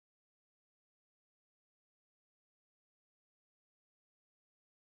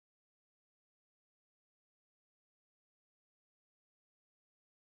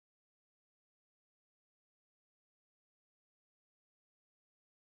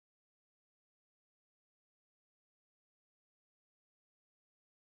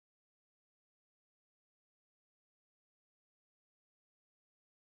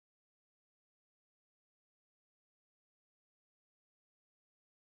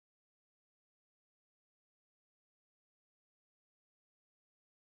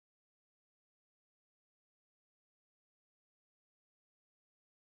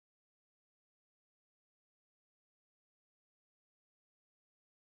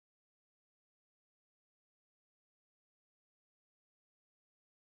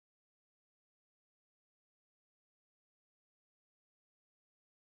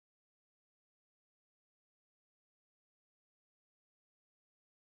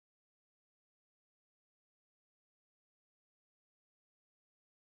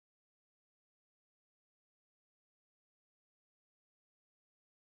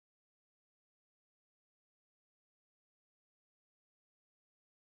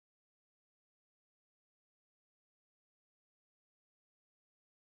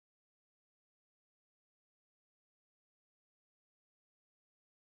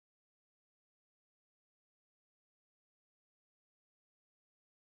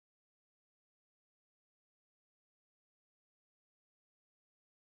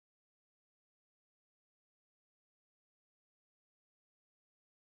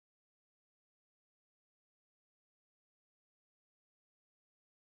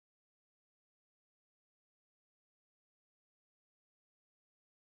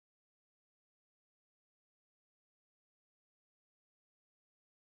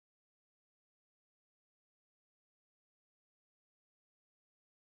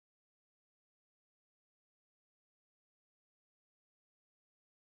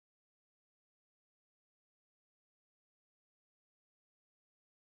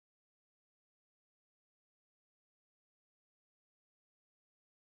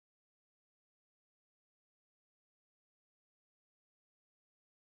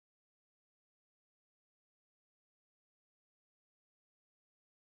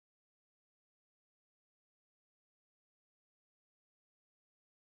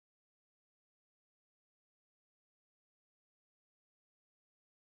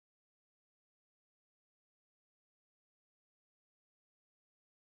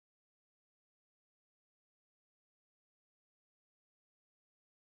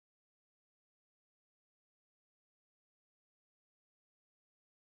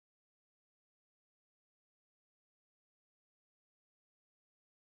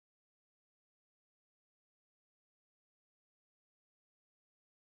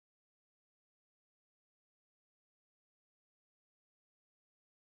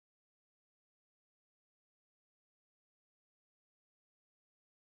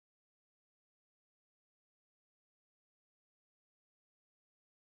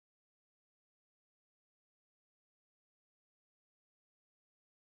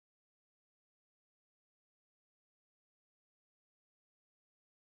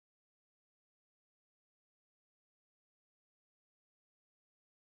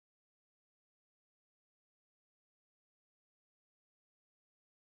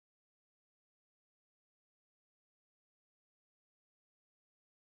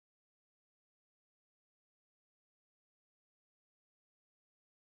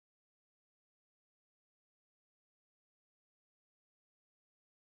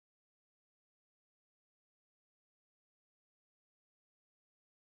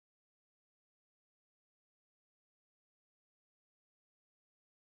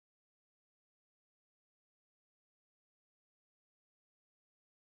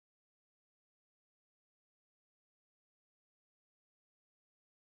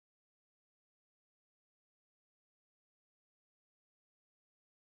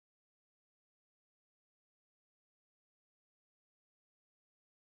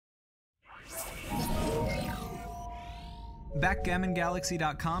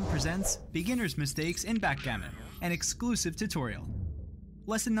BackgammonGalaxy.com presents Beginner's Mistakes in Backgammon, an exclusive tutorial.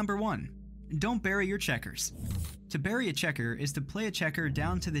 Lesson number 1. Don't bury your checkers. To bury a checker is to play a checker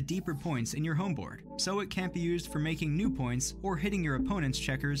down to the deeper points in your home board, so it can't be used for making new points or hitting your opponent's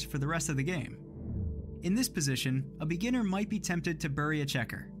checkers for the rest of the game. In this position, a beginner might be tempted to bury a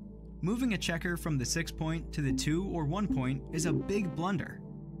checker. Moving a checker from the 6 point to the 2 or 1 point is a big blunder.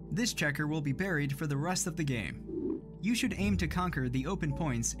 This checker will be buried for the rest of the game. You should aim to conquer the open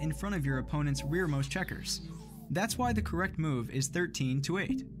points in front of your opponent's rearmost checkers. That's why the correct move is 13 to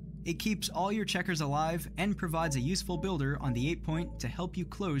 8. It keeps all your checkers alive and provides a useful builder on the 8 point to help you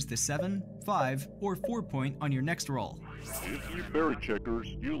close the 7, 5, or 4 point on your next roll. If you bury checkers,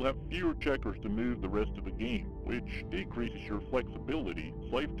 you'll have fewer checkers to move the rest of the game, which decreases your flexibility,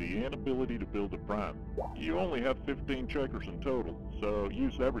 safety, and ability to build a prime. You only have 15 checkers in total, so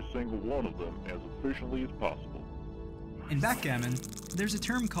use every single one of them as efficiently as possible. In backgammon, there's a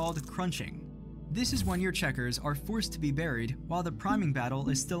term called crunching. This is when your checkers are forced to be buried while the priming battle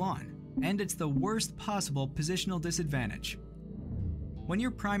is still on, and it's the worst possible positional disadvantage. When you're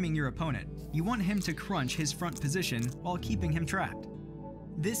priming your opponent, you want him to crunch his front position while keeping him trapped.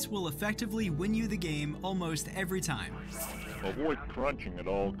 This will effectively win you the game almost every time. Avoid crunching at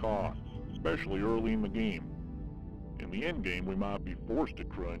all costs, especially early in the game. In the end game, we might be forced to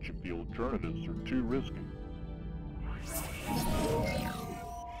crunch if the alternatives are too risky.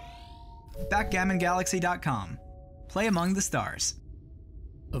 BackgammonGalaxy.com. Play among the stars.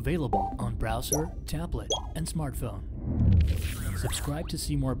 Available on browser, tablet, and smartphone. Subscribe to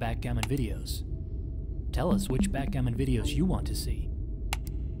see more backgammon videos. Tell us which backgammon videos you want to see.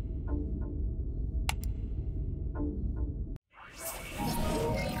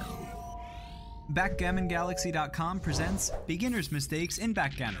 BackgammonGalaxy.com presents Beginner's Mistakes in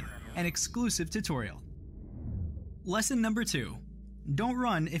Backgammon, an exclusive tutorial. Lesson number 2. Don't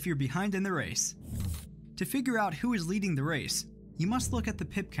run if you're behind in the race. To figure out who is leading the race, you must look at the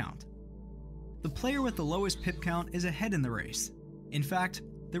pip count. The player with the lowest pip count is ahead in the race. In fact,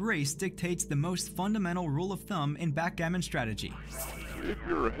 the race dictates the most fundamental rule of thumb in backgammon strategy. If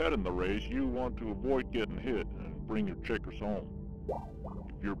you're ahead in the race, you want to avoid getting hit and bring your checkers home.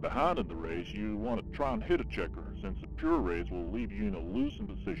 If you're behind in the race, you want to try and hit a checker, since a pure raise will leave you in a losing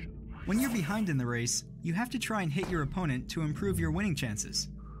position. When you're behind in the race, you have to try and hit your opponent to improve your winning chances.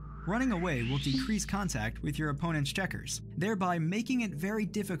 Running away will decrease contact with your opponent's checkers, thereby making it very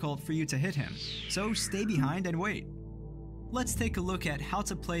difficult for you to hit him, so stay behind and wait. Let's take a look at how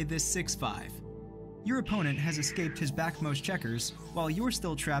to play this 6-5. Your opponent has escaped his backmost checkers, while you're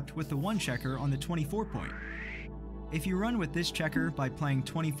still trapped with the 1 checker on the 24 point. If you run with this checker by playing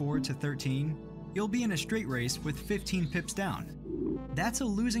 24 to 13, you'll be in a straight race with 15 pips down. That's a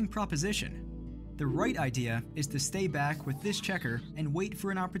losing proposition. The right idea is to stay back with this checker and wait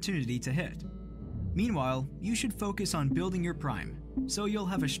for an opportunity to hit. Meanwhile, you should focus on building your prime, so you'll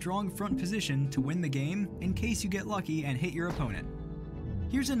have a strong front position to win the game in case you get lucky and hit your opponent.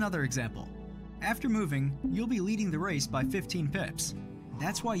 Here's another example. After moving, you'll be leading the race by 15 pips.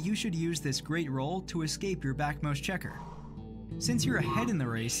 That's why you should use this great roll to escape your backmost checker. Since you're ahead in the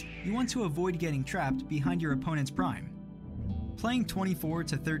race, you want to avoid getting trapped behind your opponent's prime. Playing 24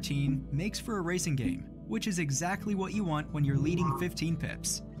 to 13 makes for a racing game, which is exactly what you want when you're leading 15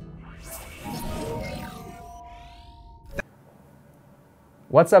 pips.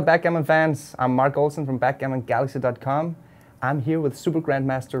 What's up, Backgammon fans? I'm Mark Olsen from BackgammonGalaxy.com. I'm here with Super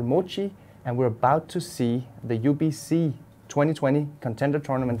Grandmaster Mochi, and we're about to see the UBC 2020 Contender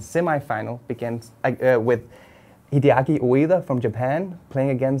Tournament semi-final begins with Hideaki Ueda from Japan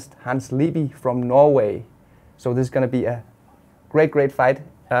playing against Hans Liby from Norway. So this is going to be a great fight.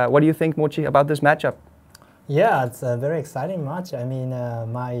 What do you think, Mochi, about this matchup? Yeah, it's a very exciting match. I mean,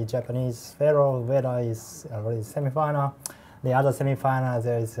 my Japanese fellow Ueda is already semi-final. The other semi-final,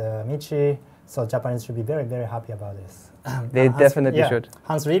 there is Michi. So Japanese should be very happy about this. They definitely should.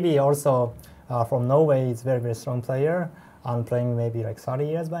 Hans Liby also from Norway is very strong player and playing maybe like 30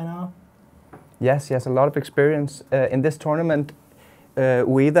 years by now. Yes, he has a lot of experience. In this tournament,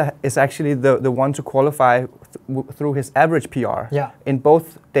 Ueda is actually the one to qualify through his average PR in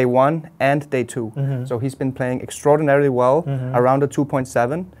both day 1 and day 2. So he's been playing extraordinarily well, around a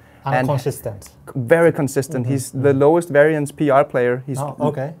 2.7. And consistent. Very consistent. He's the lowest variance PR player. He's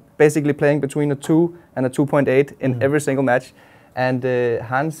basically playing between a 2 and a 2.8 in every single match. And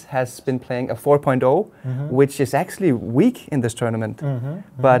Hans has been playing a 4.0, which is actually weak in this tournament.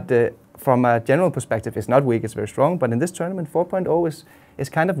 But from a general perspective, it's not weak, it's very strong. But in this tournament, 4.0 is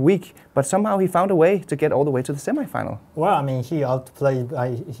kind of weak. But somehow he found a way to get all the way to the semifinal. Well, I mean, he outplayed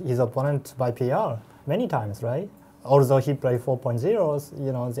his opponent by PR many times, right? although he played 4.0s,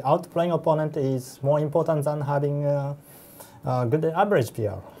 you know, the outplaying opponent is more important than having a good average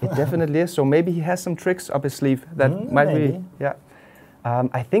PR. It definitely is. So maybe he has some tricks up his sleeve that might maybe. be. Yeah.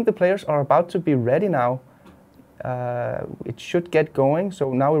 I think the players are about to be ready now. It should get going.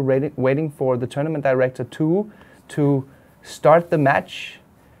 So now we're waiting for the tournament director 2 to start the match.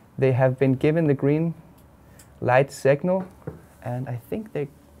 They have been given the green light signal, and I think they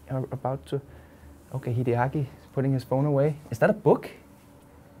are about to. Okay, Hideaki is putting his phone away. Is that a book?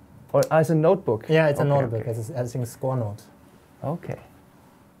 Or it's a notebook? Yeah, it's a Okay, notebook. okay. It's I think score note. Okay.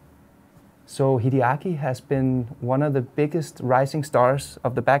 So Hideaki has been one of the biggest rising stars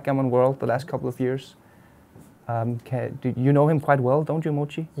of the backgammon world the last couple of years. Do you know him quite well, don't you,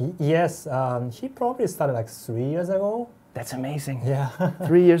 Mochi? Yes, he probably started like 3 years ago. That's amazing. Yeah.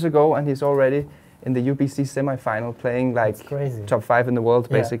 3 years ago, and he's already in the UBC semi-final playing like It's crazy. top 5 in the world,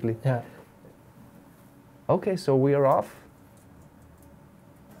 Yeah, basically. Yeah. Okay, so we are off.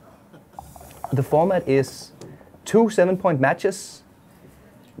 The format is 2 7-point matches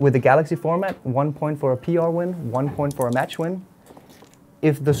with the Galaxy format, 1 point for a PR win, 1 point for a match win.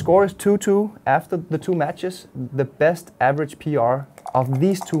 If the score is 2-2 after the 2 matches, the best average PR of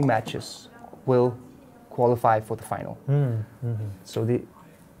these 2 matches will qualify for the final. So the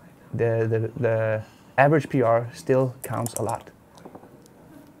average PR still counts a lot.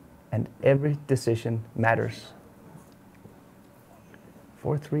 And every decision matters.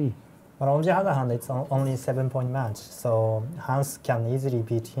 4-3. But on the other hand, it's only a 7-point match, so Hans can easily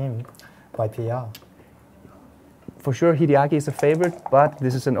beat him by PR. For sure, Hideaki is a favorite, but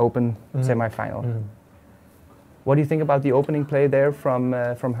this is an open semi-final. What do you think about the opening play there from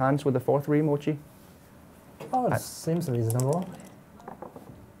Hans with the 4-3, Mochi? Oh, it seems reasonable.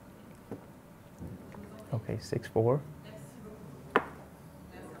 Okay, 6-4.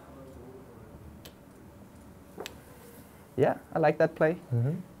 Yeah, I like that play.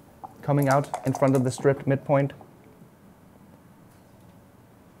 Coming out in front of the stripped midpoint.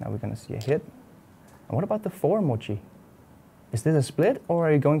 Now we're going to see a hit. And what about the 4, Mochi? Is this a split, or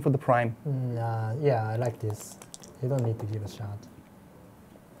are you going for the prime? Yeah, I like this. You don't need to give a shot.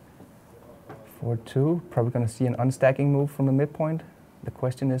 4-2, probably going to see an unstacking move from the midpoint. The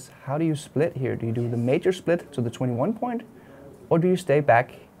question is, how do you split here? Do you do the major split to the 21 point, or do you stay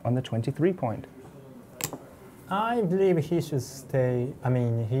back on the 23 point? I believe he should stay,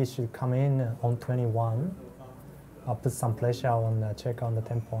 he should come in on 21, put some pressure on the check on the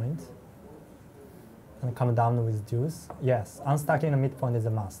 10 point, and come down with deuce. Yes, unstacking the midpoint is a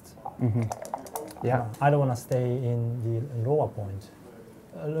must. Yeah. I don't want to stay in the lower point.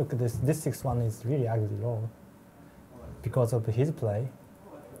 Look, this 6-1 is really ugly low because of his play.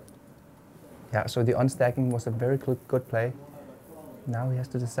 Yeah, so the unstacking was a very good play. Now he has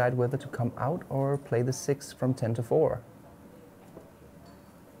to decide whether to come out or play the 6 from 10 to 4.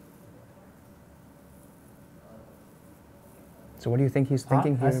 So what do you think he's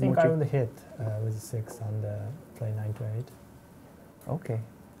thinking here, I think Mochi? I would hit with 6 and play 9 to 8. Okay,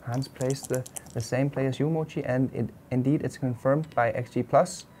 Hans plays the same play as you, Mochi, and indeed it's confirmed by XG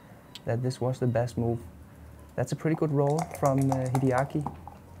Plus that this was the best move. That's a pretty good roll from Hideaki.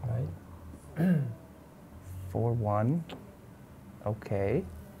 Right. 4-1. Okay.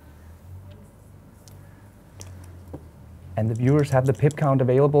 And the viewers have the pip count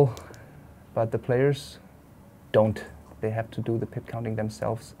available, but the players don't. They have to do the pip counting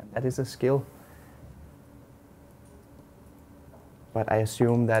themselves. That is a skill. But I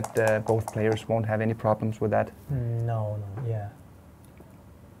assume that both players won't have any problems with that. No, yeah.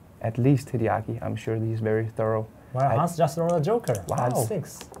 At least Hideaki, I'm sure he's very thorough. Well, Hans just rolled a joker. Wow.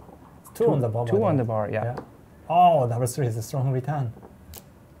 5-6. 2 on the bar. 2 on the bar, yeah. Oh, double 3 is a strong return.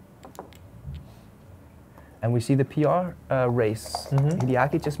 And we see the PR race.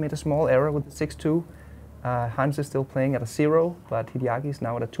 Hideaki just made a small error with the 6-2. Hans is still playing at a 0, but Hideaki is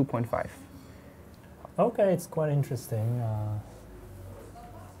now at a 2.5. Okay, it's quite interesting.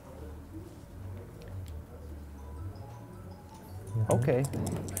 Okay,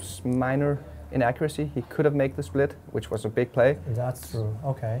 minor inaccuracy. He could have made the split, which was a big play. That's true.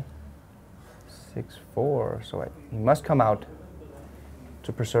 Okay. 6-4, so he must come out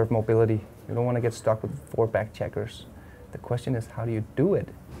to preserve mobility. You don't want to get stuck with 4 back checkers. The question is, how do you do it?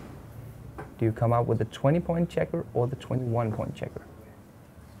 Do you come out with the 20-point checker or the 21-point checker?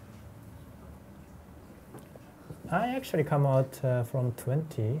 I actually come out from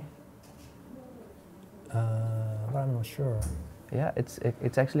 20, but I'm not sure. Yeah,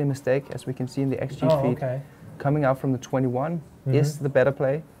 it's actually a mistake, as we can see in the XG feed. Okay. Coming out from the 21 is the better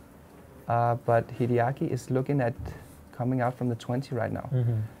play, but Hideaki is looking at coming out from the 20 right now.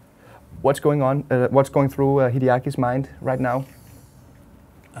 What's going on? What's going through Hideaki's mind right now?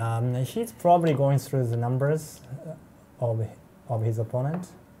 He's probably going through the numbers of his opponent.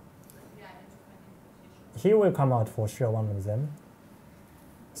 He will come out for sure, one of them.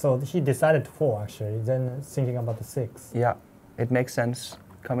 So he decided 4 actually, then thinking about the 6. Yeah, it makes sense.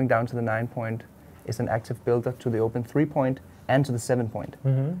 Coming down to the 9 point is an active builder to the open 3 point and to the 7 point.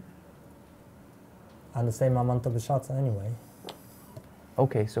 And the same amount of shots anyway.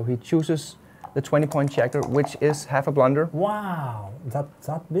 Okay, so he chooses the 20-point checker, which is half a blunder. Wow,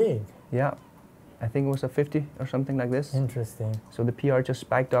 that big. Yeah, I think it was a 50 or something like this. Interesting. So the PR just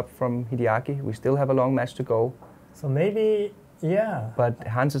spiked up from Hideaki. We still have a long match to go. So maybe, yeah. But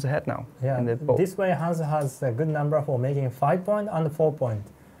Hans is ahead now. Yeah, in the this way Hans has a good number for making 5 point and 4 point.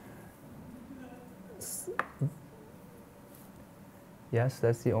 Yes,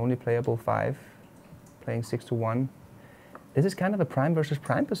 that's the only playable 5, playing 6 to 1. This is kind of a prime versus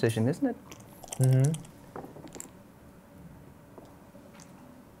prime position, isn't it?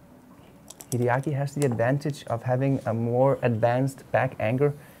 Hideaki has the advantage of having a more advanced back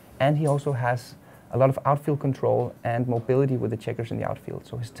anger, and he also has a lot of outfield control and mobility with the checkers in the outfield,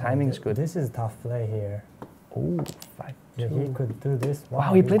 so his timing is good. This is a tough play here. Oh, 5-2. Yeah, he could do this.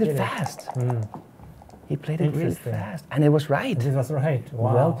 Wow, he played it fast. He played it really fast, and it was right. It was right.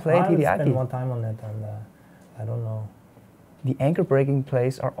 Wow. Well played, Hideaki. I spent more time on it, and I don't know. The anchor breaking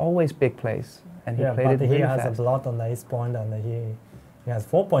plays are always big plays, and he played it really fast. He has a lot on the ace point, and he has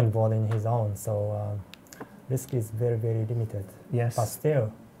 4-point board in his own, so risk is very, very limited. Yes. But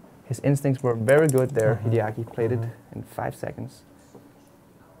still. His instincts were very good there. Hideaki played it in 5 seconds.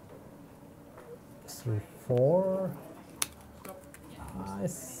 3-4. I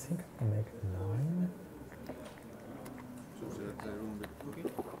think I can make 9.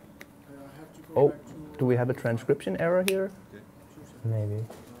 Oh, do we have a transcription error here? Maybe.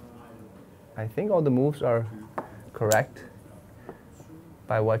 I think all the moves are correct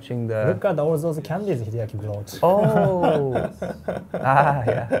by watching the... Look at all those candies Hideaki brought. Oh!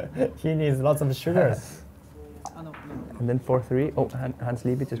 Yeah. He needs lots of sugars. And then 4-3. Oh, Hans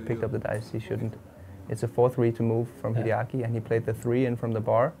Liby just picked up the dice. He shouldn't. It's a 4-3 to move from Hideaki, and he played the 3 in from the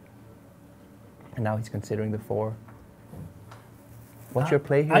bar. And now he's considering the 4. What's your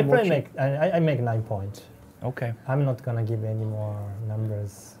play here? I make 9 point. Okay. I'm not gonna give any more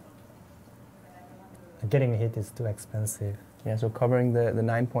numbers. Getting a hit is too expensive. Yeah, so covering the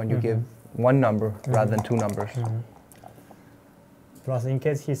 9 point, you give 1 number rather than 2 numbers. Plus, in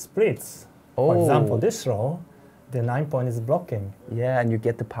case he splits, for example, this row, the 9 point is blocking. Yeah, and you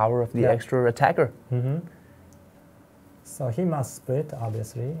get the power of the extra attacker. So he must split,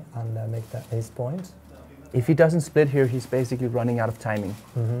 obviously, and make the ace point. If he doesn't split here, he's basically running out of timing.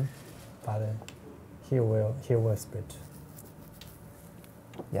 But he will split.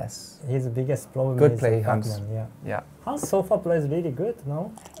 Yes. His biggest problem good is play, Hans. Backgammon, Yeah. Hans so far plays really good,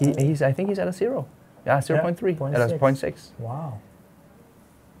 no? I think he's at a 0. Yeah, 0.3. Yeah, At a 0.6. Wow.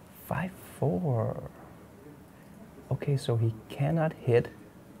 5-4. Okay, so he cannot hit,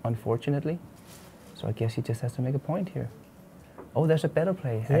 unfortunately. So I guess he just has to make a point here. Oh, there's a better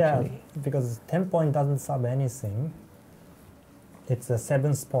play, actually. Yeah, because 10 point doesn't sub anything. It's a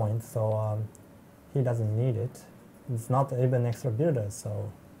 7th point, so he doesn't need it. It's not even extra builder,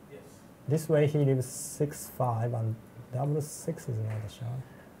 so this way he leaves 6-5 and double 6 is another shot.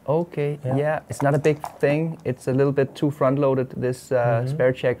 Okay, yeah, it's not a big thing. It's a little bit too front-loaded, this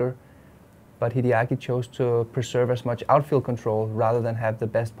spare checker. But Hideaki chose to preserve as much outfield control rather than have the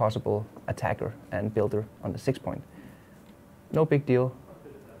best possible attacker and builder on the 6 point. No big deal.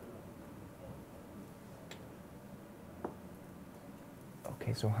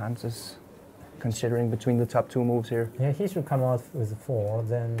 Okay, so Hans is considering between the top 2 moves here. Yeah, he should come out with 4,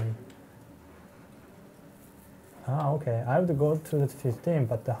 then... okay, I have to go to the 15,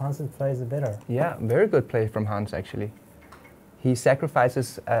 but the Hans plays better. Yeah, very good play from Hans, actually. He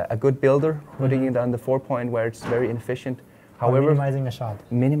sacrifices a good builder, putting it on the 4 point where it's very inefficient. However, minimizing a shot.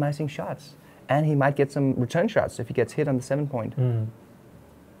 Minimizing shots. And he might get some return shots if he gets hit on the 7 point.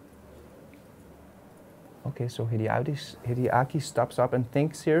 Okay, so Hideaki stops up and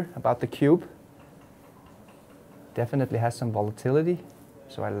thinks here about the cube. Definitely has some volatility.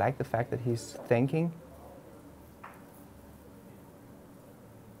 So I like the fact that he's thinking.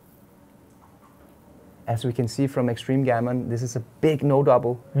 As we can see from Extreme Gammon, this is a big no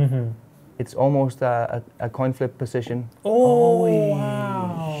double. It's almost a coin flip position. Oh,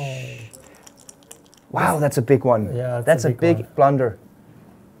 wow. Wow, that's a big one. Yeah, that's a big blunder.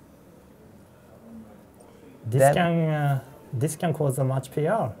 This can cause a match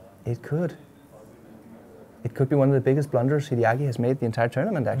PR. It could. It could be one of the biggest blunders Hideaki has made the entire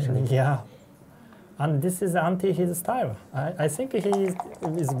tournament, actually. Yeah. And this is anti his style. I think he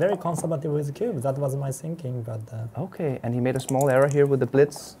is very conservative with cube. That was my thinking, but... Okay, and he made a small error here with the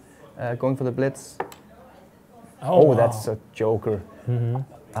blitz, going for the blitz. Oh, wow. That's a joker.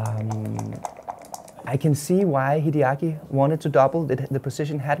 I can see why Hideaki wanted to double. The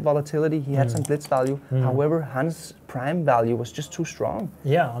position had volatility, he had some blitz value. However, Hans' prime value was just too strong.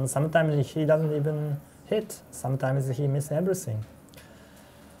 Yeah, and sometimes he doesn't even hit. Sometimes he misses everything.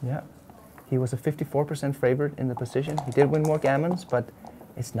 Yeah. He was a 54% favorite in the position. He did win more gammons, but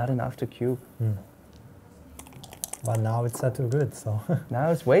it's not enough to cube. But now it's too good, so...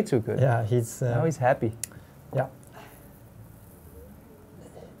 Now it's way too good. Yeah, he's... now he's happy. Yeah.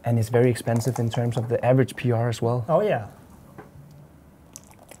 And it's very expensive in terms of the average PR as well. Oh, yeah.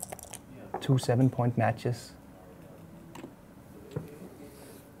 2 7-point matches.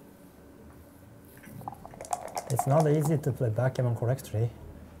 It's not easy to play backgammon correctly.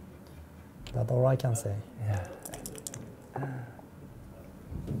 That's all I can say. Yeah.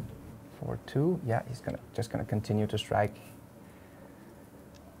 4-2. Yeah, he's just gonna continue to strike.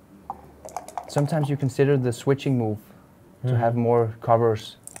 Sometimes you consider the switching move to have more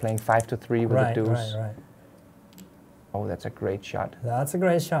covers, playing 5-3 with a deuce. Right. Oh, that's a great shot. That's a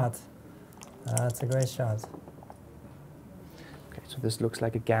great shot. That's a great shot. Okay, so this looks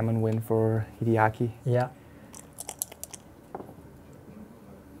like a gammon win for Hideaki. Yeah.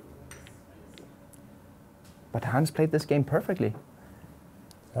 But Hans played this game perfectly.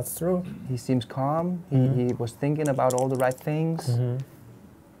 That's true. He seems calm. He was thinking about all the right things.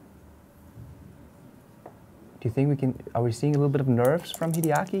 Do you think are we seeing a little bit of nerves from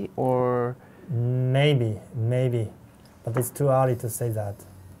Hideaki, or? Maybe. But it's too early to say that.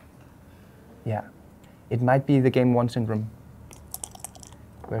 Yeah. It might be the game 1 syndrome,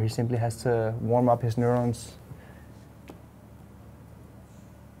 where he simply has to warm up his neurons.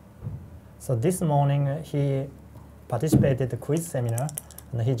 So this morning he participated in the quiz seminar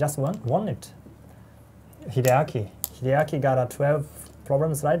and he just won it. Hideaki got a 12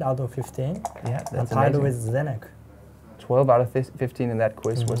 problems right out of 15. Yeah, and that's tied amazing. with Zenek. 12 out of 15 in that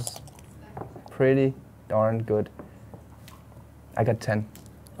quiz was pretty darn good. I got 10.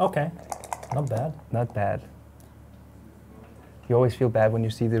 Okay, not bad. Not bad. You always feel bad when you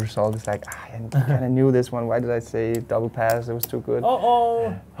see the result. It's like, I kind of knew this one. Why did I say double pass? It was too good.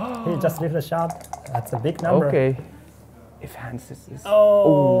 Oh! He just lifted a shot. That's a big number. Okay. If Hans is...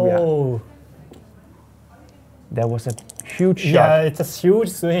 Oh! Yeah. That was a huge shot. Yeah, it's a huge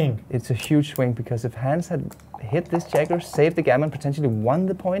swing. It's a huge swing, because if Hans had hit this checker, saved the gammon, potentially won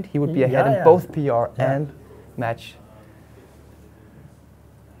the point, he would be ahead in both PR and match.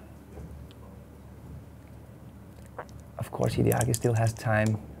 Of course, Hideaki still has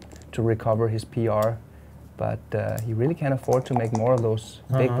time to recover his PR, but he really can't afford to make more of those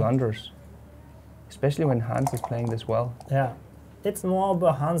big blunders, especially when Hans is playing this well. Yeah, it's more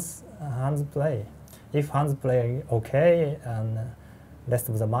about Hans' play. If Hans play okay and rest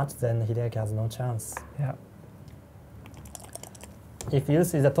of the match, then Hideaki has no chance. Yeah. If you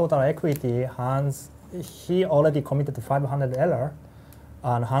see the total equity, Hans, he already committed to 500 error,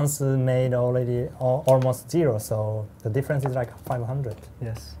 and Hans made already almost 0, so the difference is like 500.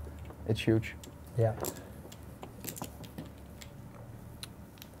 Yes, it's huge. Yeah.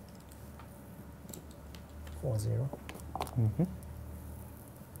 (4-0).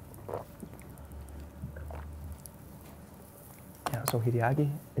 Yeah, so Hideaki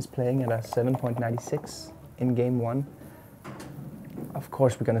is playing at a 7.96 in game 1. Of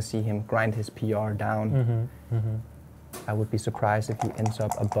course, we're going to see him grind his PR down. I would be surprised if he ends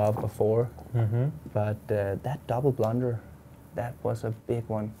up above a 4. But that double blunder, that was a big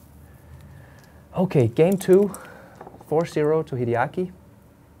one. Okay, game 2, 4-0 to Hideaki.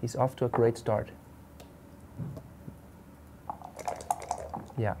 He's off to a great start.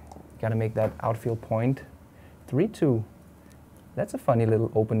 Yeah, got to make that outfield point. 3-2. That's a funny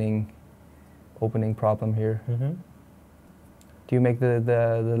little opening problem here. Do you make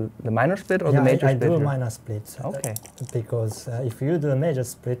the minor split or the major split? I do a minor split. Okay. Because if you do a major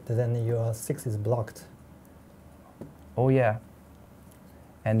split, then your 6 is blocked. Oh yeah.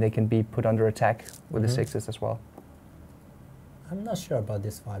 And they can be put under attack with the 6s as well. I'm not sure about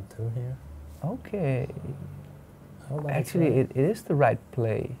this 5-2 here. Okay. Oh, Actually, it is the right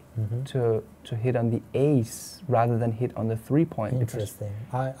play to hit on the ace rather than hit on the 3-point. Interesting.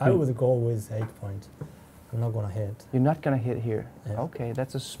 I would go with 8-point. I'm not going to hit. You're not going to hit here. Yeah. Okay,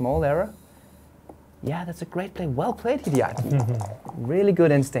 that's a small error. Yeah, that's a great play. Well played, Hideaki. Really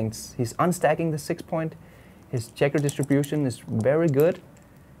good instincts. He's unstacking the 6-point. His checker distribution is very good.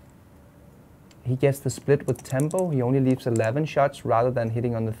 he gets the split with tempo. He only leaves 11 shots rather than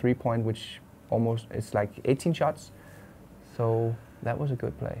hitting on the 3-point, which almost it's like 18 shots. So that was a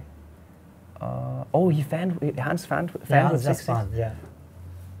good play. Oh, Hans fanned with 6-6. Fun, yeah.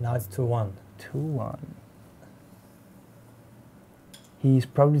 Now it's 2-1. 2-1. He's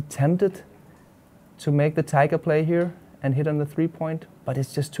probably tempted to make the tiger play here and hit on the 3-point, but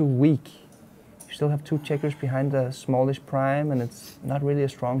it's just too weak. You still have 2 checkers behind the smallish prime, and it's not really a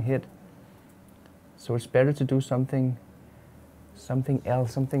strong hit. So it's better to do something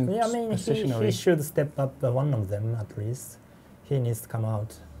else, something Yeah, I mean, he should step up one of them at least. He needs to come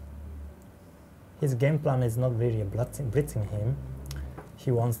out. His game plan is not really blitzing him.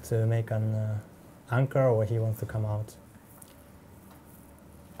 He wants to make an anchor, or he wants to come out.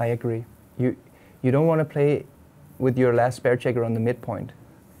 I agree. You don't want to play with your last spare checker on the midpoint.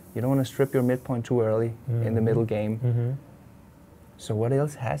 You don't want to strip your midpoint too early in the middle game. So what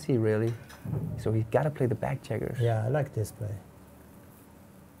else has he really? So he's got to play the back checkers. Yeah, I like this play.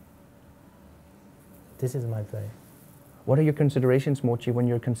 This is my play. What are your considerations, Mochi, when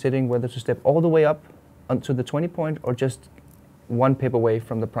you're considering whether to step all the way up onto the 20-point or just 1 pip away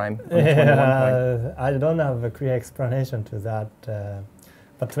from the prime on the 21-point? I don't have a clear explanation to that.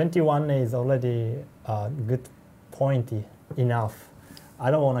 But 21 is already a good point enough. I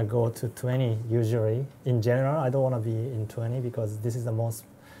don't want to go to 20 usually. In general, I don't want to be in 20 because this is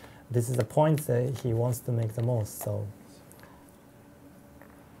the point that he wants to make the most. So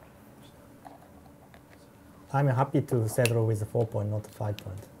I'm happy to settle with a 4-point, not a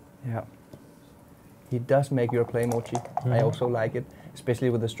 5-point. Yeah. He does make your play, Mochi. I also like it, especially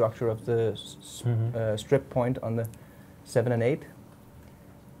with the structure of the strip point on the 7 and 8.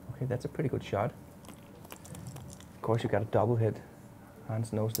 Okay, that's a pretty good shot. Of course, you got a double hit.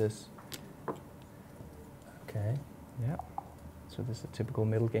 Hans knows this. Okay. Yeah. So this is a typical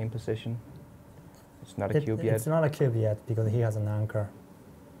middle game position. It's not a cube yet. It's not a cube yet because he has an anchor.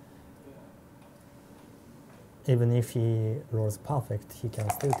 Even if he rolls perfect, he can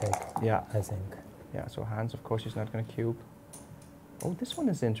still take. Yeah. I think. Yeah. So Hans, of course, he's not going to cube. Oh, this one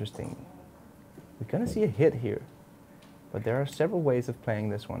is interesting. We're going to see a hit here, but there are several ways of playing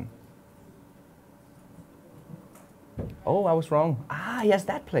this one. Oh, I was wrong. Ah, yes,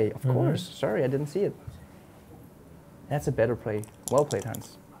 that play, of course. Sorry, I didn't see it. That's a better play. Well played,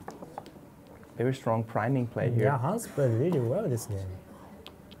 Hans. Very strong priming play here. Yeah, Hans played really well this game.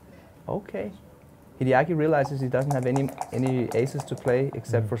 Okay. Hideaki realizes he doesn't have any aces to play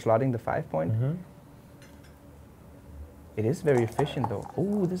except for slotting the 5-point. It is very efficient, though.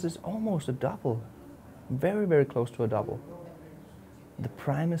 Oh, this is almost a double. Very, very close to a double. The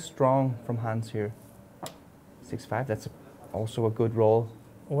prime is strong from Hans here. 6-5, that's also a good roll.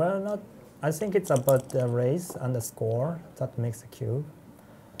 Well, I think it's about the race and the score that makes a cube.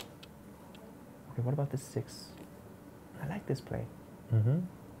 Okay, what about the 6? I like this play.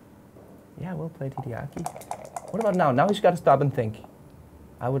 Yeah, well played, Hideaki. What about now? Now he's got to stop and think.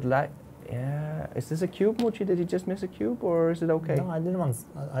 I would like, yeah, is this a cube, Mochi? Did he just miss a cube, or is it okay? No, I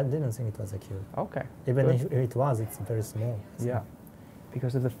didn't think it was a cube. Okay. Even if it was, it's very small. Yeah,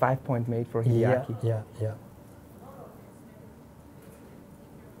 because of the 5-point made for Hideaki. Yeah.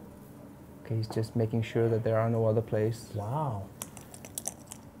 Okay, he's just making sure that there are no other plays. Wow.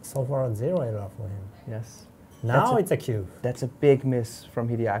 So far, 0 error for him. Yes. Now it's a cube. That's a big miss from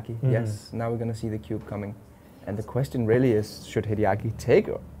Hideaki. Yes, now we're going to see the cube coming. And the question really is, should Hideaki take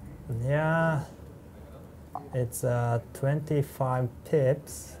it? Yeah. It's 25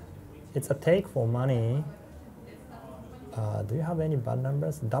 pips. It's a take for money. Do you have any bad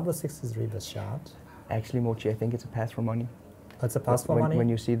numbers? Double 6 is really the shot. Actually, Mochi, I think it's a pass for money. It's a pass for money? When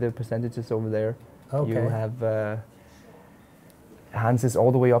you see the percentages over there, okay. You have Hans is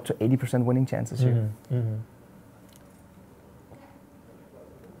all the way up to 80% winning chances here.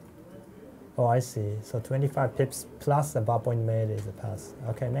 Oh, I see. So 25 pips plus the bar point made is a pass.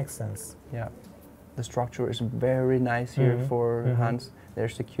 Okay, makes sense. Yeah. The structure is very nice here for Hans.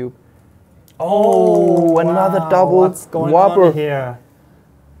 There's the cube. Oh, another double What's going whopper on here?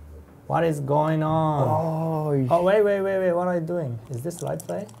 What is going on? Oh, wait. What are you doing? Is this right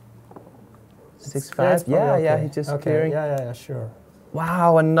play? 6-5. Yeah, he's just clearing. Yeah, sure.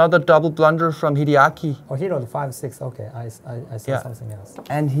 Wow, another double blunder from Hideaki. Oh, he rolled 5-6. Okay, I saw something else.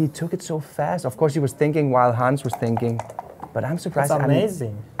 And he took it so fast. Of course, he was thinking while Hans was thinking. But I'm surprised. That's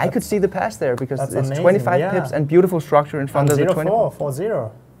amazing. I could see the pass there because it's amazing, 25 pips and beautiful structure in front of the 20.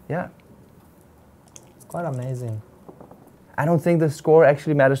 4-0. Yeah. It's quite amazing. I don't think the score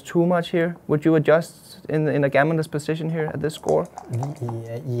actually matters too much here. Would you adjust in a gammonless position here at this score?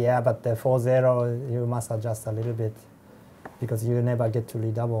 Yeah, but the 4-0, you must adjust a little bit because you never get to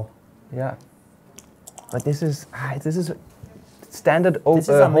redouble. Yeah. But this is standard This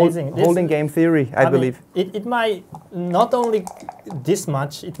is amazing. holding game theory, I believe. It might not only this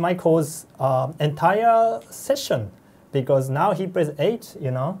much, it might cause entire session, because now he plays 8,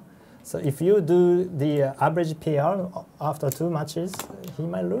 you know. So if you do the average PR after 2 matches, he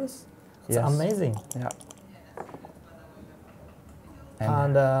might lose. It's amazing. Yeah.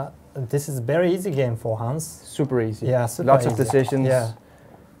 And this is very easy game for Hans. Super easy. Yeah, super Lots easy. of decisions. Yeah.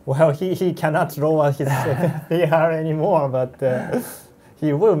 Well, he cannot lower his PR anymore, but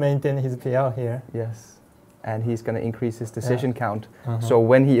he will maintain his PR here. Yes. And he's going to increase his decision count. So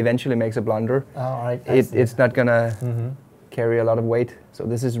when he eventually makes a blunder, it's not going to carry a lot of weight. So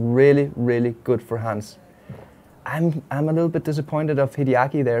this is really, really good for Hans. I'm a little bit disappointed of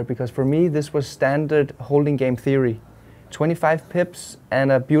Hideaki there, because for me this was standard holding game theory. 25 pips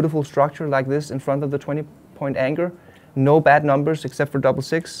and a beautiful structure like this in front of the 20-point anchor. No bad numbers except for double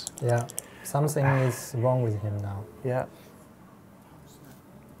 6. Yeah, something is wrong with him now. Yeah.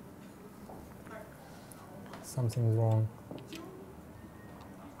 Something's wrong.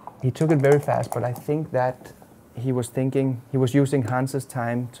 He took it very fast, but I think that he was using Hans's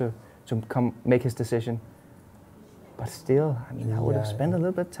time to make his decision. But still, I mean, I would have spent a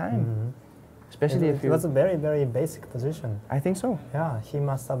little bit of time. Especially if it was a very, very basic position. I think so. Yeah, he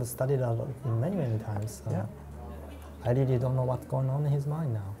must have studied a lot many, many times. So Yeah. I really don't know what's going on in his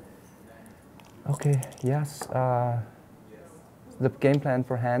mind now. Okay, yes. The game plan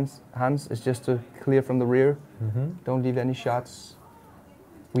for Hans is just to clear from the rear. Don't leave any shots.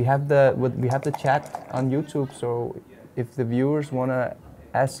 We have the chat on YouTube, so if the viewers want to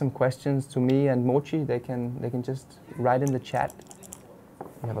ask some questions to me and Mochi, they can just write in the chat.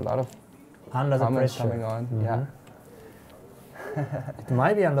 We have a lot of Under the comments pressure. coming on. Yeah. It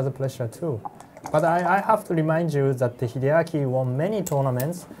might be under the pressure too. But I have to remind you that Hideaki won many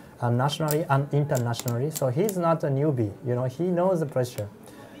tournaments, nationally and internationally, so he's not a newbie. You know, he knows the pressure.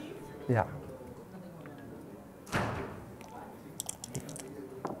 Yeah.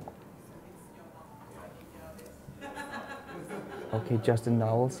 Okay, Justin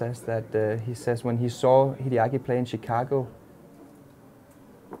Nowell says that he says when he saw Hideaki play in Chicago,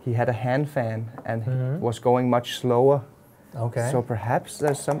 he had a hand fan and was going much slower. Okay. So perhaps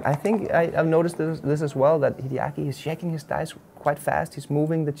there's some. I think I've noticed this as well, that Hideaki is checking his dice quite fast. He's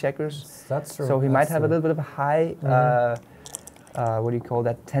moving the checkers. That's true. So he might have a little bit of a high, what do you call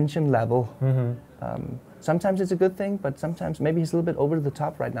that, tension level. Sometimes it's a good thing, but sometimes maybe he's a little bit over the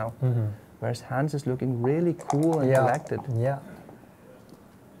top right now. Whereas Hans is looking really cool and collected. Yeah.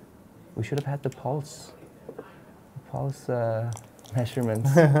 We should have had the pulse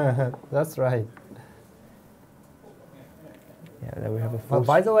measurements. That's right. Yeah, there we have a full. But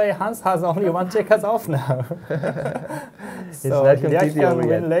by the way, Hans has only 1 checkers off now. So not Hideaki completely can over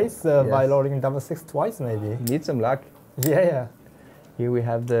yet. win lace by rolling double 6 twice, maybe. He needs some luck. Yeah. Here we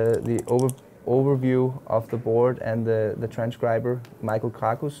have the overview of the board and the transcriber, Michael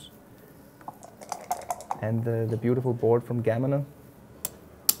Krakus, and the beautiful board from Gammon.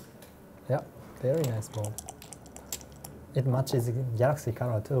 Yeah, very nice board. It matches Galaxy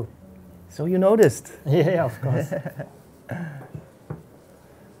color too. So you noticed. Yeah, of course.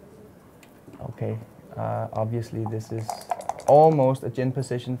 Okay, obviously this is almost a gin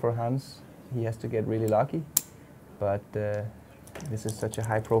position for Hans. He has to get really lucky, but this is such a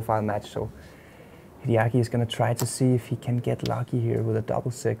high-profile match, so Hideaki is going to try to see if he can get lucky here with a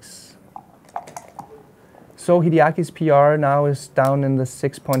double 6. So Hideaki's PR now is down in the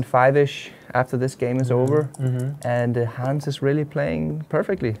 6.5-ish after this game is over, and Hans is really playing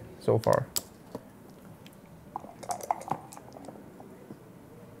perfectly so far.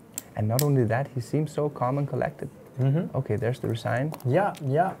 And not only that, he seems so calm and collected. Okay, there's the resign.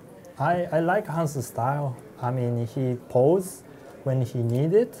 Yeah. I like Hans' style. I mean, he pose when he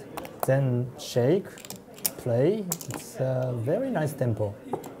need it, then shake, play. It's a very nice tempo.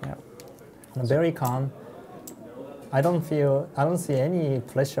 Yeah. Very calm. I don't see any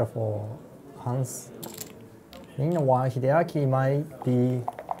pressure for Hans. Meanwhile, Hideaki might be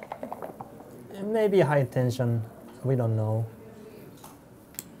maybe high tension. We don't know.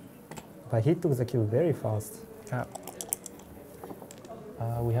 But he took the cue very fast. Yeah.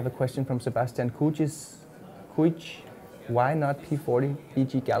 We have a question from Sebastian Kujic. Why not P40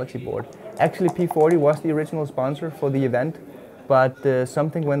 BG Galaxy board? Actually, P40 was the original sponsor for the event, but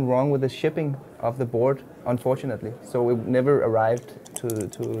something went wrong with the shipping of the board, unfortunately. So it never arrived to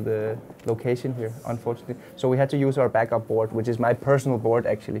the location here, unfortunately. So we had to use our backup board, which is my personal board,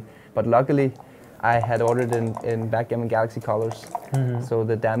 actually. But luckily, I had ordered in Backgammon Galaxy colors, so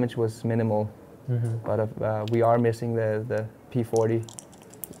the damage was minimal. But we are missing the P40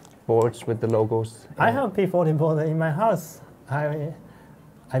 boards with the logos. I have a P14 board in my house.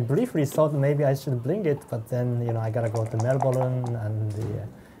 I briefly thought maybe I should bring it, but then I gotta go to Melbourne and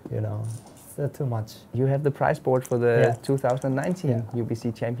it's too much. You have the prize board for the 2019 Yeah. UBC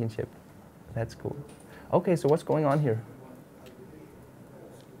Championship. That's cool. Okay, so what's going on here?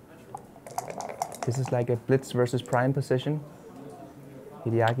 This is like a blitz versus prime position.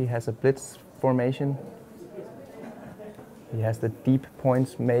 Hideaki has a blitz formation. He has the deep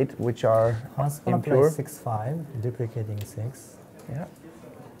points made, which are Hans gonna impure. play 6-5, duplicating 6. Yeah.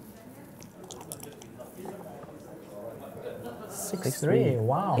 6-3.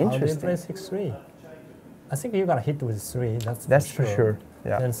 Wow, how do you Interesting. play 6-3? I think you got to hit with 3. That's for sure.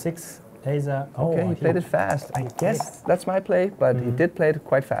 Yeah. Then 6 is a. Okay, he played it fast. I guess that's my play, but he did play it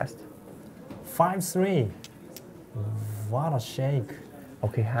quite fast. 5-3. What a shake.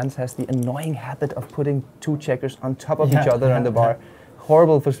 Okay, Hans has the annoying habit of putting 2 checkers on top of each other on the bar.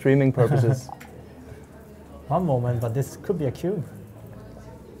 Horrible for streaming purposes. One moment, but this could be a cube.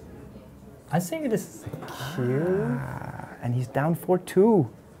 I think it is a cube. And he's down 4-2.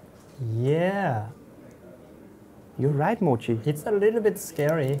 Yeah. You're right, Mochi. It's a little bit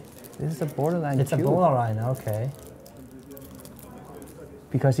scary. This is a borderline It's cube. a borderline, okay.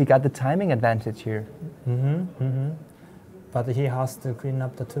 Because he got the timing advantage here. But he has to clean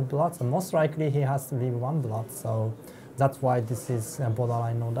up the 2 blots, and most likely he has to leave 1 blot, so that's why this is a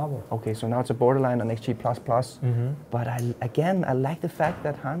borderline no double. Okay, so now it's a borderline on XG++. But I like the fact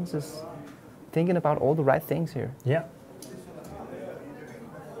that Hans is thinking about all the right things here. Yeah.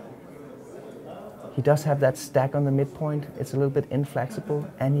 He does have that stack on the midpoint. It's a little bit inflexible,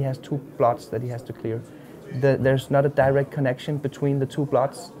 and he has 2 blots that he has to clear. There's not a direct connection between the 2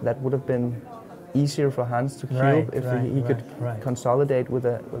 blots. That would have been easier for Hans to cube if he could consolidate with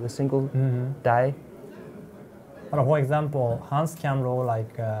a single die. But for example, Hans can roll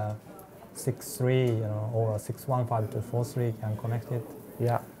like 6-3, or 6-1-5 to 4-3 can connect it.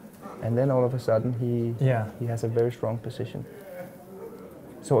 Yeah, and then all of a sudden he has a very strong position.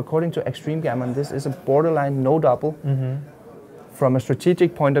 So according to Extreme Gammon, this is a borderline no double. From a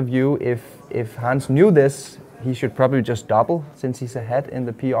strategic point of view, if Hans knew this, he should probably just double since he's ahead in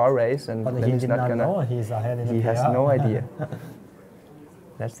the PR race, and But then he he's did not not gonna. know he's ahead in the He PR. has no idea.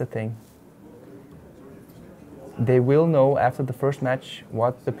 That's the thing. They will know after the first match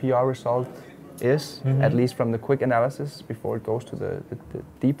what the PR result is, at least from the quick analysis before it goes to the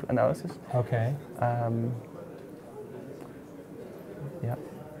deep analysis. Okay. Yeah.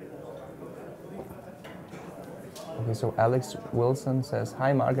 Okay, so Alex Wilson says,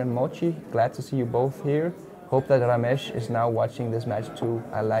 "Hi Mark and Mochi, glad to see you both here. Hope that Ramesh is now watching this match too.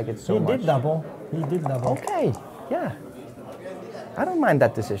 I like it so much." He did double. He did double. Okay, yeah. I don't mind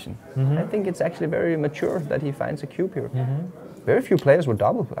that decision. I think it's actually very mature that he finds a cube here. Very few players would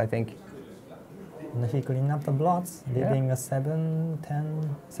double, I think. And he cleaned up the blots, leaving a 7,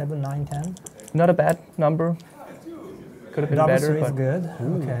 10, 7, 9, 10. Not a bad number. Could have been Double better. 3 is But good.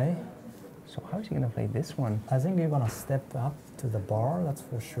 Okay. so how is he gonna play this one? I think you're gonna step up to the bar, that's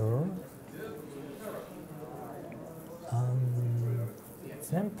for sure.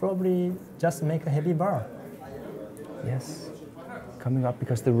 Then probably just make a heavy bar. Yes, coming up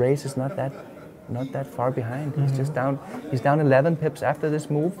because the race is not that far behind. He's just down. He's down 11 pips after this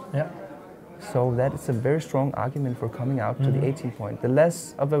move. Yeah. So that is a very strong argument for coming out to the 18 point. The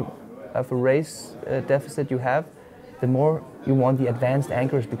less of a race deficit you have, the more you want the advanced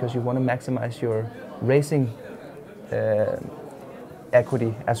anchors because you want to maximize your racing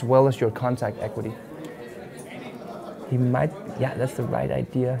equity as well as your contact equity. He might, yeah, that's the right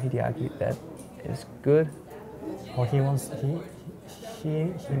idea, Hideaki. That is good. Or he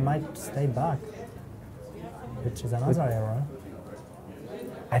might stay back, which is another error.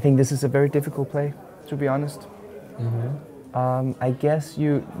 I think this is a very difficult play, to be honest. I guess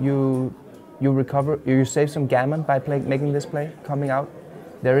you recover, you save some gammon by making this play, coming out.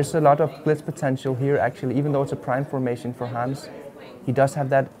 There is a lot of blitz potential here, actually, even though it's a prime formation for Hans. He does have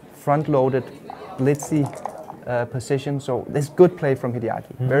that front-loaded, blitzy position, so this good play from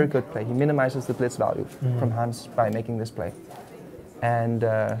Hideaki, very good play. He minimizes the blitz value from Hans by making this play. And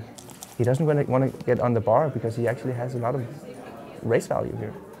he doesn't want to get on the bar because he actually has a lot of race value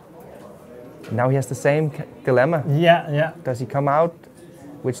here. Now he has the same dilemma. Yeah. Does he come out,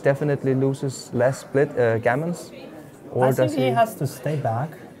 which definitely loses less gammons? Or I does think he has to stay back.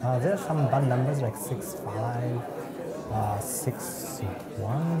 There are some bad numbers like 6-5,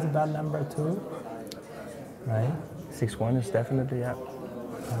 6-1 is a bad number too, right? 6-1 is definitely, yeah.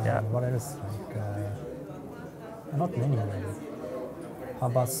 What else? Like, not many. How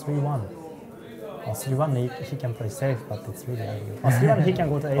about 3-1? Oh, 3-1 he can play safe, but it's really ugly. Oh, 3-1 he can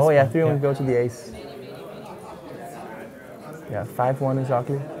go to ace. Oh yeah, point. 3-1 go to the ace. Yeah, 5-1 is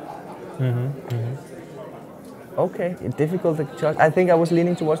ugly. Okay, difficult to judge. I think I was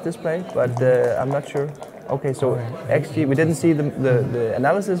leaning towards this play, but I'm not sure. Okay, so XG, we didn't see the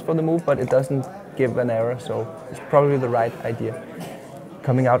analysis for the move, but it doesn't give an error, so it's probably the right idea.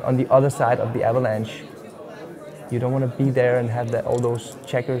 Coming out on the other side of the avalanche. You don't want to be there and have all those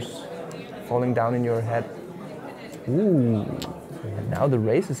checkers falling down in your head. Ooh, and now the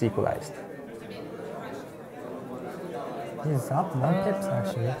race is equalized. He's up 1 pip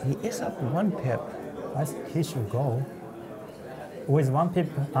actually. He is up 1 pip. I think he should go. With 1 pip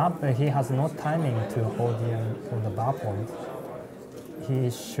up, he has no timing to hold the bar point. He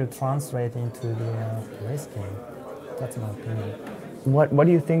should translate into the race game. That's my opinion. What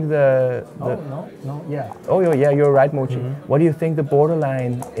do you think yeah. Oh yeah, you're right, Mochi. What do you think the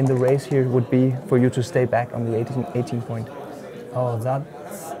borderline in the race here would be for you to stay back on the 18 point? Oh,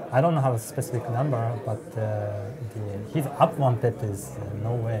 I don't have a specific number, but he's up 1 pip is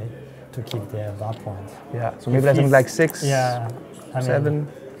no way to keep the bar point. Yeah, so maybe that's something like 6, yeah, 7,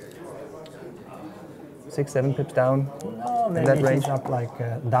 6, 7 pips down. No, maybe that he's range? up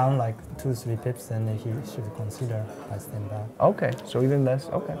down 2-3 pips, and he should consider by staying back. Okay, so even less.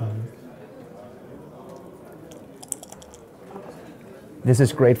 Okay. This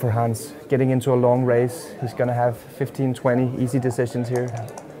is great for Hans. Getting into a long race, he's gonna have 15, 20 easy decisions here. Yeah.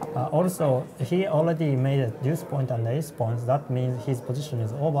 Also, he already made a deuce point and ace point. That means his position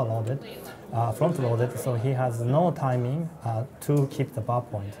is overloaded, front-loaded, so he has no timing to keep the bar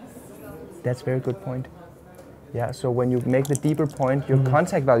point. That's a very good point. Yeah, so when you make the deeper point, your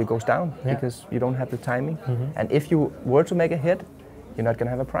contact value goes down because you don't have the timing. And if you were to make a hit, you're not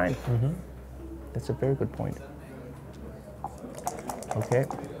gonna have a prime. That's a very good point. Okay.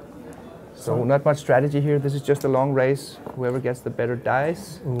 So not much strategy here. This is just a long race. Whoever gets the better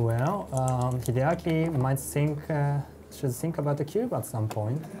dice. Well, Hideaki might should think about the cube at some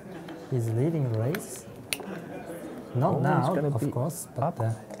point. He's leading the race. Not now, of course, but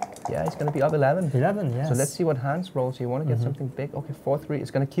yeah, he's going to be up 11. 11, yes. So let's see what Hans rolls. You want to get something big? Okay, 4-3.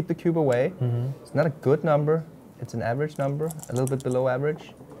 It's going to keep the cube away. It's not a good number. It's an average number, a little bit below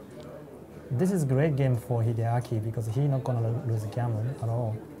average. This is a great game for Hideaki because he's not going to lose gammon at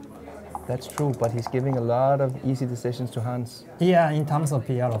all. That's true, but he's giving a lot of easy decisions to Hans. Yeah, in terms of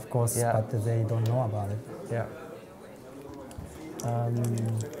PR, of course, Yeah. but they don't know about it. Yeah.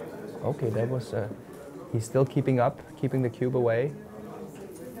 Okay, that was... he's still keeping the cube away.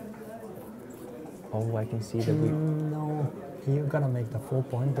 Oh, I can see that we... No, you're gonna make the 4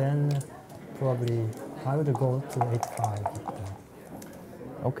 point, then probably I would go to 8-5.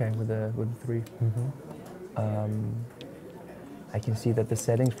 Okay, with the 3. I can see that the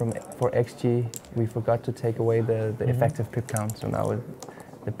settings for XG, we forgot to take away the effective pip count, so now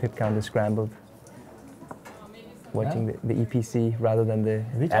the pip count is scrambled. Watching the EPC rather than the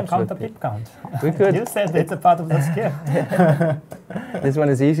We can count the pip count. We could. You said it's a part of the skill. This one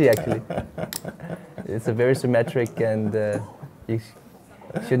is easy, actually. It's a very symmetric, and you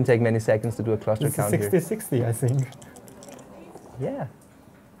shouldn't take many seconds to do a cluster It's count here. 60-60, I think. Yeah.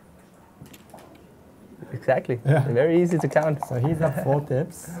 Exactly. Yeah. Very easy to count. So he's up 4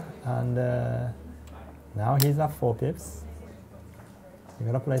 pips, and now he's up 4 pips. You're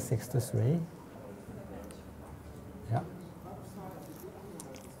gonna play 6-3. Yeah.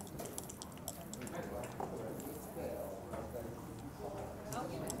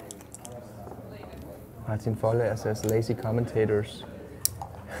 Martin Folle says lazy commentators.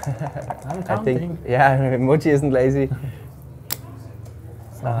 I'm I counting. think, yeah, Mochi isn't lazy.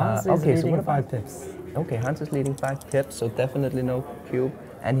 So Hans is okay, so leading what 5 pips. Okay, Hans is leading 5 pips, so definitely no cube,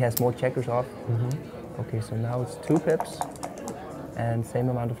 and he has more checkers off. Okay, so now it's 2 pips, and same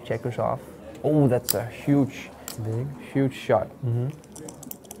amount of checkers off. Oh, that's a huge, Big. huge shot.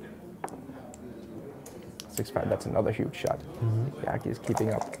 6-5, that's another huge shot. Hideaki is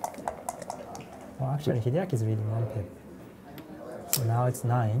keeping up. Well, actually, Hideaki is leading 1 pip. So now it's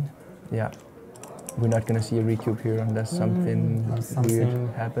 9. Yeah. We're not going to see a recube here unless something weird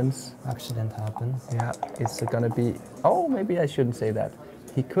happens. Accident happens. Yeah, it's going to be... Oh, maybe I shouldn't say that.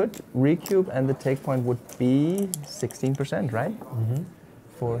 He could recube and the take point would be 16%, right?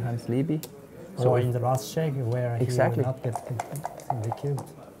 For Hans Liby. So in the last shake where Exactly. he will not get recubed.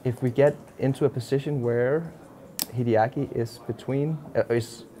 If we get into a position where Hideaki is between,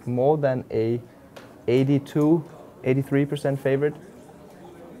 is more than a 82, 83% favorite,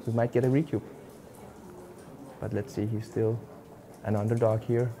 we might get a recube. But let's see, he's still an underdog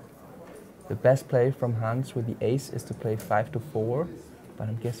here. The best play from Hans with the ace is to play 5-4, but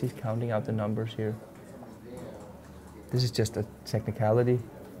I guess he's counting out the numbers here. This is just a technicality.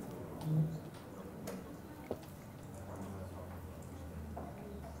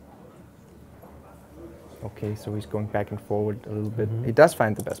 Okay, so he's going back and forward a little bit. He does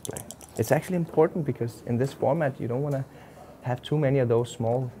find the best play. It's actually important because in this format you don't want to have too many of those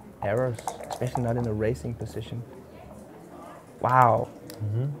small errors, especially not in a racing position. Wow,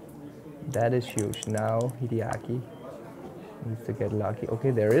 that is huge. Now Hideaki needs to get lucky.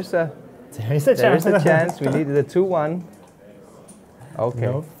 Okay, there is a chance. We needed a 2-1. Okay.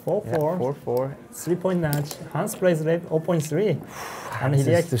 No, 4-4. Yeah, 4-4. 3-point match. Hans plays late 0.3. And This is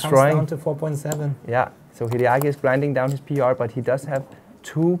Hideaki comes destroying. down to 4.7. Yeah, so Hideaki is grinding down his PR, but he does have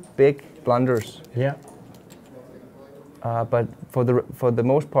 2 big blunders. Yeah. But for the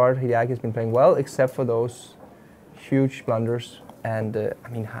most part, Hideaki has been playing well, except for those huge blunders. And I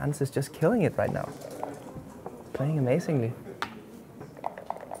mean, Hans is just killing it right now. Playing amazingly.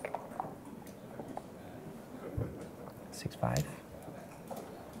 6-5.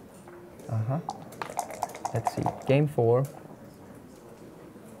 Let's see. Game 4.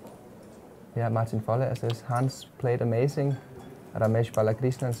 Yeah, Martin Folle says Hans played amazing. Ramesh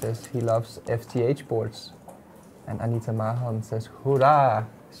Balakrishnan says he loves FTH boards. And Anita Mahan says, hurrah!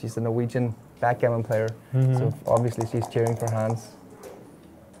 She's a Norwegian backgammon player, so obviously she's cheering for Hans.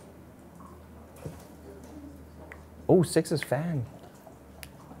 Oh, 6 is fan.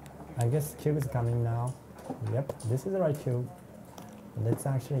 I guess cube is coming now. Yep, this is the right cube. That's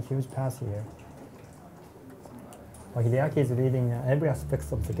actually a huge pass here. Well, Hideaki is reading every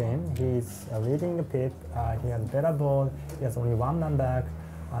aspect of the game. He's reading the pip, he has better ball, he has only 1 man back,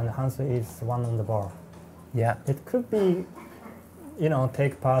 and Hans is 1 on the bar. Yeah. It could be, you know,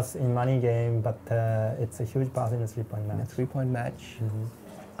 take pass in money game, but it's a huge pass in a 3-point match. A 3-point match.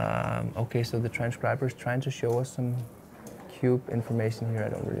 Okay, so the transcriber is trying to show us some cube information here. I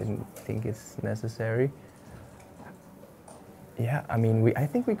don't really think it's necessary. Yeah, I mean, I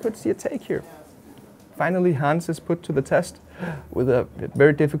think we could see a take here. Finally, Hans is put to the test with a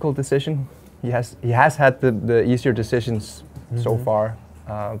very difficult decision. He has had the easier decisions so far,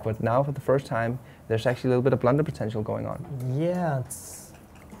 but now for the first time, there's actually a little bit of blunder potential going on. Yeah, it's...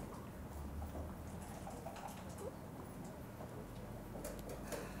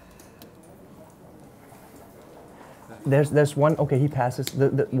 There's one, okay, he passes.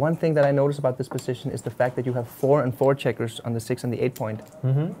 The one thing that I notice about this position is the fact that you have 4 and 4 checkers on the 6 and the 8 point.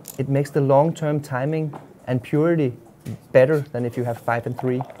 It makes the long-term timing and purity better than if you have 5 and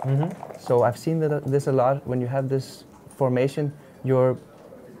 3. So I've seen this a lot. When you have this formation, your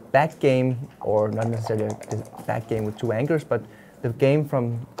back game, or not necessarily a back game with 2 anchors, but the game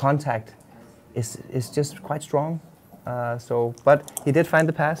from contact is just quite strong. But he did find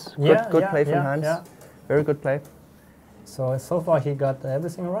the pass. Good play from Hans. Yeah. Very good play. So far he got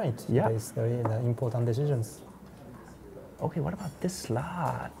everything right. Yeah. Basically, the important decisions. Okay, what about this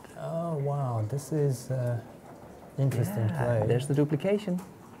slot? Oh wow, this is interesting play. There's the duplication.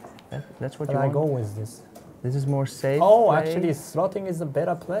 That's what but you want. I go with this. This is more safe. Oh, play. actually, slotting is a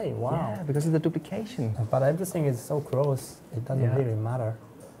better play. Wow. Yeah, because of the duplication. But everything is so close, it doesn't really matter.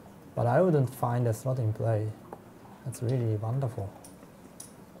 But I wouldn't find a slotting play. That's really wonderful.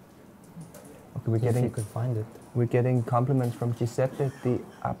 Okay, if you could find it. We're getting compliments from Giuseppe Di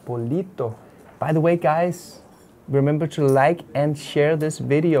Apolito. By the way, guys, remember to like and share this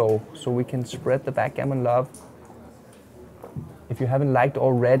video so we can spread the backgammon love. If you haven't liked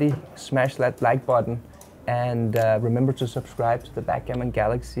already, smash that like button. And remember to subscribe to the Backgammon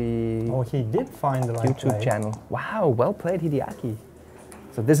Galaxy Oh, he did find the right YouTube channel. Wow, well played, Hideaki.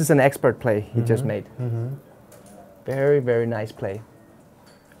 So this is an expert play he just made. Very, very nice play.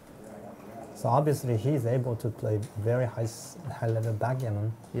 So obviously he's able to play very high level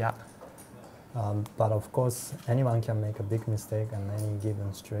backgammon. Yeah. But of course, anyone can make a big mistake in any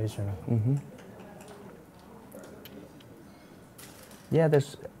given situation. Yeah,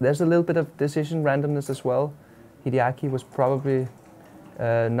 there's a little bit of decision randomness as well. Hideaki was probably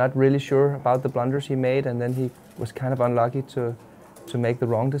not really sure about the blunders he made, and then he was kind of unlucky to make the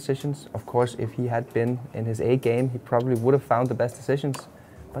wrong decisions. Of course, if he had been in his A game, he probably would have found the best decisions.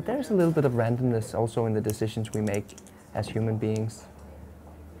 But there's a little bit of randomness also in the decisions we make as human beings.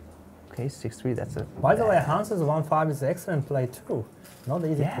 Okay, 6-3, that's a... By the way, Hans's 1-5 is an excellent play too. Not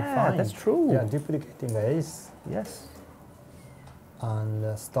easy to find. Yeah, that's true. Yeah, duplicating the ace. Yes.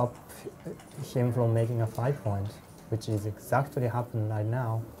 And stop him from making a 5-point, which is exactly happening right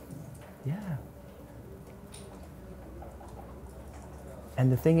now. Yeah.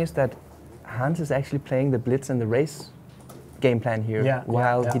 And the thing is that Hans is actually playing the blitz and the race game plan here,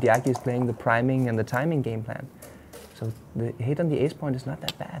 while Hideaki is playing the priming and the timing game plan. So the hit on the ace point is not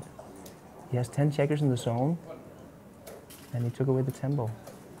that bad. He has 10 checkers in the zone, and he took away the tempo.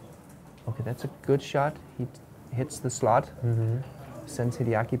 Okay, that's a good shot. He hits the slot, sends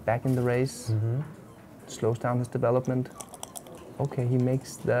Hideaki back in the race, slows down his development. Okay, he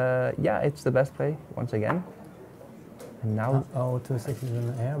makes the, yeah, it's the best play once again. And now, 2-6 is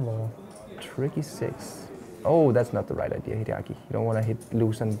an air ball. tricky 6. Oh, that's not the right idea, Hideaki. You don't want to hit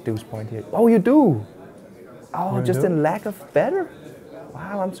loose and deuce point here. Oh, you do! Oh, You just do? in lack of better?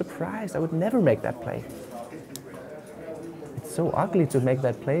 Wow, I'm surprised. I would never make that play. It's so ugly to make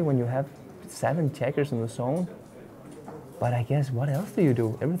that play when you have 7 checkers in the zone. But I guess, what else do you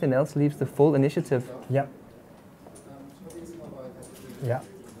do? Everything else leaves the full initiative. Yep. Yeah.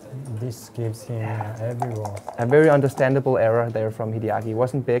 This gives him every roll. A very understandable error there from Hideaki. It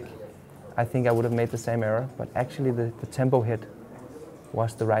wasn't big. I think I would have made the same error, but actually the tempo hit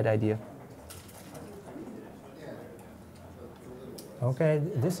was the right idea. Okay,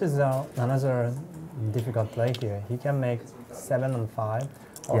 this is another difficult play here. He can make 7 and 5.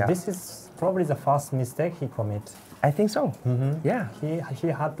 Oh, Yeah. this is probably the first mistake he commit. I think so. Yeah, He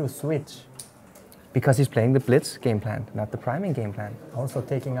had to switch, because he's playing the blitz game plan, not the priming game plan. also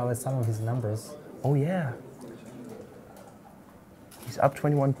taking away some of his numbers. Oh yeah. He's up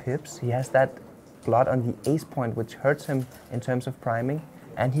 21 pips. He has that blot on the ace point, which hurts him in terms of priming.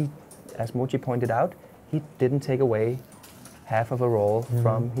 And he, as Mochi pointed out, he didn't take away half of a roll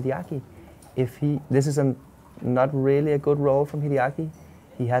from Hideaki. This is not really a good roll from Hideaki.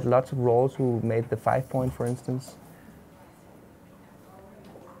 He had lots of rolls who made the 5 point, for instance.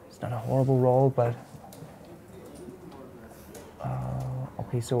 It's not a horrible roll, but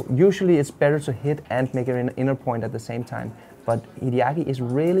okay, so usually it's better to hit and make an inner point at the same time. But Hideaki is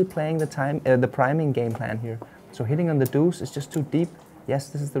really playing the priming game plan here. So hitting on the deuce is just too deep. Yes,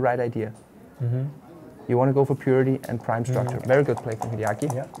 this is the right idea. You want to go for purity and prime structure. Very good play from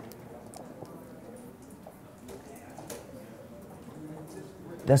Hideaki. Yeah.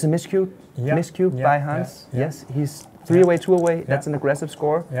 There's a miscue Yeah. by Hans. Yeah. Yes, he's 3 away, 2 away. That's an aggressive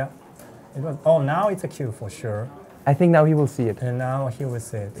score. Yeah. Now it's a cue for sure. I think now he will see it. And now he will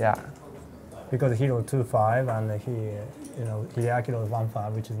see it. Yeah. Because he rolled 2-5 and Hideaki rolled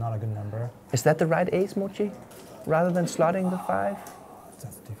 1-5, which is not a good number. Is that the right ace, Mochi? Rather than slotting the 5?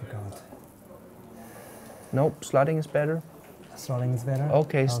 That's difficult. Nope, slotting is better. Slotting is better?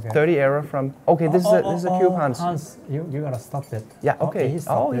 Okay, 30 error from... Okay, this is a cube, Hans. Hans, you gotta stop it. Yeah, okay. He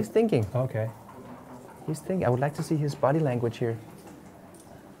stopped He's it. thinking. Okay. He's thinking. I would like to see his body language here.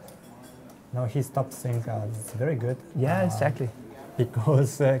 No, he stopped saying it's very good. Yeah, exactly.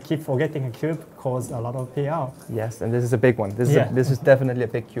 Because keep forgetting a cube caused a lot of payout. Yes, and this is a big one. This Yeah. is definitely a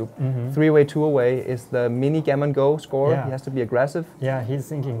big cube. 3 away, 2 away is the mini gammon go score. Yeah. He has to be aggressive. Yeah, he's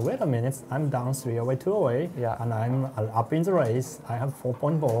thinking, wait a minute, I'm down 3 away, 2 away, Yeah. and I'm up in the race. I have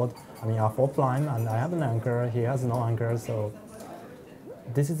 4-point board, 4 prime, and I have an anchor. He has no anchor, so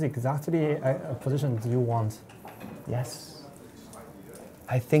this is exactly a position that you want. Yes.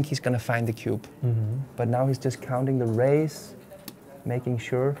 I think he's going to find the cube. But now he's just counting the raise, making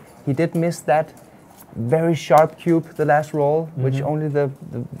sure. He did miss that very sharp cube, the last roll, which only the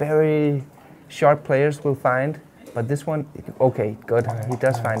very sharp players will find. But this one, okay, good. He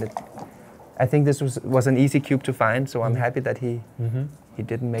does find it. I think this was an easy cube to find, so I'm happy that he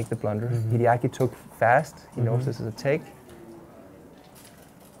didn't make the blunder. Hideaki took fast. He knows this is a take.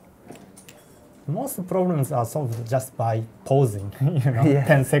 Most problems are solved just by pausing,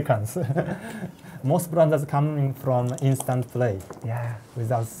 10 seconds. Most blunders coming from instant play. Yeah.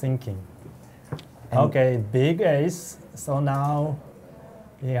 Without thinking. Okay, big ace. So now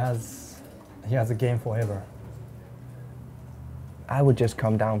he has a game forever. I would just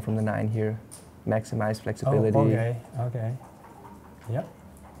come down from the 9 here, maximize flexibility. Okay. Yep.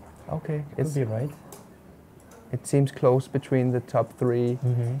 Okay, Could be right. it seems close between the top 3.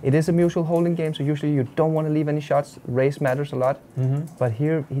 It is a mutual holding game, so usually you don't want to leave any shots. Race matters a lot. But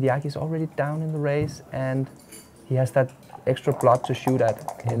here, Hideaki is already down in the race, and he has that extra blot to shoot at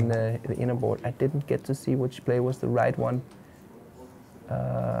in the inner board. I didn't get to see which play was the right one.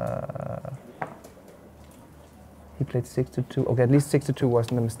 He played 6-2. Okay, at least 6-2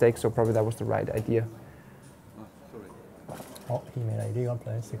 wasn't a mistake, so probably that was the right idea. Oh, he made a illegal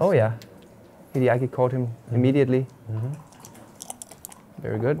play. 6. Oh yeah, Hideaki caught him immediately.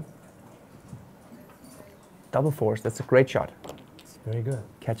 Very good. Double force, that's a great shot. It's very good.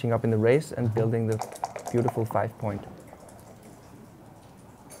 Catching up in the race and building the beautiful 5 point.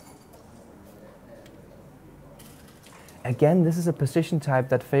 Again, this is a position type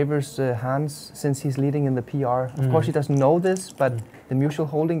that favors Hans since he's leading in the PR. Of course, he doesn't know this, but the mutual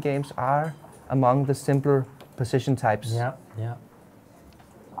holding games are among the simpler position types. Yeah, yeah.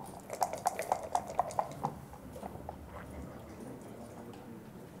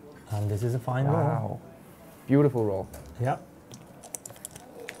 And this is a fine roll. Wow. Beautiful roll. Yeah.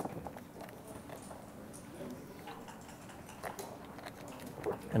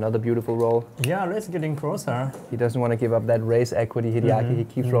 Another beautiful roll. Yeah, race getting closer. He doesn't want to give up that race equity, Hideaki. He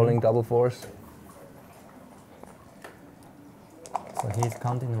keeps rolling double fours. So he's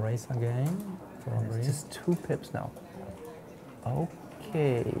counting race again. Probably. It's just 2 pips now.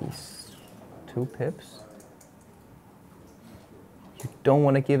 Okay. 2 pips. You don't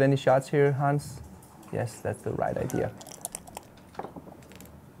want to give any shots here, Hans? Yes, that's the right idea.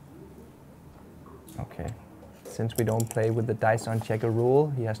 Okay. Since we don't play with the dice on checker rule,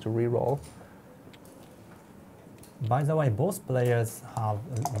 he has to re-roll. By the way, both players have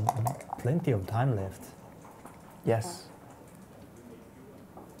plenty of time left. Yes.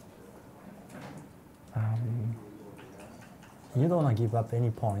 You don't want to give up any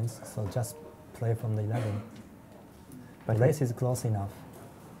points, so just play from the 11. But The race is close enough.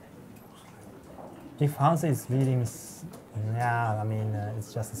 If Hans is leading, yeah, I mean,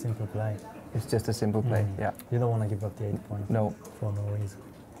 it's just a simple play. it's just a simple play, yeah. You don't want to give up the 8 points No, for no reason.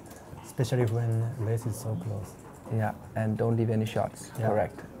 Especially when race is so close. yeah, and don't leave any shots. Yeah.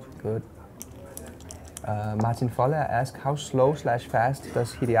 Correct. Good. Martin Foller asked, how slow/fast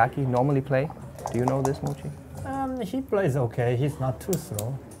does Hideaki normally play? Do you know this, Mochi? He plays okay. He's not too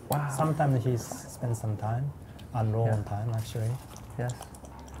slow. Wow. Sometimes he spends some time and roll Yeah. on time, actually. Yes.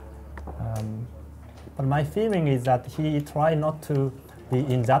 But my feeling is that he try not to be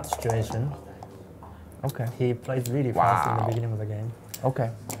in that situation. Okay. He plays really fast in the Wow. beginning of the game. Okay.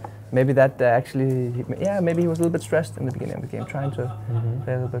 Maybe that actually, maybe he was a little bit stressed in the beginning of the game, trying to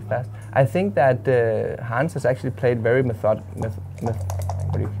play a little bit fast. I think that Hans has actually played very what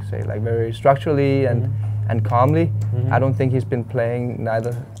do you say, like very structurally and calmly. I don't think he's been playing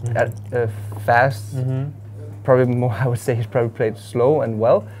neither fast. Probably more, I would say he's probably played slow and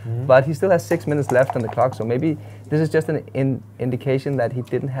well, but he still has 6 minutes left on the clock, so maybe this is just an indication that he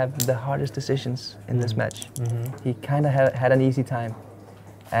didn't have the hardest decisions in this match. He kind of had an easy time,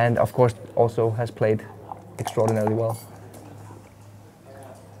 and of course also has played extraordinarily well.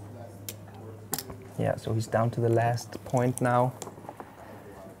 Yeah, so he's down to the last point now.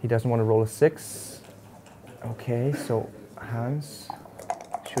 He doesn't want to roll a 6. Okay, so Hans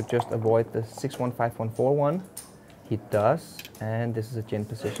should just avoid the 6-1, 5-1, 4-1. He does, and this is a gin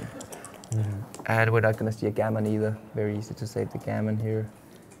position. And we're not going to see a gammon either. Very easy to save the gammon here.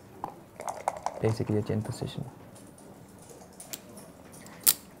 Basically a gin position.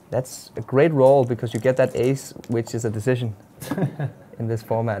 That's a great roll because you get that ace, which is a decision in this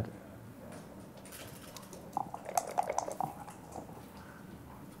format.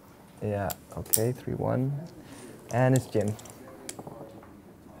 Yeah, okay, 3-1. And it's gin.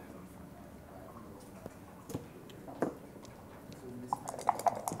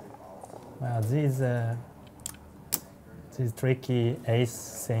 Well, this tricky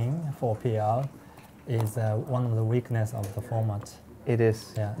ace thing for PL is one of the weakness of the format. It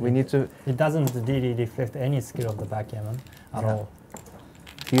is. Yeah, We need to. It doesn't really reflect any skill of the backgammon at all.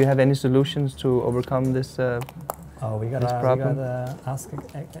 Do you have any solutions to overcome this? We this problem? gotta ask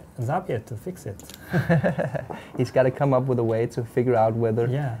Zapier to fix it. He's got to come up with a way to figure out whether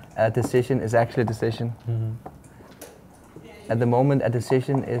Yeah. a decision is actually a decision. At the moment, a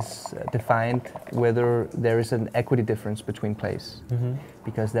decision is defined whether there is an equity difference between plays,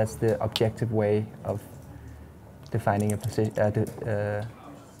 because that's the objective way of defining a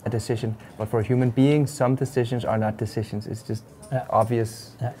decision. But for a human being, some decisions are not decisions. It's just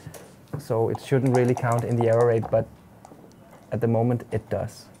obvious. Yeah. So it shouldn't really count in the error rate, but at the moment it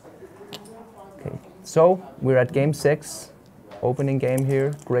does. Okay, so we're at game 6, opening game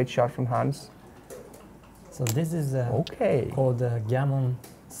here. Great shot from Hans. So this is Okay. called the gammon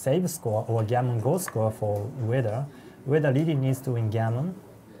save score or gammon goal score for Ueda. Ueda really needs to win gammon,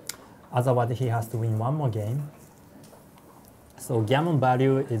 otherwise he has to win one more game. So gammon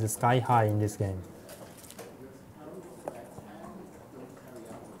value is sky high in this game.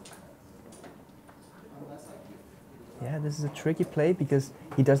 Yeah, this is a tricky play because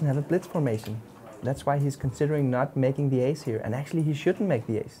he doesn't have a blitz formation. That's why he's considering not making the ace here. And actually, he shouldn't make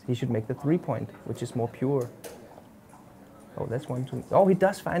the ace. He should make the 3-point, which is more pure. Oh, that's 1-2. Oh, he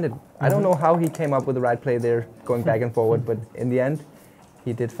does find it. I don't know how he came up with the right play there, going back and forward, but in the end,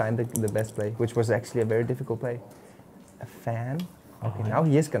 he did find the best play, which was actually a very difficult play. A fan. Okay, now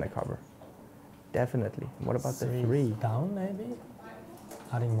he is going to cover. Definitely. What about the 3? Down, maybe?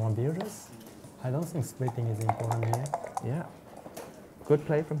 Adding more builders? I don't think splitting is important here. Yeah. Good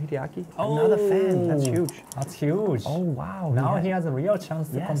play from Hideaki. Another fan. That's huge. That's huge. Oh, wow. Now he has a real chance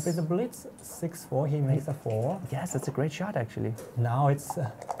to Yes. complete the blitz. 6-4, he makes a 4. Yes, that's a great shot, actually. Now it's...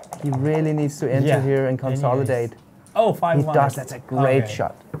 He really needs to enter Yeah, here and consolidate. Oh, He 5-1. does. That's a great Okay.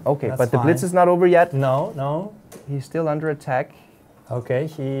 shot. Okay, That's but the blitz fine. is not over yet. No, no. He's still under attack. Okay,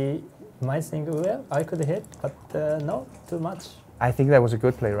 he might think, well, I could hit, but no, too much. I think that was a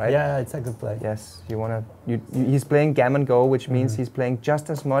good play, right? Yeah, it's a good play. Yes, you wanna. He's playing gammon go, which means he's playing just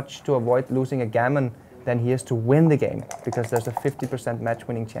as much to avoid losing a gammon than he is to win the game, because there's a 50% match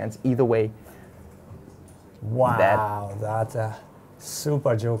winning chance either way. Wow, that's a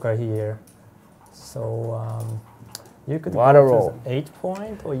super joker here. So you could What a go roll. to the 8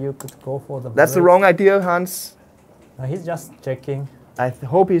 point, or you could go for the. That's the blitz. wrong idea, Hans. No, he's just checking. I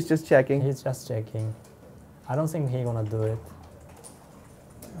hope he's just checking. He's just checking. I don't think he's gonna do it.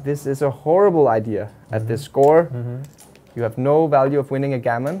 This is a horrible idea. At this score, Mm-hmm. you have no value of winning a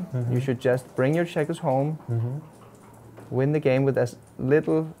gammon. Mhm. You should just bring your checkers home, Mm-hmm. win the game with as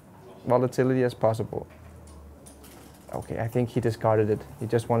little volatility as possible. Okay, I think he discarded it. He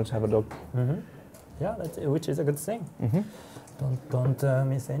just wanted to have a look. Mm-hmm. Yeah, which is a good thing. Mm-hmm. Don't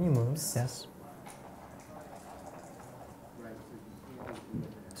miss any moves. Yes.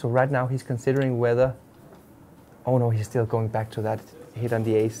 So right now he's considering whether... Oh no, he's still going back to that hit on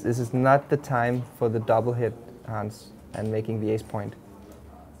the ace. This is not the time for the double hit, Hans, and making the ace point.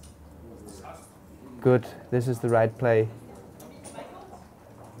 Good, this is the right play.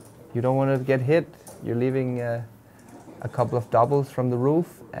 You don't want to get hit. You're leaving a couple of doubles from the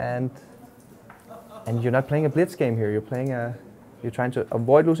roof, and you're not playing a blitz game here. You're trying to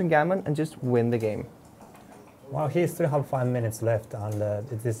avoid losing gammon and just win the game. Well, he still have 5 minutes left, and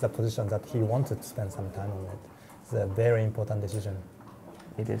it is the position that he wanted to spend some time on it. It's a very important decision.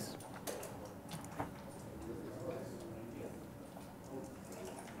 It is.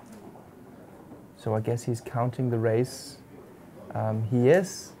 So I guess he's counting the race. He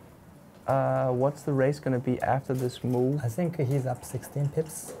is. What's the race going to be after this move? I think he's up 16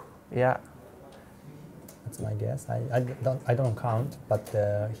 pips. Yeah. That's my guess. I don't count, but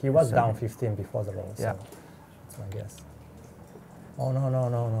he was Sorry. down 15 before the roll. So Yeah. that's my guess. Oh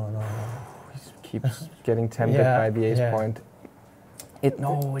no. He keeps getting tempted Yeah, by the ace yeah. point.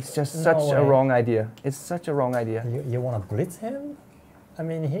 It's just No such a way. wrong idea. It's such a wrong idea. You want to blitz him? I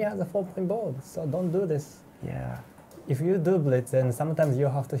mean, he has a 4-point board, so don't do this. Yeah. If you do blitz, then sometimes you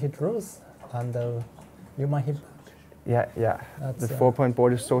have to hit rules, and you might hit back. Yeah. That's, The 4-point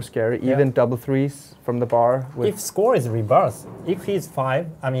board is so scary. yeah. Even double threes from the bar. If score is reversed, if he's 5,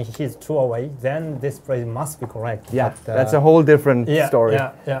 I mean he's 2 away, then this play must be correct. Yeah, But, that's a whole different yeah, story.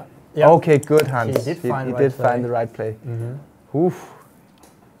 Yeah. Okay, good, Hans. He did find he the did right find play. the right play. Mm-hmm. Oof.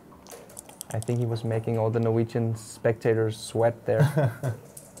 I think he was making all the Norwegian spectators sweat there.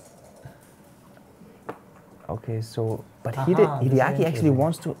 Okay, so... But Aha, this is Hideaki actually interesting.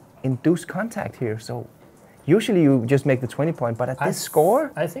 wants to induce contact here, so... Usually you just make the 20 point, but at this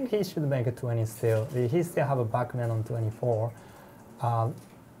score... I think he should make a 20 still. He still have a backman on 24.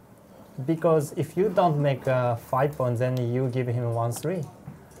 Because if you don't make 5 points, then you give him 1-3.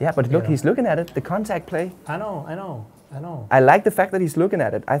 Yeah, but look, know. he's looking at it, the contact play. I know. I like the fact that he's looking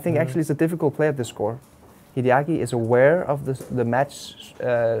at it. I think Mm-hmm. actually it's a difficult play at this score. Hideaki is aware of the match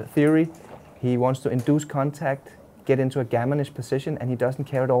theory. He wants to induce contact, get into a gammonish position, and he doesn't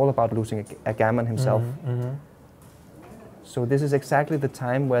care at all about losing a gammon himself. Mm-hmm. So this is exactly the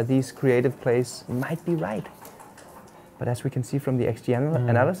time where these creative plays might be right. But as we can see from the XG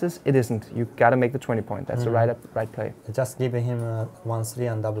analysis, it isn't. You got to make the 20 point. That's the right play. Just giving him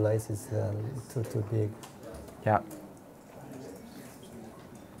 1-3 and double ace is too big. Yeah.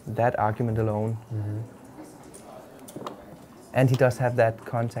 That argument alone. And he does have that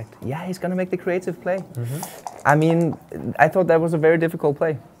contact. Yeah, he's going to make the creative play. I mean, I thought that was a very difficult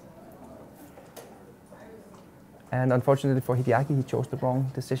play. And unfortunately for Hideaki, he chose the wrong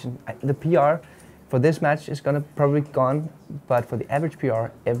decision. The PR for this match is going to probably gone, but for the average PR,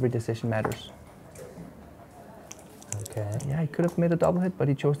 every decision matters. Okay. Yeah, he could have made a double hit, but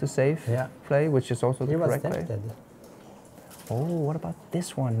he chose the safe play, which is also the He was correct play. tempted. Oh, what about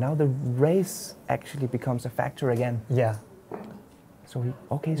this one? Now the race actually becomes a factor again. Yeah. So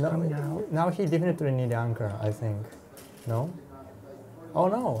he's coming out. Now he definitely need anchor, I think. No? Oh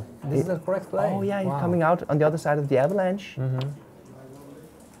no, this is the correct play. Oh yeah, he's Wow. coming out on the other side of the avalanche.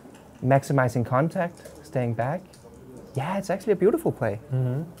 Maximizing contact, staying back. Yeah, it's actually a beautiful play.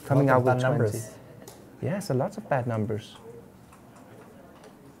 Coming out with 20. numbers. Yes, lots of bad numbers.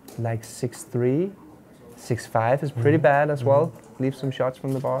 Like 6-3, 6-5 is pretty bad as well. Leaves some shots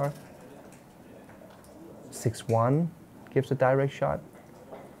from the bar. 6-1 gives a direct shot.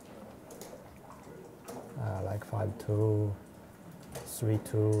 like 5-2,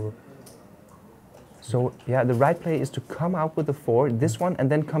 3-2. So yeah, the right play is to come out with the 4, this one, and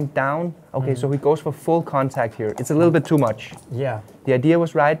then come down. Okay, so he goes for full contact here. It's a little bit too much. Yeah. The idea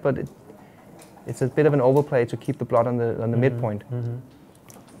was right, but it's a bit of an overplay to keep the blot on the midpoint.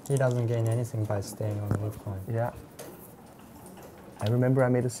 He doesn't gain anything by staying on the midpoint. Yeah. I remember I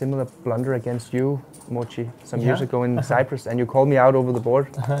made a similar blunder against you, Mochi, some years ago in Cyprus, and you called me out over the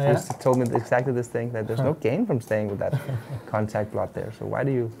board. You told me exactly this thing, that there's no gain from staying with that contact blot there. So why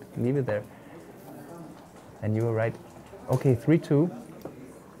do you leave it there? And you were right. Okay, 3-2.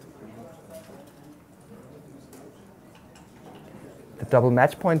 The double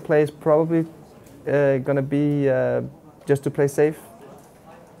match point play is probably going to be just to play safe.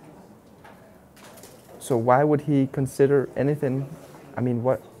 So why would he consider anything? I mean,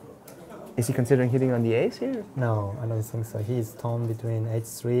 what is he considering hitting on the ace here? No, I don't think so. He's torn between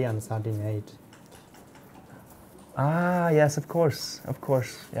h3 and 13-8. Ah, yes, of course,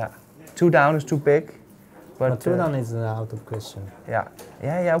 yeah. 2 down is too big. But 2 down is out of question. Yeah,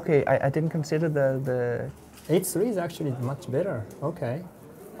 okay. I didn't consider the... h3 is actually much better. Okay.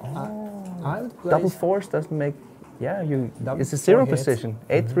 I would play double 4s doesn't make... Yeah, it's a 0 4 position.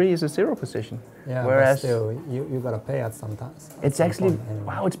 8-3 is a 0 position. Yeah, whereas but still, you gotta pay at some times. It's actually...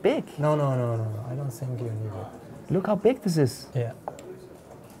 Wow, it's big. No. I don't think you need it. Look how big this is. Yeah.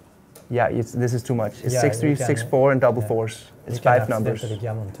 Yeah, this is too much. It's Yeah, 6-3, 6-4, and double 4s. It's 5 numbers.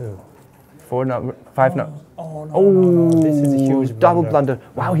 Backgammon too. 5 numbers. Oh, no. This is a huge double blunder.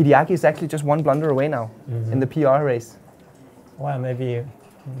 Wow, Hideaki is actually just 1 blunder away now in the PR race. Well, maybe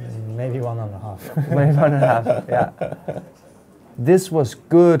 1.5. Maybe 1.5, yeah. This was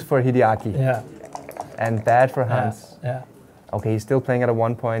good for Hideaki. Yeah. And bad for Hans. Yeah. Okay, he's still playing at a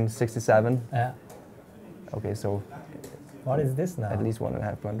 1.67. Yeah. Okay, so... What is this now? At least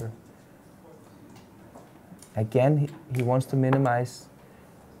 1.5 blunder. Again, he wants to minimize.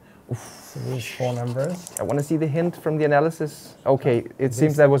 So these 4 numbers. I want to see the hint from the analysis. Okay, it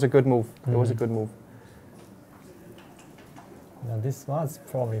seems that was a good move. It was a good move. Now this was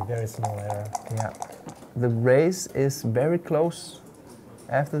probably a very small error. Yeah. The race is very close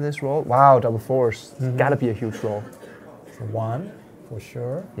after this roll. Wow, double 4s. Gotta be a huge roll. So 1, for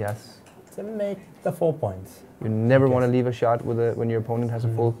sure. Yes. So make the 4 points. You never want to leave a shot with when your opponent has a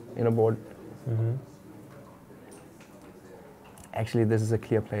full inner board. Actually, this is a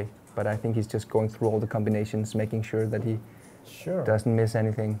clear play, but I think he's just going through all the combinations, making sure that he doesn't miss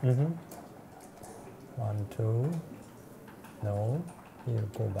anything. 1, 2. No. You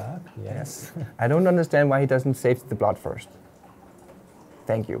go back. Yes. I don't understand why he doesn't save the blot first.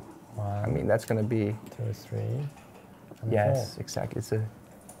 Thank you. 1, I mean, that's going to be... 2, 3. And yes, 4. exactly.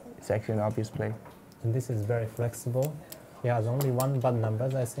 It's actually an obvious play. And this is very flexible. He has only 1 bad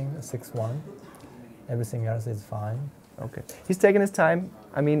numbers, I think, 6-1. Everything else is fine. Okay. He's taking his time.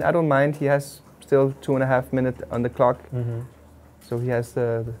 I mean, I don't mind. He has still 2.5 minutes on the clock. So he has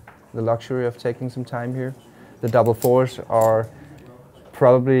the luxury of taking some time here. The double 4s are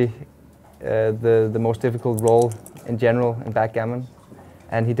probably the most difficult role in general in backgammon.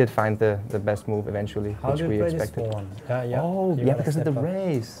 And he did find the best move eventually, which we expected. Oh, yeah, because of the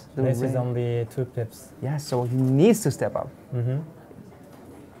race. The race is only 2 pips. Yeah, so he needs to step up.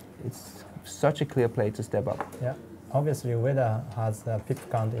 It's such a clear play to step up. Yeah, obviously Ueda has a pip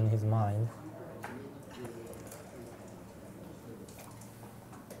count in his mind.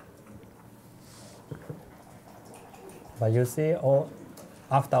 But you see,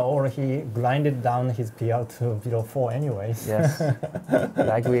 after all, he grinded down his PR to below 4 anyways. Yes,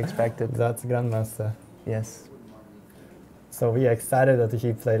 like we expected. That's Grandmaster. Yes. So we are excited that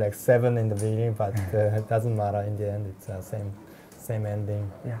he played like 7 in the beginning, but it doesn't matter in the end. It's the same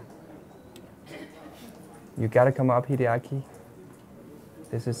ending. Yeah. You gotta come up, Hideaki.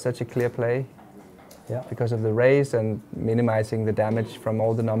 This is such a clear play. Yeah. Because of the raise and minimizing the damage from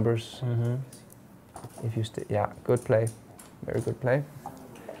all the numbers. If you good play, very good play.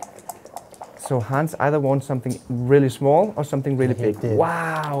 So Hans either wants something really small or something really big.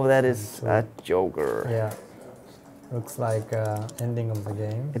 Wow, that is a joker. Yeah, looks like ending of the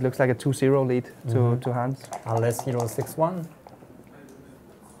game. It looks like a 2-0 lead to Hans. Unless he rolls 6-1.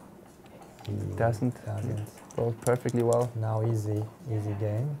 He doesn't. Rolled perfectly well. Now easy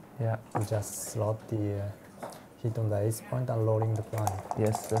game. Yeah. You just slot the hit on the ace point and rolling the prime.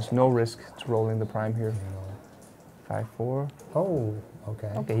 Yes, there's no risk to rolling the prime here. 5-4. Oh,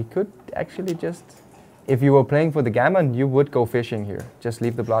 okay. Okay, he could actually just... If you were playing for the gammon, you would go fishing here. Just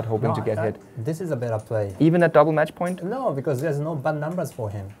leave the blot hoping to get hit. This is a better play. Even at double match point? No, because there's no bad numbers for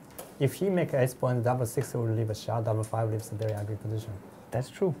him. If he make ace point, double 6 will leave a shot, double 5 leaves a very ugly position. That's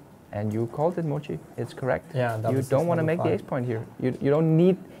true. And you called it, Mochi. It's correct. Yeah, you don't want to make the ace point here. You don't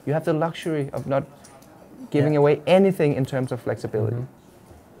need. You have the luxury of not giving away anything in terms of flexibility.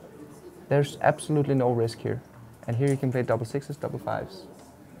 There's absolutely no risk here. And here you can play double sixes, double fives.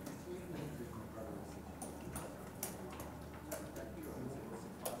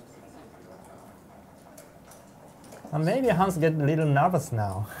 And maybe Hans get a little nervous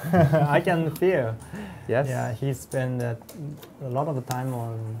now. I can feel. Yes. Yeah, he spent a lot of the time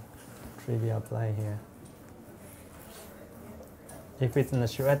on trivia play here. If it's in the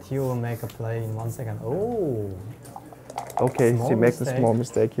shred, he will make a play in 1 second. Oh. Okay, so he makes a small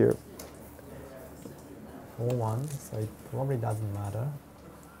mistake here. 4-1, so it probably doesn't matter.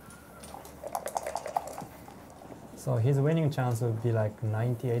 So his winning chance would be like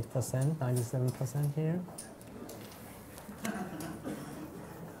 98%, 97% here.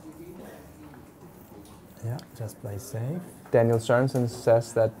 Yeah, just play safe. Daniel Sørensen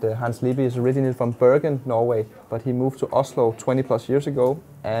says that Hans Liby is originally from Bergen, Norway, but he moved to Oslo 20 plus years ago,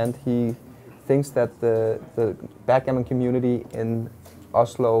 and he thinks that the backgammon community in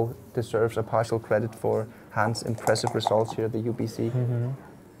Oslo deserves a partial credit for Hans' impressive results here at the UBC.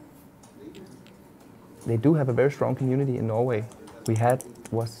 They do have a very strong community in Norway. We had,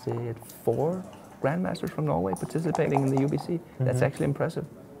 was it 4 grandmasters from Norway participating in the UBC? That's actually impressive.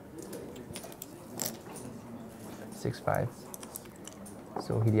 6-5.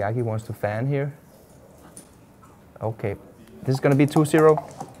 So Hideaki wants to fan here. Okay, this is going to be 2-0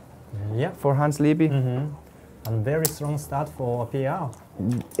 for Hans Liby. And very strong start for PR.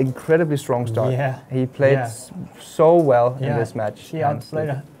 Incredibly strong start. Yeah. He played so well in this match. He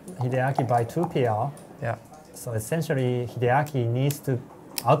outplayed Hideaki by 2 PR. Yeah. So essentially, Hideaki needs to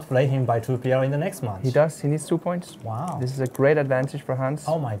outplay him by 2 PR in the next match. He does. He needs 2 points. Wow. This is a great advantage for Hans.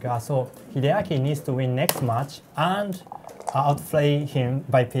 Oh my god. So Hideaki needs to win next match and outplay him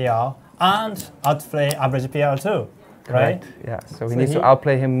by PR and outplay average PR too. Right? Yeah. So he needs to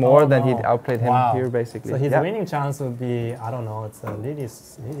outplay him more than he outplayed him here, basically. So his winning chance would be, I don't know, it's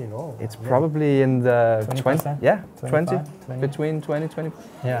really low. It's probably in the 20%? 20, between 20,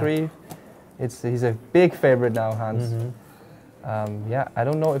 23. He's a big favorite now, Hans. I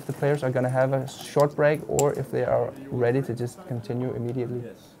don't know if the players are going to have a short break or if they are ready to just continue immediately.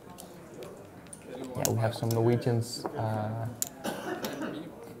 Yeah, we have some Norwegians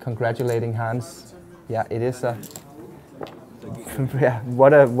congratulating Hans. Yeah, it is a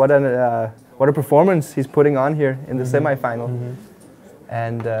what a performance he's putting on here in the semi-final.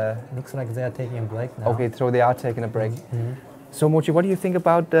 And looks like they are taking a break now. Okay, so they are taking a break. So Mochi, what do you think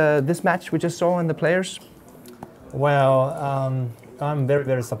about this match we just saw and the players? Well, I'm very,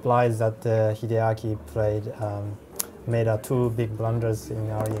 very surprised that Hideaki made 2 big blunders in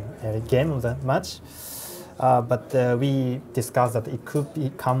our game of the match. But we discussed that it could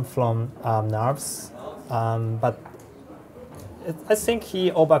come from nerves. But I think he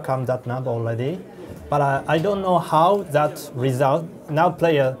overcome that nerve already. But I don't know how that result, now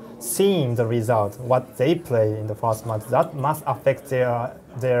player seeing the result, what they play in the first match, that must affect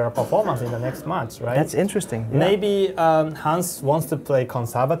their performance in the next match, right? That's interesting. Yeah. Maybe Hans wants to play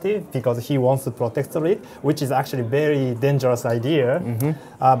conservative because he wants to protect the lead, which is actually a very dangerous idea,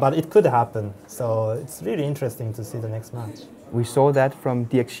 but it could happen. So it's really interesting to see the next match. We saw that from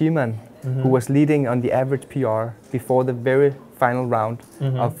Dirk Schiemann, who was leading on the average PR before the very final round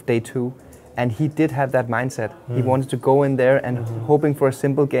of day 2. And he did have that mindset. He wanted to go in there and hoping for a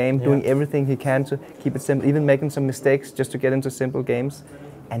simple game, doing everything he can to keep it simple, even making some mistakes just to get into simple games.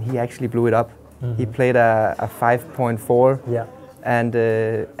 And he actually blew it up. He played a 5.4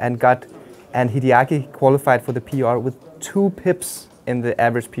 and Hideaki qualified for the PR with 2 pips in the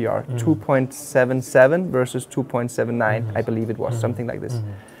average PR, 2.77 versus 2.79, I believe it was, something like this.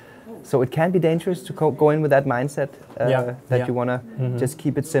 So it can be dangerous to go in with that mindset that you want to just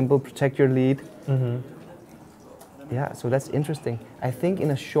keep it simple, protect your lead. Yeah, so that's interesting. I think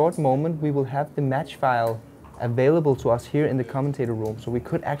in a short moment we will have the match file available to us here in the commentator room. So we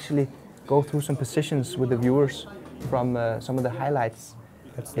could actually go through some positions with the viewers from some of the highlights.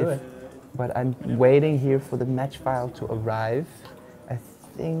 Let's do it. But I'm waiting here for the match file to arrive. I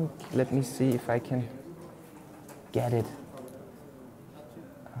think, let me see if I can get it.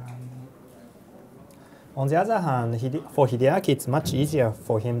 On the other hand, for Hideaki, it's much easier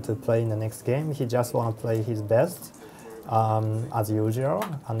for him to play in the next game. He just want to play his best, as usual,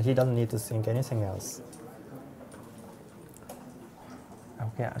 and he doesn't need to think anything else.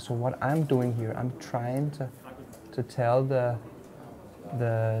 Okay, so what I'm doing here, I'm trying to tell the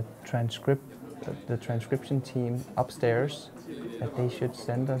transcription team upstairs that they should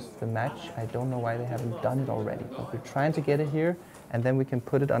send us the match. I don't know why they haven't done it already, but we're trying to get it here, and then we can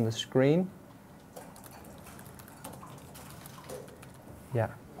put it on the screen. Yeah.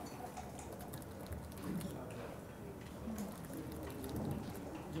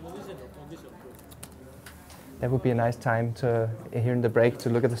 That would be a nice time to, here in the break, to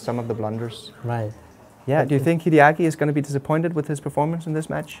look at some of the blunders. Right. Yeah, do you think Hideaki is going to be disappointed with his performance in this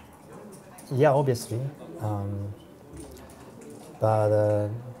match? Yeah, obviously.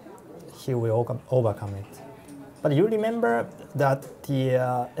 But he will overcome it. But you remember that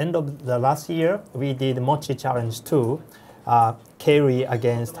the end of the last year, we did Mochi Challenge 2, carry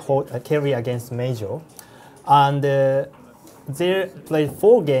against Major. And they played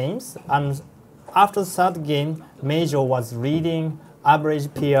 4 games, and after the third game, Major was leading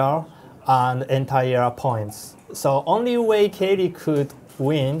average PR and entire points. So only way Kerry could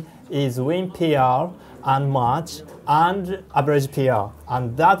win is win PR and match and average PR,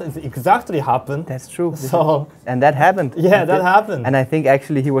 and that is exactly happened. That's true. So and that happened. Yeah, that happened. And I think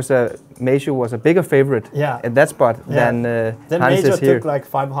actually Major was a bigger favorite at that spot than then Hans Major is here. took like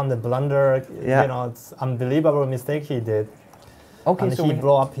 500 blunder. Yeah. You know, it's unbelievable mistake he did. Okay, and so he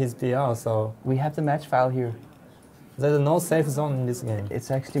blew up his PR. So we have the match file here. there's no safe zone in this game.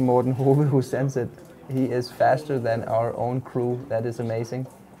 It's actually Morten Hove who sends it. He is faster than our own crew. That is amazing.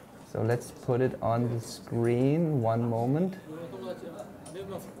 So let's put it on the screen. One moment.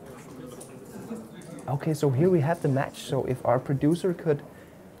 Okay, so here we have the match. So if our producer could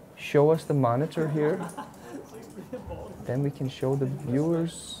show us the monitor here, then we can show the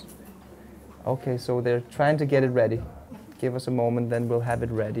viewers. Okay, so they're trying to get it ready. Give us a moment, then we'll have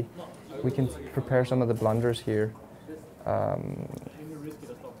it ready. We can prepare some of the blunders here. Yeah,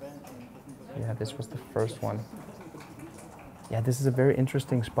 this was the first one. Yeah, this is a very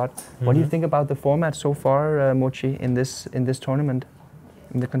interesting spot. What do you think about the format so far, Mochi, in this tournament,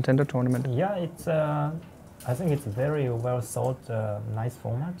 in the contender tournament? Yeah, it's. I think it's very well thought, nice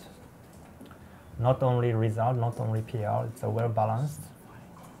format. Not only result, not only PR. It's well balanced.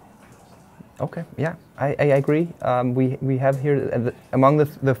 Okay, yeah, I agree. We have here, among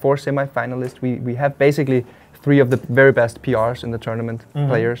the 4 semi-finalists, we have basically 3 of the very best PRs in the tournament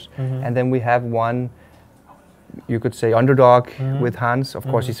players. And then we have one, you could say, underdog with Hans. Of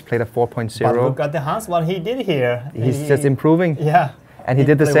course, he's played a 4.0. But look at the Hans, what he did here. He's just improving. Yeah. And he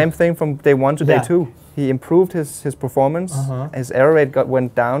did the same thing from day 1 to day 2. He improved his performance. His error rate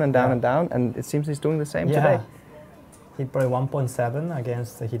went down and down and down, and it seems he's doing the same today. He played 1.7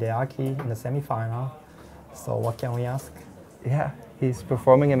 against Hideaki in the semi-final. So what can we ask? Yeah, he's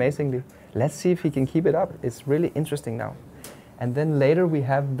performing amazingly. Let's see if he can keep it up. It's really interesting now. And then later we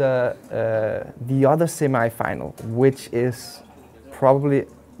have the other semi-final, which is probably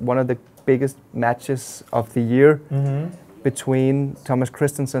one of the biggest matches of the year between Thomas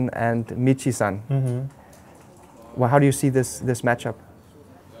Christensen and Michi-san. Well, how do you see this matchup?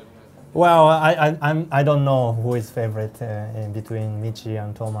 Well, I don't know who is favorite in between Michi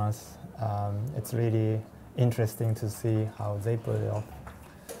and Thomas. It's really interesting to see how they put it off.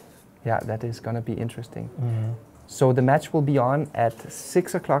 Yeah, that is going to be interesting. So the match will be on at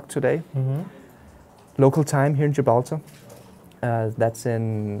 6 o'clock today, local time here in Gibraltar. That's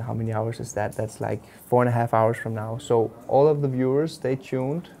in, how many hours is that? That's like 4.5 hours from now. So all of the viewers, stay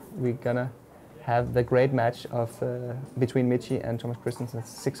tuned. We're going to have the great match of between Michi and Thomas Christensen at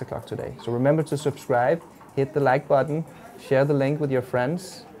 6 o'clock today. So remember to subscribe, hit the like button, share the link with your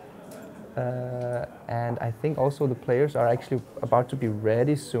friends. And I think also the players are actually about to be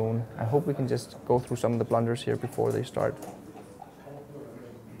ready soon. I hope we can just go through some of the blunders here before they start.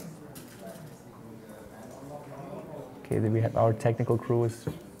 Okay, then we have our technical crew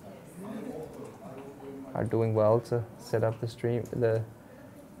are doing well to set up the stream, the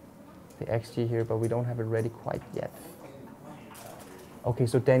XG here, but we don't have it ready quite yet. Okay,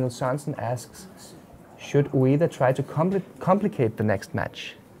 so Daniel Sanson asks, should Ueda try to complicate the next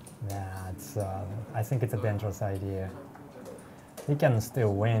match? Nah, I think it's a dangerous idea. He can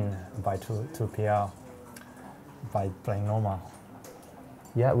still win by 2 PR by playing normal.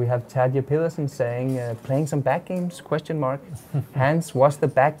 Yeah, we have Tadja Pedersen saying, playing some back games, question mark. Hans was the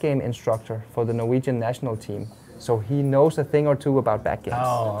back game instructor for the Norwegian national team, so he knows a thing or two about back games.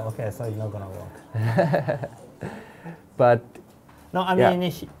 Oh, okay, so it's not gonna work. But no, I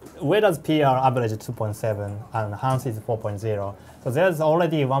mean, Ueda's PR average is 2.7 and Hans is 4.0. So there's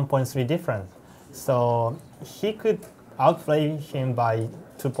already 1.3 difference. So he could outplay him by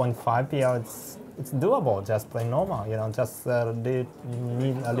 2.5 PR. It's doable, just play normal, you know, just need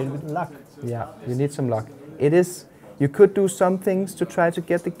a little bit of luck. Yeah, you need some luck. It is, You could do some things to try to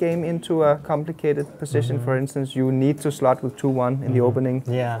get the game into a complicated position. For instance, you need to slot with 2-1 in the opening,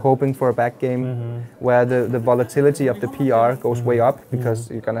 hoping for a back game where the volatility of the PR goes way up because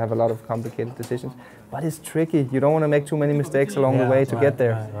you're going to have a lot of complicated decisions. But it's tricky. You don't want to make too many mistakes along the way to get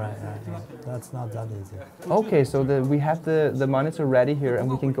there. Right. That's not that easy. Okay, so we have the monitor ready here and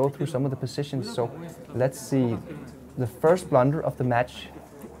we can go through some of the positions. So let's see. The first blunder of the match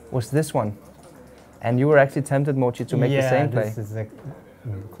was this one. And you were actually tempted, Mochi, to make the same play. Yeah, this is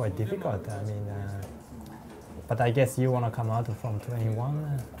quite difficult. I mean, but I guess you want to come out from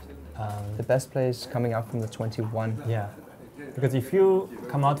 21. The best play is coming out from the 21. Yeah, because if you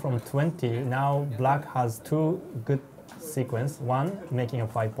come out from 20, now black has two good sequence. One, making a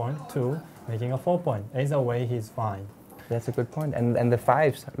 5 point. Two, making a 4 point. Either way, he's fine. That's a good point. And the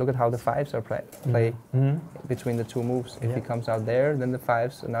fives, look at how the fives are play between the two moves. If he comes out there, then the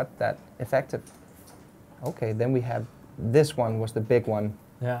fives are not that effective. Okay, then we have this one was the big one.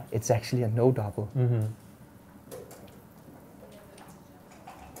 Yeah. It's actually a no double.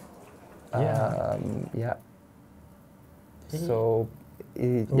 Yeah. So,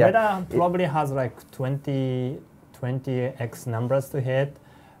 Ueda probably has like 20x numbers to hit,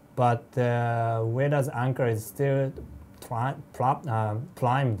 but Ueda's anchor is still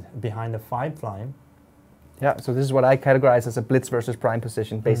primed behind the 5 prime. Yeah, so this is what I categorize as a blitz versus prime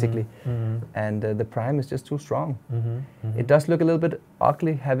position, basically. And the prime is just too strong. It does look a little bit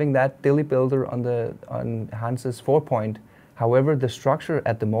ugly having that dilly builder on Hans's 4 point. However, the structure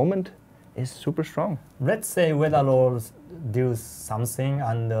at the moment is super strong. Let's say Ueda rolls do something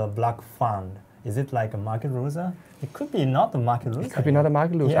and the black fund. Is it like a market loser? It could be not a market loser. It could be not a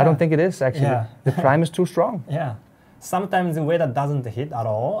market loser. I don't think it is, actually. The prime is too strong. Yeah. Sometimes Ueda doesn't hit at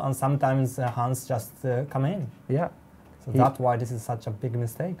all, and sometimes Hans just come in. Yeah. So that's why this is such a big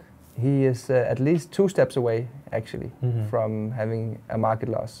mistake. He is at least 2 steps away, actually, from having a market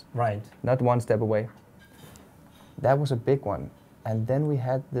loss. Right. Not 1 step away. That was a big one. And then we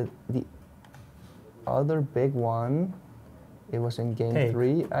had the other big one. It was in game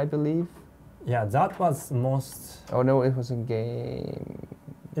 3, I believe. Yeah, that was most... Oh, no, it was in game...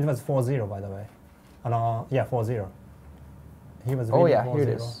 It was 4-0, by the way. Yeah, 4-0. He was really here 4-0. It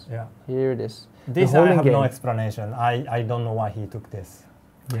is. Yeah. Here it is. This I have no explanation. I don't know why he took this.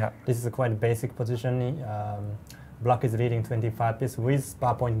 Yeah. This is a quite basic position. Black is leading 25 piece with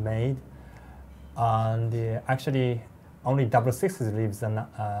bar point made. And actually, only double sixes leaves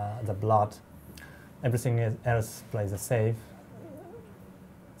the blood. Everything else plays a safe.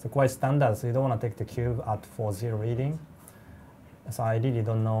 So quite standard, so you don't want to take the cube at 4-0 reading. So I really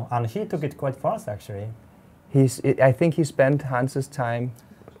don't know. And he took it quite fast, actually. I think he spent Hans's time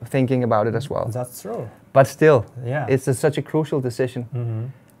thinking about it as well. That's true. But still, yeah, it's such a crucial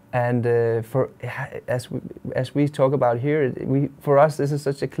decision. And as we talk about here, for us this is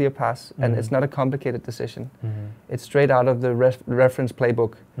such a clear pass, and it's not a complicated decision. It's straight out of the reference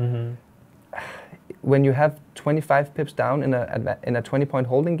playbook. When you have 25 pips down in a 20-point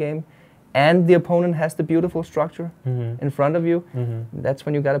holding game, and the opponent has the beautiful structure in front of you, that's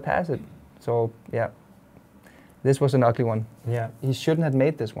when you got to pass it. So yeah, this was an ugly one. Yeah, he shouldn't have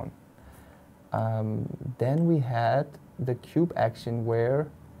made this one. Then we had the cube action where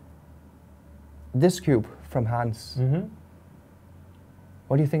this cube from Hans.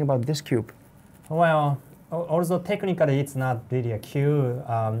 What do you think about this cube? Well, although technically it's not really a cube,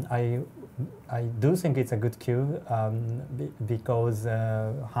 I do think it's a good cube because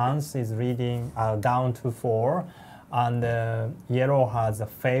Hans is reading down to 4, and yellow has a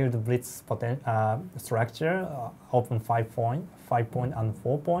failed blitz structure, open 5 point and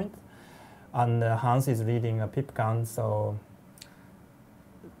 4 point, and Hans is reading a pip count. So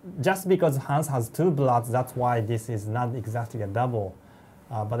just because Hans has 2 bloods, that's why this is not exactly a double,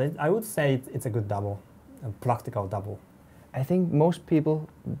 but I would say it's a good double, a practical double. I think most people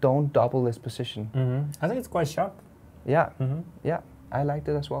don't double this position. I think it's quite sharp. Yeah, yeah, I liked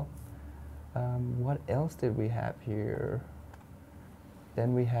it as well. What else did we have here?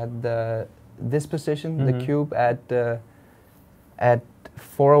 Then we had this position, the cube at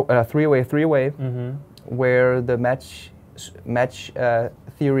 3-way, where the match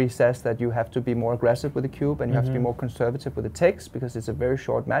theory says that you have to be more aggressive with the cube and you have to be more conservative with the takes because it's a very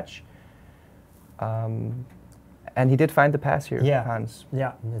short match. And he did find the pass here, Hans.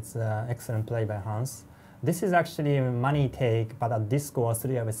 Yeah, it's an excellent play by Hans. This is actually a money take, but at this score,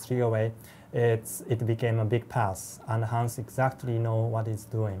 3-away, it became a big pass, and Hans exactly know what he's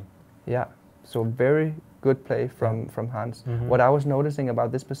doing. Yeah, so very good play from Hans. What I was noticing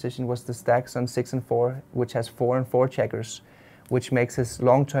about this position was the stacks on 6 and 4, which has 4 and 4 checkers, which makes his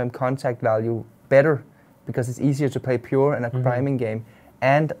long-term contact value better because it's easier to play pure and a priming game.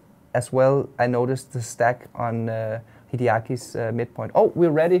 And as well, I noticed the stack on Hideaki's midpoint. Oh,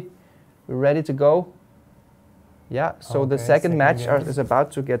 we're ready. We're ready to go. Yeah, so the second match is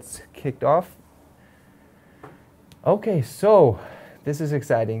about to get kicked off. Okay, so this is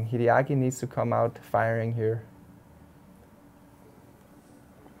exciting. Hideaki needs to come out firing here.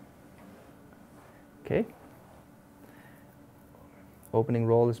 Okay. Opening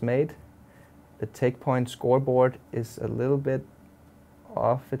roll is made. The take point scoreboard is a little bit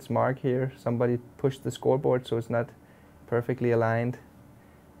off its mark here. Somebody pushed the scoreboard so it's not perfectly aligned,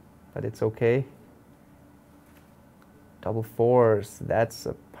 but it's okay. Double fours, that's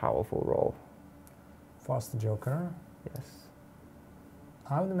a powerful roll. First joker. Yes.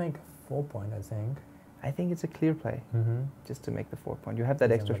 I would make 4 point, I think. I think it's a clear play, just to make the 4 point. You have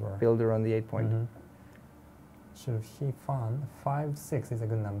that extra builder on the 8 point. Should he fun? 5, 6 is a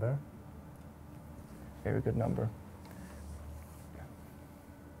good number. Very good number.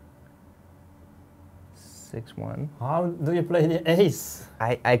 6, 1. How do you play the ace?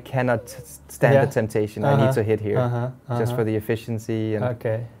 I cannot stand the temptation. I need to hit here, just for the efficiency. And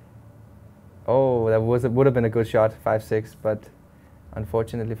okay. Oh, that would have been a good shot, 5, 6, but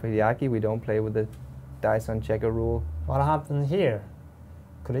unfortunately for Hideaki, we don't play with the dice on checker rule. What happened here?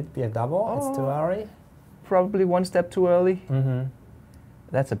 Could it be a double? Oh. It's too early? Probably one step too early.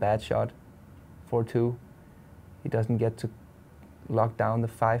 That's a bad shot. 4-2. He doesn't get to lock down the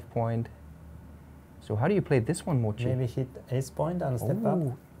 5 point. So how do you play this one, Mochi? Maybe hit ace point and step up.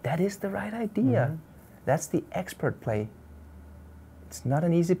 That is the right idea. That's the expert play. It's not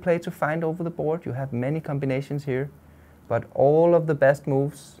an easy play to find over the board. You have many combinations here, but all of the best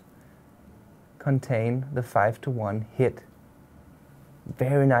moves contain the 5-1 hit.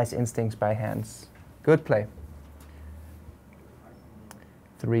 Very nice instincts by hands. Good play.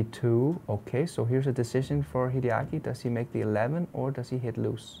 3-2. Okay, so here's a decision for Hideaki. Does he make the 11 or does he hit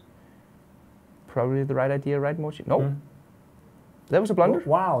loose? Probably the right idea, right, Mochi? No. That was a blunder. Oh,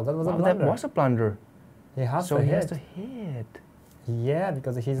 wow, that was a blunder. That was a blunder. He has so to he hit. has to hit. Yeah,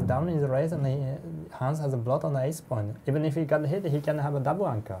 because he's down in the race and Hans has a blot on the ace point. Even if he got hit, he can have a double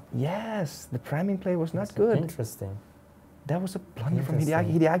anchor. Yes, the priming play was not good. Interesting. That was a blunder from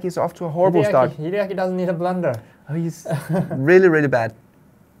Hideaki. Hideaki is off to a horrible start. Hideaki doesn't need a blunder. Oh, he's really, really bad.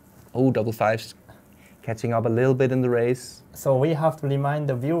 Oh, double fives. Catching up a little bit in the race. So we have to remind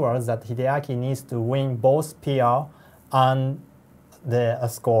the viewers that Hideaki needs to win both PR and the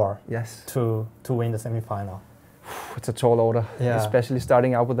score to win the semifinal. It's a tall order, especially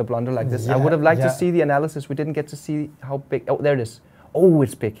starting out with a blunder like this. I would have liked to see the analysis. We didn't get to see how big. Oh, there it is. Oh,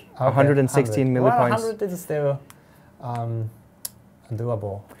 it's big. Okay, 116 millipoints. Well, 100 is still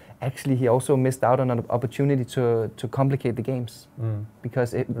doable. Actually, he also missed out on an opportunity to complicate the games.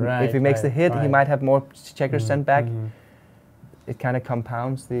 Because if he makes the hit, he might have more checkers sent back. It kind of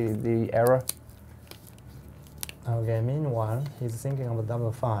compounds the error. Okay, meanwhile, he's thinking of a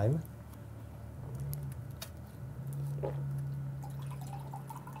double 5.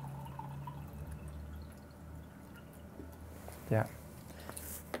 Yeah.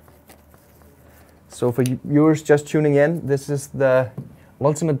 So for viewers just tuning in, this is the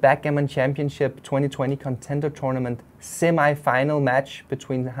Ultimate Backgammon Championship 2020 Contender Tournament semi-final match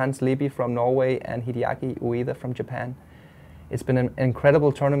between Hans Liby from Norway and Hideaki Ueda from Japan. It's been an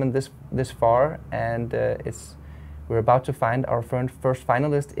incredible tournament this far, and we're about to find our first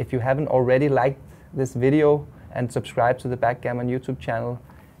finalist. If you haven't already liked this video and subscribed to the Backgammon YouTube channel,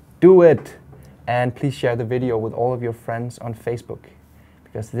 do it! And please share the video with all of your friends on Facebook,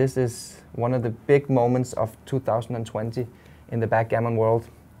 because this is one of the big moments of 2020 in the backgammon world.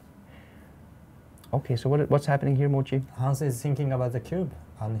 Okay, so what's happening here, Mochi? Hans is thinking about the cube,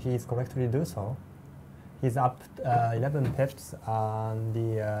 and he is correctly do so. He's up 11 pips, and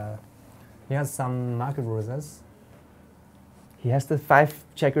he has some market bruises. He has the 5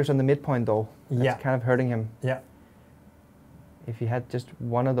 checkers on the midpoint, though. That's kind of hurting him. Yeah. If he had just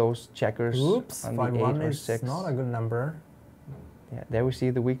one of those checkers on the 8 or 6. Not a good number. Yeah, there we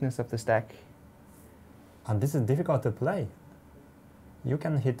see the weakness of the stack. And this is difficult to play. You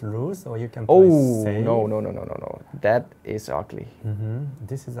can hit loose or you can play safe. No. That is ugly.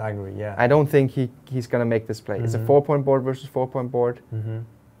 This is ugly, yeah. I don't think he's going to make this play. It's a 4-point board versus 4-point board.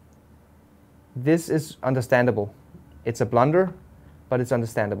 This is understandable. It's a blunder, but it's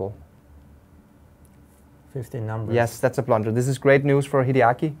understandable. 15 numbers. Yes, that's a blunder. This is great news for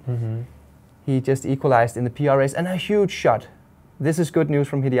Hideaki. He just equalized in the PR race, and a huge shot. This is good news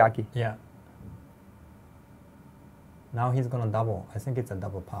from Hideaki. Yeah. Now he's going to double. I think it's a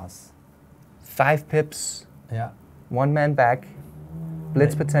double pass. 5 pips. Yeah. 1 man back.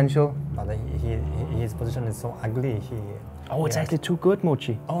 Blitz potential. But his position is so ugly. Oh, it's actually too good,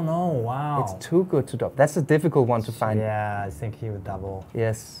 Mochi. Oh no! Wow. It's too good to double. That's a difficult one to find. Yeah, I think he would double.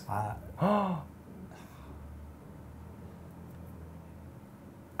 Yes.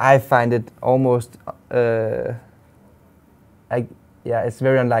 I find it almost. It's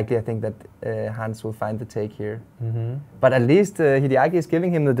very unlikely. I think that Hans will find the take here. But at least Hideaki is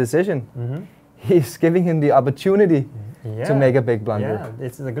giving him the decision. He's giving him the opportunity to make a big blunder. Yeah,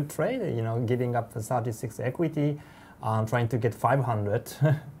 this is a good trade. You know, giving up the 36 equity, trying to get 500.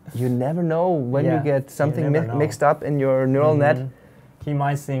 You never know when you get something mixed up in your neural net. He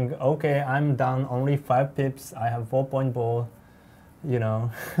might think, okay, I'm down only 5 pips. I have 4-point ball. You know,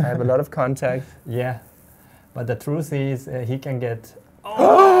 I have a lot of contact. Yeah, but the truth is, he can get.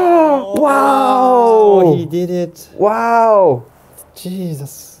 Oh! Wow! He did it! Wow!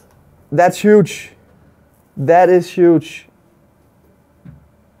 Jesus, that's huge. That is huge.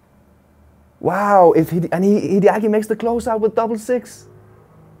 Wow! Hideaki makes the closeout with double 6.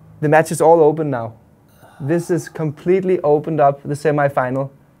 The match is all open now. This is completely opened up the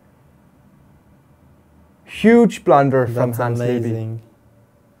semi-final. Huge blunder from Hans Liby.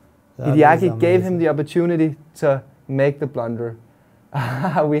 Hideaki gave him the opportunity to make the blunder.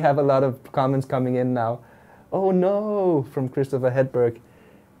 We have a lot of comments coming in now. Oh no, from Christopher Hedberg.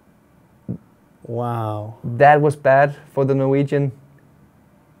 Wow. That was bad for the Norwegian.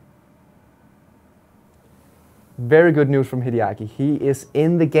 Very good news from Hideaki. He is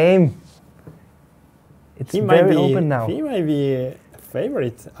in the game. It's very open now. He might be a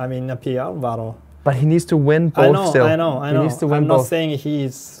favorite. I mean, a PR battle. But he needs to win both still. I know. He needs to win both. I'm not saying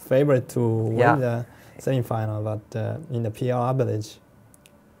he's favorite to win the semi-final, but in the PR average.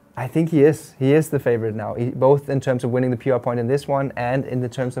 I think he is. He is the favorite now, both in terms of winning the PR point in this one and in the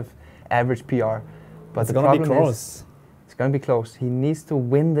terms of average PR. But it's going to be close. It's going to be close. He needs to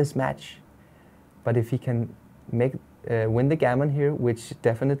win this match. But if he can win the gammon here, which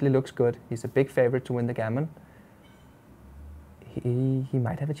definitely looks good, he's a big favorite to win the gammon, he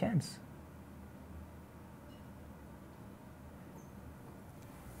might have a chance.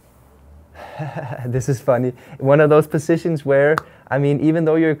 This is funny. One of those positions where, I mean, even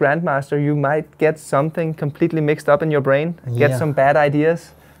though you're a grandmaster, you might get something completely mixed up in your brain, get some bad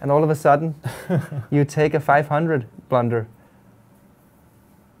ideas, and all of a sudden, you take a 500 blunder.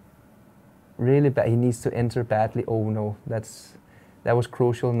 Really bad. He needs to enter badly. Oh no, that was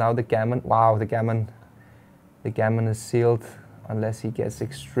crucial. Now the gammon. Wow, the gammon is sealed unless he gets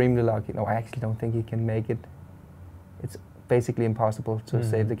extremely lucky. No, I actually don't think he can make it. It's basically impossible to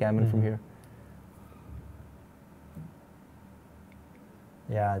save the gammon from here.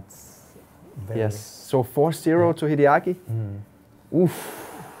 Yeah, it's very... Yes, so 4-0 to Hideaki. Oof.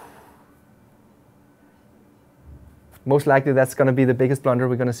 Most likely that's going to be the biggest blunder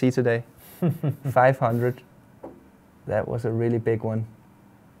we're going to see today. 500. That was a really big one.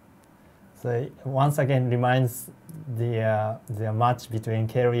 So once again reminds the match between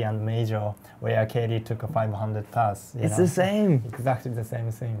Kerry and Major, where Kerry took a 500 pass. It's the same. Exactly the same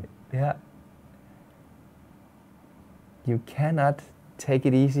thing. Yeah. You cannot take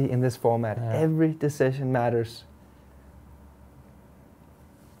it easy in this format. Every decision matters.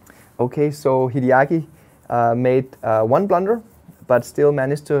 Okay, so Hideaki made one blunder, but still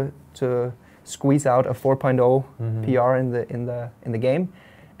managed to squeeze out a 4.0 PR in the game,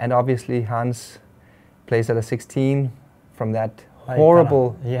 and obviously Hans plays at a 16 from that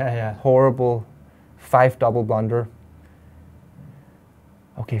horrible 5 double blunder.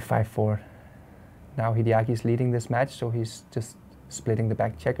 Okay, 5-4. Now Hideaki is leading this match, so he's just splitting the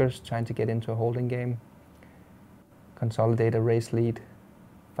back checkers, trying to get into a holding game, consolidate a race lead.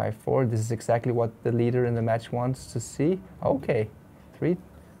 5-4. This is exactly what the leader in the match wants to see. Okay,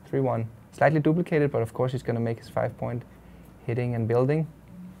 3-1. Slightly duplicated, but of course he's going to make his 5-point hitting and building.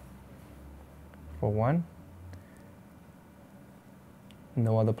 4-1.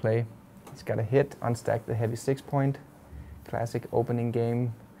 No other play. He's got a hit, unstack the heavy 6-point. Classic opening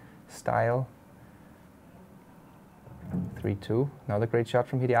game style. 3-2. Another great shot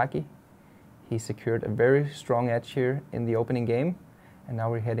from Hideaki. He secured a very strong edge here in the opening game. And now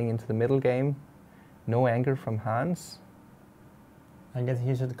we're heading into the middle game. No anger from Hans. I guess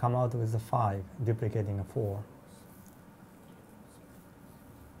he should come out with a 5, duplicating a 4.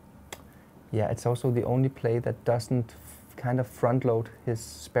 Yeah, it's also the only play that doesn't kind of front load his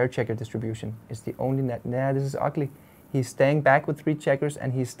spare checker distribution. It's the only this is ugly. He's staying back with 3 checkers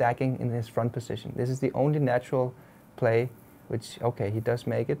and he's stacking in his front position. This is the only natural play, which, okay, he does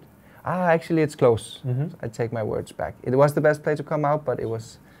make it. Actually, it's close. I take my words back. It was the best play to come out, but it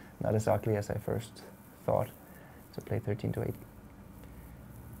was not as ugly as I first thought. So play 13-8.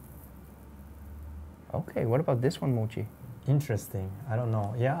 Okay, what about this one, Mochi? Interesting. I don't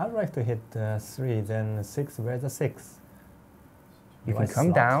know. Yeah, I'd like to hit 3, then 6. Where's the 6? You Do can I come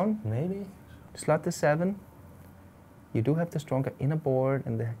slot? down, Maybe. slot the 7. You do have the stronger inner board,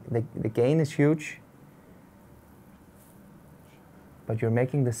 and the gain is huge. But you're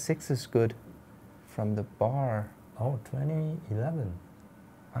making the 6s good from the bar. Oh, 20, 11.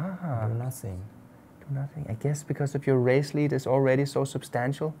 Ah, Do nothing. do nothing. I guess because of your race lead is already so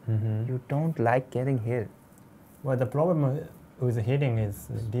substantial, you don't like getting hit. Well, the problem with hitting is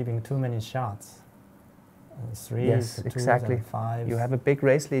giving too many shots. 3s, Yes, 2s, exactly. and 5s. You have a big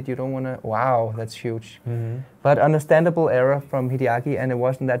race lead, you don't want to... Wow, that's huge. But understandable error from Hideaki, and it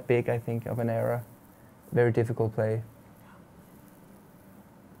wasn't that big, I think, of an error. Very difficult play.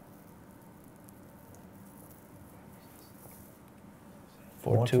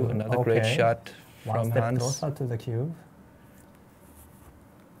 Four two, another great okay. shot One from step Hans. closer to the cube.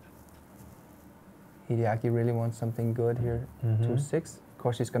 Hideaki really wants something good here. 2-6. Of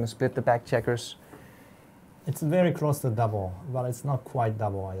course, he's going to split the back checkers. It's very close to double, but it's not quite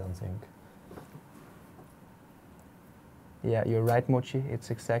double, I don't think. Yeah, you're right, Mochi. It's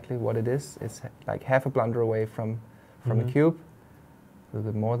exactly what it is. It's like half a blunder away from a cube. A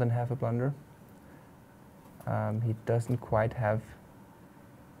little bit more than half a blunder. He doesn't quite have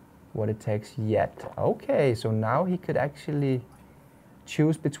what it takes yet. Okay, so now he could actually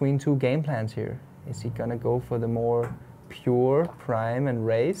choose between two game plans here. Is he gonna go for the more pure prime and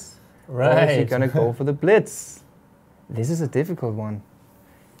race? Or is he gonna go for the blitz? This is a difficult one.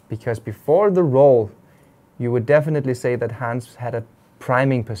 Because before the roll, you would definitely say that Hans had a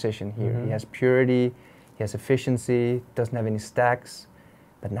priming position here. He has purity, he has efficiency, doesn't have any stacks.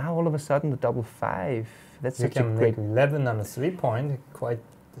 But now all of a sudden the double 5, that's You such a can great... make 11 on a 3-point quite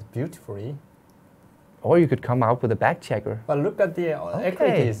beautifully. Or you could come out with a back checker. But look at the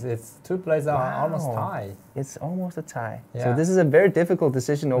equities. It's 2 plays are almost Wow. tie. It's almost a tie. Yeah. So this is a very difficult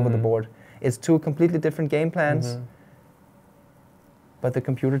decision over the board. It's two completely different game plans. But the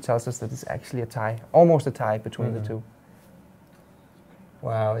computer tells us that it's actually a tie, almost a tie between the two.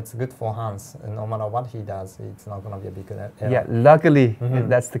 Well, it's good for Hans. And no matter what he does, it's not going to be a big error. Yeah, luckily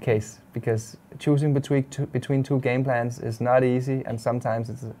that's the case, because choosing between two game plans is not easy, and sometimes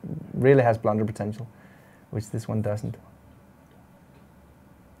it really has blunder potential, which this one doesn't.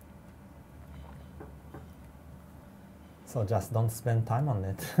 So just don't spend time on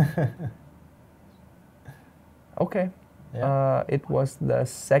it. Okay. Yeah. It was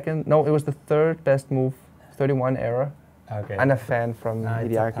the third best move, 31 error. Okay. I'm a fan from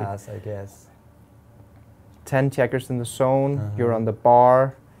It's a Hideaki. pass, I guess. 10 checkers in the zone, you're on the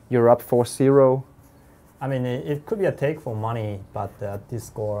bar, you're up 4-0. I mean, it could be a take for money, but at this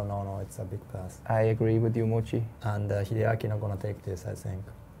score, no, it's a big pass. I agree with you, Mochi. And Hideaki not going to take this, I think.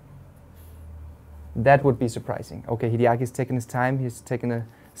 That would be surprising. Okay, Hideaki's taking his time. He's taking a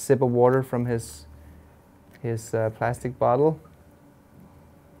sip of water from his plastic bottle.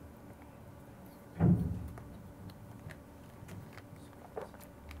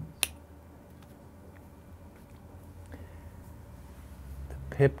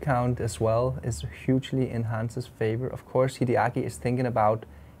 Pip count as well is hugely in Hans's favor. Of course, Hideaki is thinking about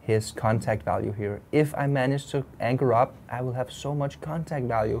his contact value here. If I manage to anchor up, I will have so much contact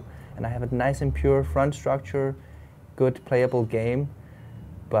value, and I have a nice and pure front structure, good playable game,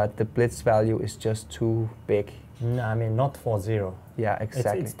 but the blitz value is just too big. No, I mean, not 4-0. Yeah,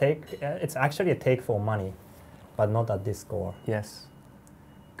 exactly. It's actually a take for money, but not at this score. Yes.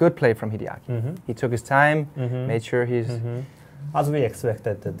 Good play from Hideaki. He took his time, made sure he's... As we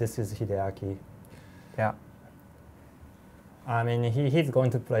expected, this is Hideaki. Yeah. I mean, he's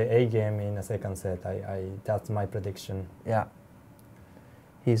going to play a game in the second set. That's my prediction. Yeah.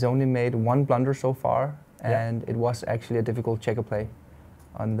 He's only made one blunder so far, and it was actually a difficult checker play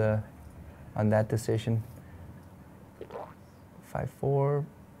on that decision. 5-4.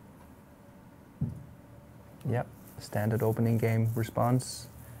 Yep. Standard opening game response.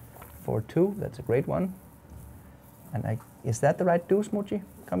 4-2. That's a great one. And is that the right deuce, Mochi,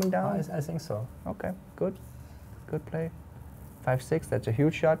 coming down? I think so. Okay, good. Good play. 5-6, that's a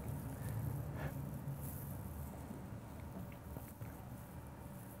huge shot.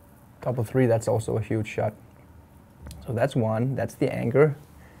 Couple 3, that's also a huge shot. So that's one, that's the anchor.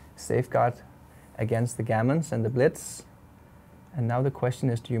 Safeguard against the gammons and the blitz. And now the question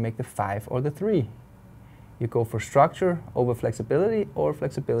is, do you make the 5 or the 3? You go for structure over flexibility or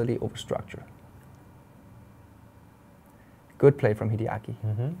flexibility over structure. Good play from Hideaki.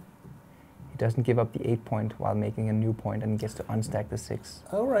 He doesn't give up the 8-point while making a new point, and gets to unstack the 6.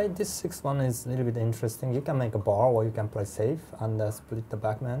 All right, this 6-1 is a little bit interesting. You can make a bar or you can play safe and split the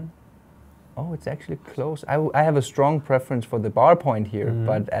backman. Oh, it's actually close. I have a strong preference for the bar point here,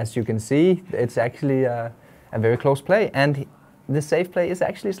 but as you can see, it's actually a very close play, and the safe play is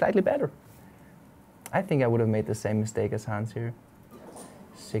actually slightly better. I think I would have made the same mistake as Hans here.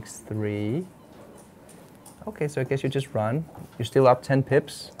 6-3. Okay, so I guess you just run. You're still up 10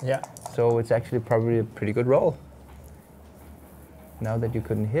 pips. Yeah. So it's actually probably a pretty good roll. Now that you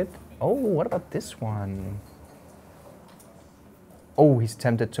couldn't hit. Oh, what about this one? Oh, he's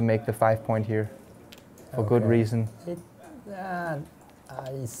tempted to make the 5 point here. For good reason. I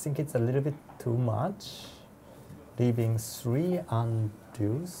think it's a little bit too much. Leaving 3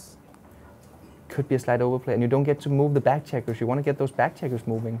 undeuce. Could be a slight overplay, and you don't get to move the back checkers. You want to get those back checkers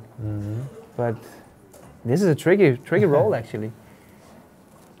moving. But this is a tricky roll, actually.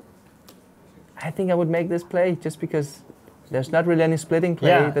 I think I would make this play just because there's not really any splitting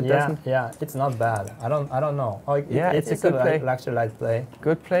play that doesn't. Yeah, it's not bad. I don't know. Oh, it's a good play. Luxury light play.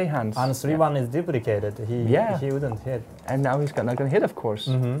 Good play, Hans. And 3-1 is duplicated. He wouldn't hit. And now he's not going to hit, of course.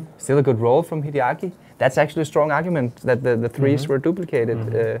 Still a good roll from Hideaki. That's actually a strong argument that the threes were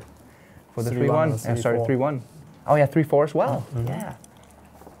duplicated for the 3-1. Sorry, 3-1. Oh yeah, 3-4 as well. Yeah.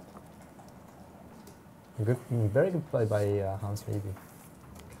 Very good play by Hans Liby.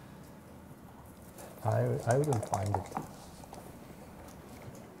 I wouldn't find it.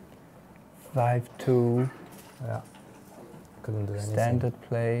 5-2. Yeah. Couldn't do anything. Standard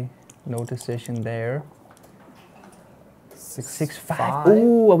play. No decision there. 6-5.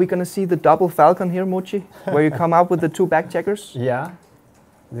 Ooh, are we going to see the double falcon here, Mochi? Where you come up with the 2 back checkers? Yeah.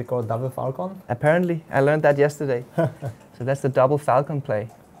 Is it called double falcon? Apparently. I learned that yesterday. So that's the double falcon play.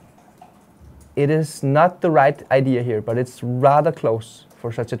 It is not the right idea here, but it's rather close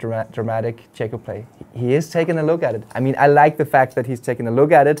for such a dramatic checker play. He is taking a look at it. I mean, I like the fact that he's taking a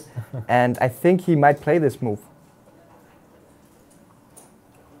look at it, and I think he might play this move.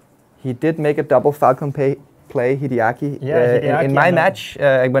 He did make a double falcon play, Hideaki. Hideaki in my match,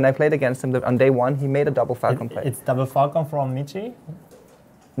 when I played against him on day 1, he made a double falcon play. It's double falcon from Michi?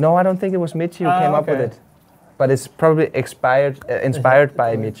 No, I don't think it was Michi who came up with it. But it's probably inspired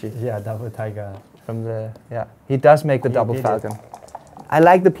by Michi. Yeah, double tiger. From the he does make the double falcon. I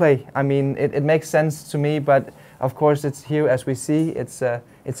like the play. I mean, it makes sense to me, but of course it's here as we see. It's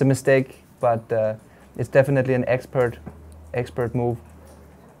a mistake, but it's definitely an expert move.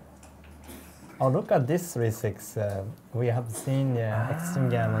 Oh, look at this 3-6. We have seen extreme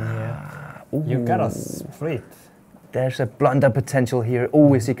gammon here. You got a split. There's a blunder potential here.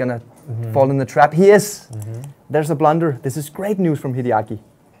 Oh, is he gonna fall in the trap? He is. There's a blunder. This is great news from Hideaki.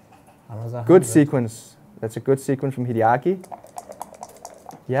 Good sequence. That's a good sequence from Hideaki.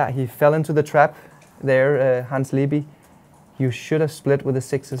 Yeah, he fell into the trap there, Hans Liby. You should have split with the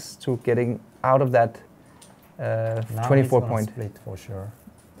 6s to getting out of that 24 point. Split for sure.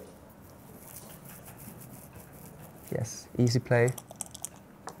 Yes, easy play.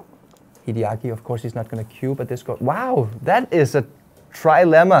 Hideaki, of course, he's not going to cue, but this goes. Wow, that is a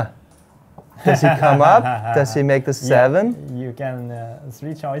trilemma. Does he come up? Does he make the 7? Yeah, you can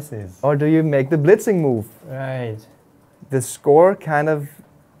 3 choices. Or do you make the blitzing move? Right. The score kind of.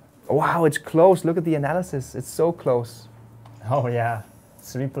 Wow, it's close. Look at the analysis. It's so close. Oh yeah,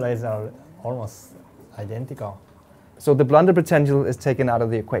 3 plays are almost identical. So the blunder potential is taken out of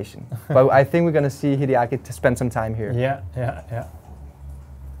the equation. But I think we're going to see Hideaki to spend some time here. Yeah.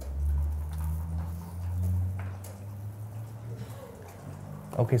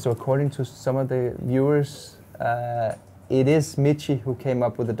 Okay, so according to some of the viewers, it is Michi who came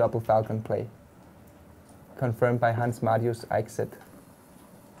up with the double falcon play. Confirmed by Hans Marius Eichset.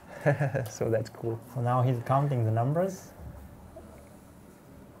 So that's cool. So now he's counting the numbers.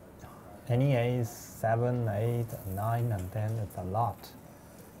 Any ace, 7, 8, 9, and 10, it's a lot.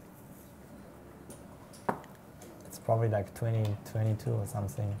 It's probably like 20, 22 or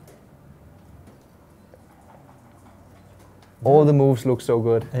something. All the moves look so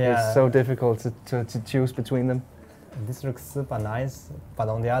good. Yeah. It's so difficult to choose between them. This looks super nice, but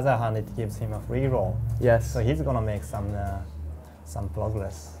on the other hand, it gives him a free roll. Yes. So he's gonna make some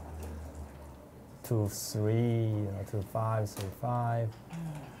progress. 2-3, 2-5, 3-5,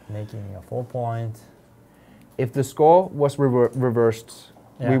 making a 4 point. If the score was reversed,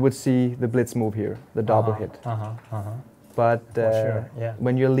 we would see the blitz move here, the double hit. But sure,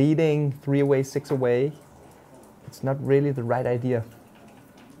 when you're leading 3 away, 6 away, it's not really the right idea.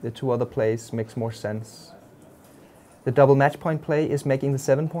 The 2 other plays makes more sense. The double match point play is making the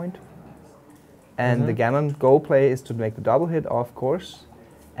 7 point. And the gammon go play is to make the double hit, of course.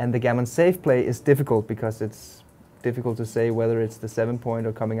 And the gammon safe play is difficult because it's difficult to say whether it's the 7-point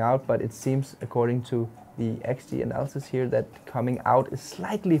or coming out, but it seems, according to the XG analysis here, that coming out is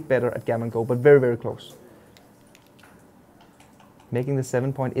slightly better at Gammon Go, but very, very close. Making the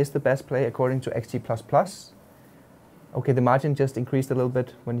 7-point is the best play according to XG++. Okay, the margin just increased a little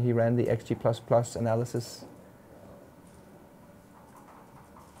bit when he ran the XG++ analysis.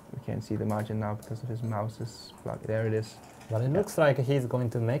 We can't see the margin now because of his mouse's block. There it is. But it looks like he's going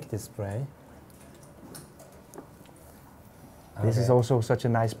to make this play. This is also such a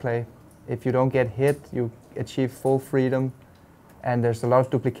nice play. If you don't get hit, you achieve full freedom, and there's a lot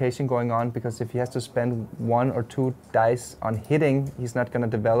of duplication going on, because if he has to spend 1 or 2 dice on hitting, he's not going to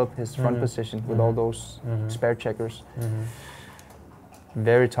develop his front position with all those spare checkers.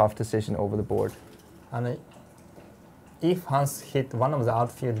 Very tough decision over the board. And if Hans hit one of the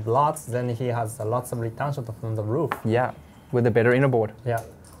outfield blocks, then he has lots of return shot from the roof. Yeah, with a better inner board. Yeah.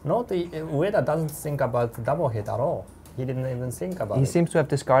 Ueda doesn't think about the double hit at all. He didn't even think about it. He seems to have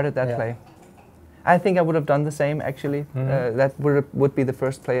discarded that play. I think I would have done the same, actually. That would be the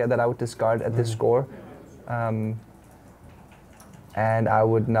first player that I would discard at this score. And I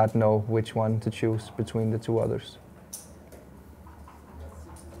would not know which one to choose between the two others.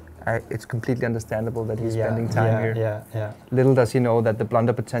 It's completely understandable that he's spending time here. Little does he know that the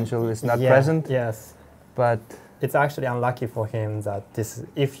blunder potential is not present. Yes. But it's actually unlucky for him that this.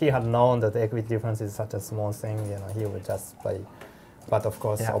 If he had known that the equity difference is such a small thing, he would just play. But of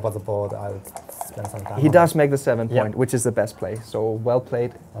course, over the board, I would spend some time. He does make the 7-point, which is the best play. So well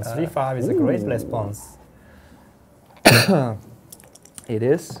played. 3-5 is a great response. It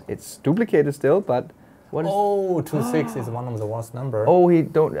is. It's duplicated still, but what is? 2-6 is one of the worst numbers. Oh,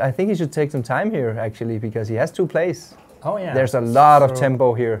 I think he should take some time here, actually, because he has 2 plays. Oh yeah. There's a lot of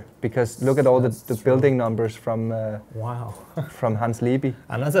tempo here, because look at all the building numbers from from Hans Liby.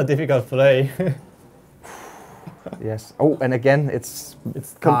 Another difficult play. Yes. Oh, and again, it's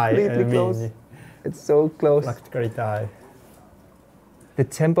completely close. It's so close. Practically tie. The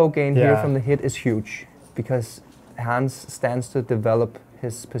tempo gain here from the hit is huge, because Hans stands to develop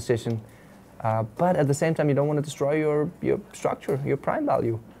his position, but at the same time, you don't want to destroy your structure, your prime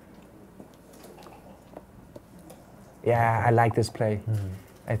value. Yeah, I like this play.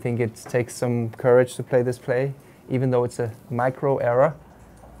 I think it takes some courage to play this play, even though it's a micro error.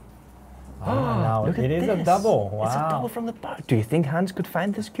 Now look it is a double. Wow. It's a double from the bar. Do you think Hans could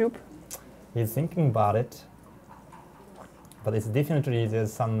find this cube? He's thinking about it. But it's definitely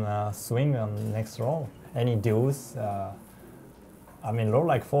there's some swing on the next roll. Any deuce? I mean, roll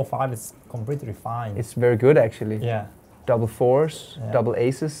like 4-5 is completely fine. It's very good, actually. Yeah. Double 4s, double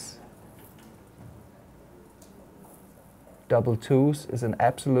aces. Double 2s is an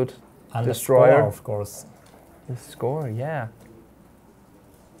absolute destroyer. The score, of course. The score, yeah.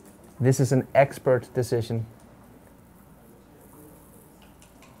 This is an expert decision.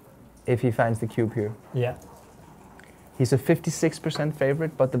 If he finds the cube here. Yeah. He's a 56%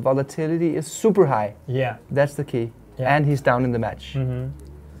 favorite, but the volatility is super high. Yeah. That's the key. Yeah. And he's down in the match.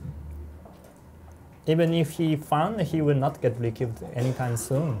 Even if he found, he will not get recubed anytime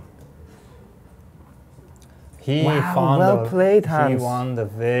soon. He found well played, Hans. He won the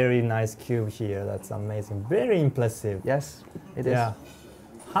very nice cube here. That's amazing. Very impressive. Yes, it is. Yeah.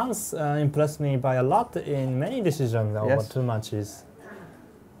 Hans impressed me by a lot in many decisions over 2 matches.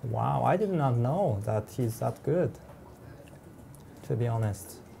 Wow, I did not know that he's that good, to be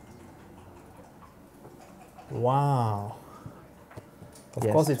honest. Wow. Of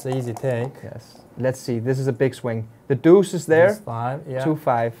course, it's an easy take. Yes. Let's see. This is a big swing. The deuce is there. 5, yeah.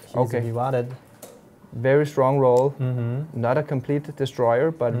 2-5. He's rewarded. Very strong roll. Not a complete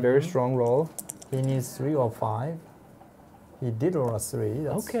destroyer, but very strong roll. He needs 3 or 5. He did roll a 3.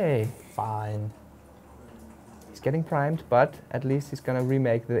 That's fine. He's getting primed, but at least he's going to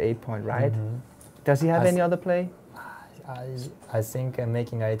remake the 8-point, right? Does he have any other play? I think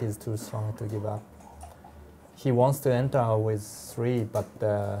making 8 is too strong to give up. He wants to enter with 3, but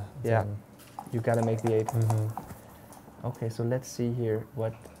you got to make the 8. Okay, so let's see here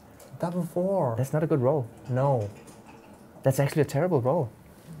what. Double 4. That's not a good roll. No. That's actually a terrible roll.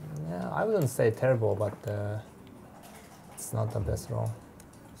 Yeah, I wouldn't say terrible, but it's not the best roll.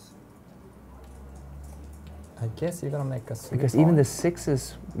 I guess you're gonna make a 3. Because even the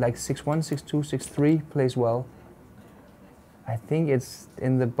 6s, like 6-1, 6-2, 6-3 plays well. I think it's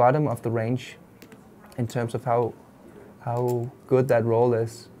in the bottom of the range in terms of how good that roll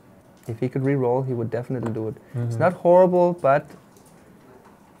is. If he could re-roll, he would definitely do it. It's not horrible, but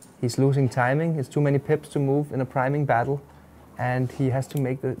he's losing timing. It's too many pips to move in a priming battle. And he has to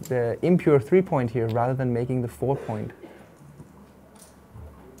make the impure 3-point here rather than making the 4-point.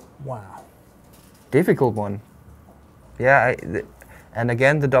 Wow. Difficult one. Yeah, and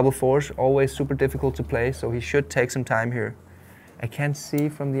again, the double fours, always super difficult to play, so he should take some time here. I can't see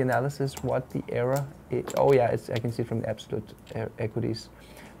from the analysis what the error is. Oh yeah, I can see from the absolute equities.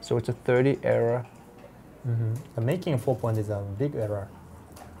 So it's a 30 error. Making a 4-point is a big error.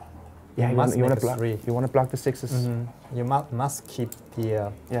 Yeah, you want to block the sixes. You must keep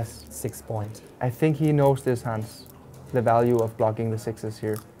the yes 6 point. I think he knows this, Hans, the value of blocking the sixes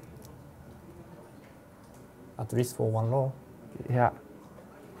here. At least for one row. Yeah.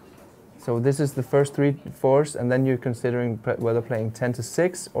 So this is the first 3 fours, and then you're considering whether playing 10 to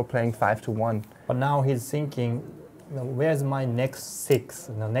 6 or playing 5 to 1. But now he's thinking, where's my next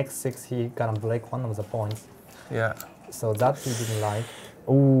 6? The next 6 he gonna break one of the points. Yeah. So that he didn't like.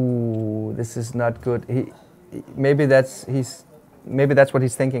 Ooh, this is not good. Maybe that's what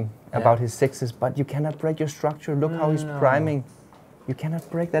he's thinking about his sixes. But you cannot break your structure. Look how he's priming. You cannot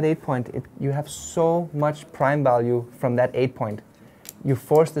break that 8 point. You have so much prime value from that 8 point. You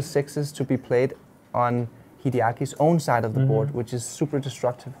force the sixes to be played on Hideaki's own side of the board, which is super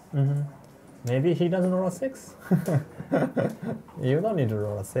destructive. Maybe he doesn't roll a 6. You don't need to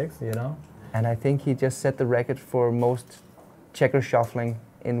roll a 6, you know. And I think he just set the record for most checker shuffling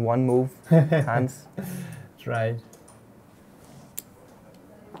in one move, Hans. That's right.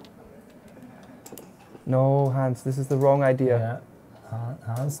 No, Hans, this is the wrong idea. Yeah,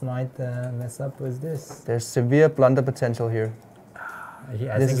 Hans might mess up with this. There's severe blunder potential here.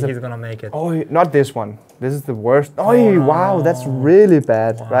 I think he's gonna make it. Oh, not this one. This is the worst. Oh, wow, that's really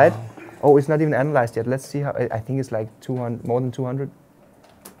bad, right? Oh, it's not even analyzed yet. Let's see how. I think it's like 200, more than 200.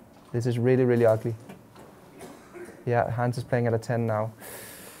 This is really, really ugly. Yeah, Hans is playing at a 10 now.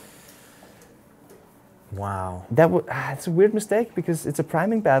 Wow. It's a weird mistake because it's a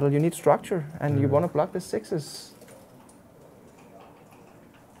priming battle. You need structure, and you want to block the sixes.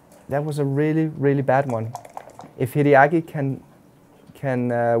 That was a really, really bad one. If Hideaki can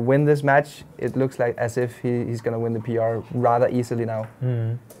win this match, it looks like as if he's going to win the PR rather easily now.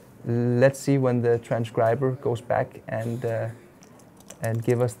 Let's see when the transcriber goes back and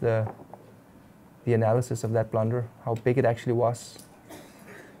give us the analysis of that blunder, how big it actually was.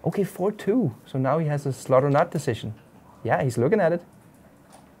 Okay, 4-2. So now he has a slot or not decision. Yeah, he's looking at it.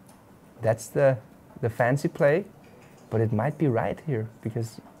 That's the fancy play, but it might be right here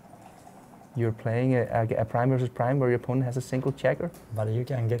because you're playing a prime versus prime where your opponent has a single checker. But you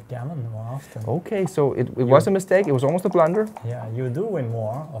can get gammon more often. Okay, so it was a mistake. It was almost a blunder. Yeah, you do win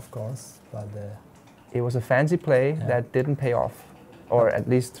more, of course, but it was a fancy play that didn't pay off, or at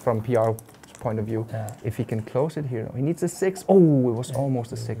least from PR point of view. If he can close it here, he needs a 6. Oh, it was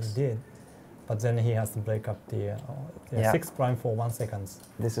almost a 6. He did, but then he has to break up the 6 prime for 1 second.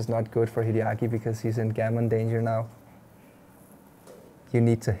 This is not good for Hideaki because he's in gammon danger now. You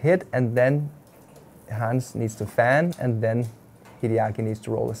need to hit, and then Hans needs to fan, and then Hideaki needs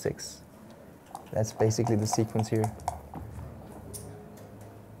to roll a 6. That's basically the sequence here.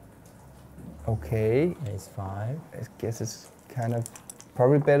 Okay. Ace 5. I guess it's kind of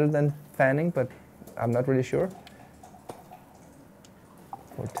probably better than fanning, but I'm not really sure.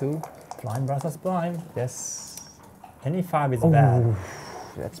 4-2. Blind versus blind. Yes. Any 5 is bad.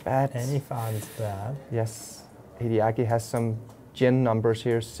 That's bad. Any 5 is bad. Yes. Hideaki has some Gen numbers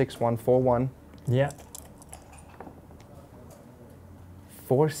here, 6-1, 4-1. Yeah.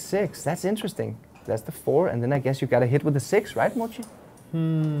 4-6, that's interesting. That's the 4, and then I guess you got to hit with the 6, right, Mochi?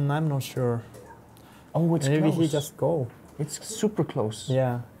 I'm not sure. Oh, it's Maybe close. he just go. It's super close.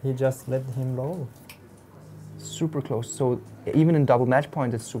 Yeah, he just let him roll. Super close. So even in double match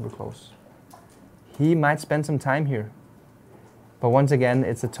point, it's super close. He might spend some time here. But once again,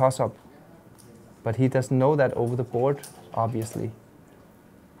 it's a toss-up. But he doesn't know that over the board, obviously.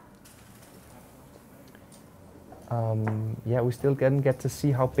 Yeah, we still didn't get to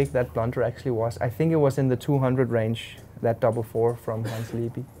see how big that blunder actually was. I think it was in the 200 range, that double 4 from Hans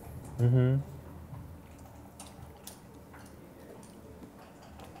Liby.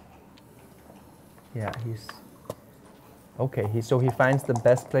 Yeah, he's... Okay, so he finds the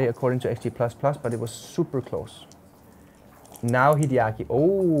best play according to XG++, but it was super close. Now Hideaki,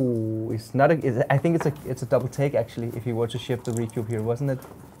 oh, it's not I think it's a double take actually, if he were to shift the recube here, wasn't it?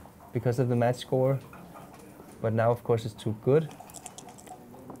 Because of the match score. But now, of course, it's too good.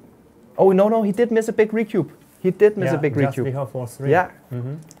 Oh, no, he did miss a big recube. He did miss a big recube. Yeah, just 4-3. Yeah.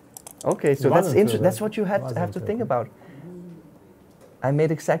 Okay, so that's interesting. That's what you have to think about. I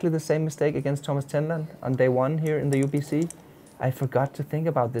made exactly the same mistake against Thomas Tenland on day 1 here in the UBC. I forgot to think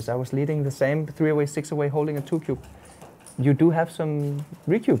about this. I was leading the same 3-away, 6-away, holding a 2-cube. You do have some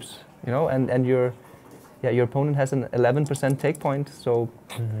recubes, you know, and your opponent has an 11% take point, so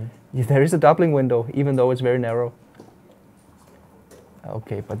there is a doubling window, even though it's very narrow.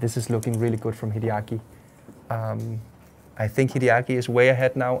 Okay, but this is looking really good from Hideaki. I think Hideaki is way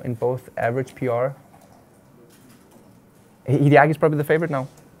ahead now in both average PR. Hideaki is probably the favorite now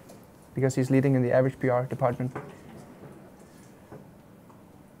because he's leading in the average PR department.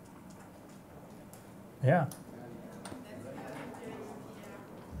 Yeah.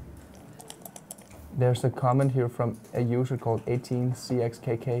 There's a comment here from a user called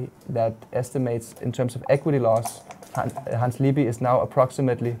 18CXKK that estimates in terms of equity loss, Hans Liby is now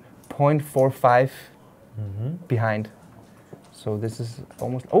approximately 0.45 behind. So this is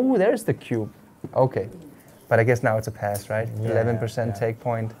almost, oh, there's the cube. Okay, but I guess now it's a pass, right? 11% take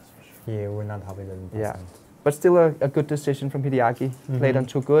point. Yeah, we're not happy with 11%. Yeah, but still a good decision from Hideaki. Played on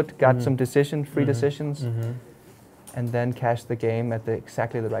too good, got some decision, free decisions, and then cashed the game at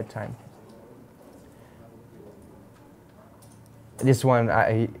exactly the right time. This one,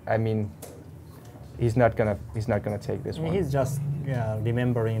 I mean, he's not gonna take this one. He's just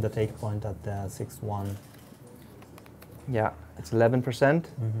remembering the take point at 6-1. Yeah, it's 11%,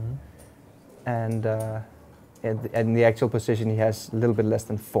 and in the actual position he has a little bit less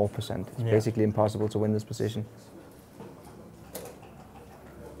than 4%. It's basically impossible to win this position.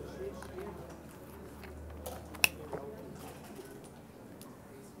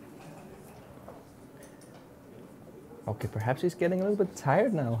 Okay, perhaps he's getting a little bit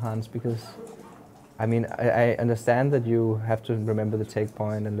tired now, Hans, because, I mean, I understand that you have to remember the take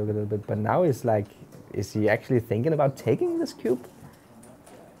point and look a little bit, but now it's like, is he actually thinking about taking this cube?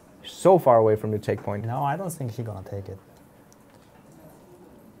 So far away from the take point. No, I don't think he's gonna take it.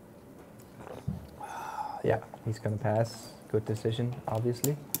 Yeah, he's gonna pass. Good decision,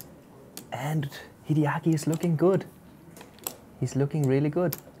 obviously. And Hideaki is looking good. He's looking really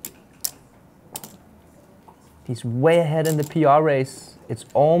good. He's way ahead in the PR race. It's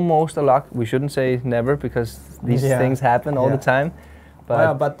almost a lock. We shouldn't say never because these things happen all the time.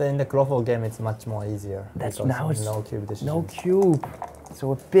 But in the global game, it's much more easier. That's now it's no cube decisions. No cube.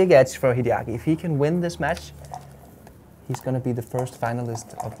 So a big edge for Hideaki. If he can win this match, he's going to be the first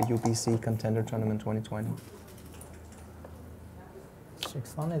finalist of the UBC Contender Tournament 2020.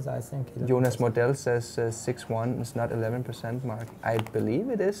 6-1 is, I think. Jonas Modell says 6-1 is not 11% mark. I believe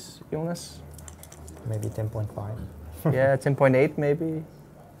it is, Jonas. Maybe 10.5. Yeah, 10.8 maybe.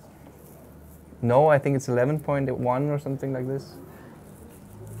 No, I think it's 11.1 or something like this.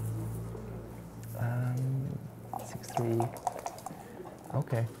 6-3.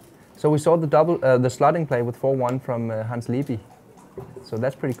 Okay. So we saw the the slotting play with 4-1 from Hans Liby. So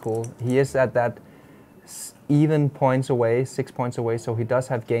that's pretty cool. He is at that even points away, 6 points away, so he does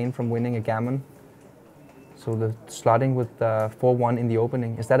have gain from winning a gammon. So the slotting with 4-1 in the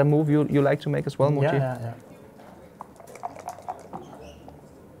opening. Is that a move you like to make as well, Mochi? Yeah.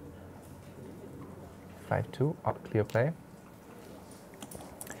 5-2, clear play.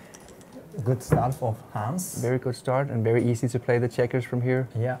 Good start for Hans. Very good start and very easy to play the checkers from here.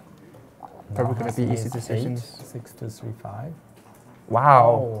 Yeah. Probably going to be easy decisions. 6-2-3-5. Wow.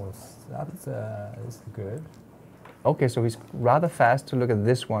 Oh, that's good. Okay, so he's rather fast to look at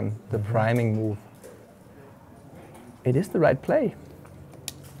this one, the priming move. It is the right play.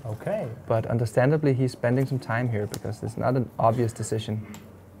 Okay. But understandably, he's spending some time here because it's not an obvious decision.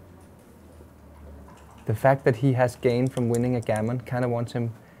 The fact that he has gain from winning a gammon kind of wants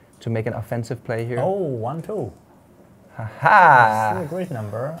him to make an offensive play here. Oh, 1-2. Ha-ha! Still a great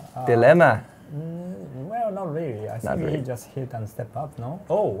number. Dilemma. Well, not really. I think he just hit and step up, no?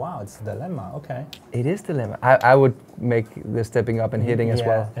 Oh, wow, it's dilemma, okay. It is dilemma. I would make the stepping up and hitting as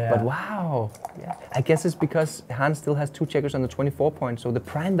well. Yeah. But wow. Yeah. I guess it's because Hans still has 2 checkers on the 24 points, so the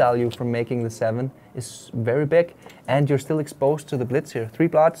prime value from making the 7 is very big, and you're still exposed to the blitz here. 3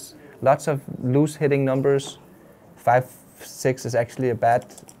 blots, lots of loose hitting numbers. 5-6 is actually a bad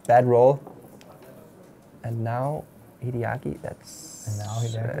roll. And now Hideaki, And now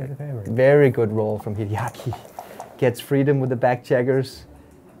Hideaki is the favorite. Very good roll from Hideaki. Gets freedom with the back checkers.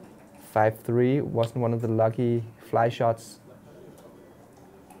 5-3 wasn't one of the lucky fly shots.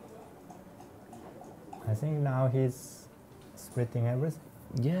 I think now he's splitting everything.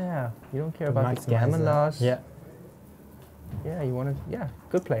 Yeah, you don't care about the gammon loss. Yeah. Yeah, you want to. Yeah,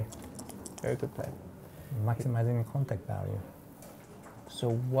 good play. Very good play. Maximizing contact value. So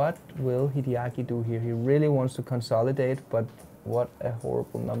what will Hideaki do here? He really wants to consolidate, but what a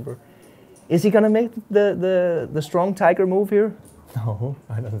horrible number. Is he going to make the strong tiger move here? No,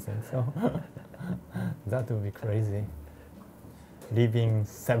 I don't think so. That would be crazy. Leaving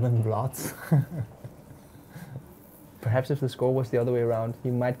 7 blots. Perhaps if the score was the other way around, he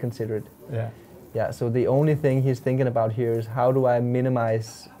might consider it. Yeah. Yeah, so the only thing he's thinking about here is how do I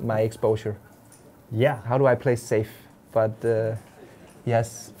minimize my exposure? Yeah. How do I play safe? But He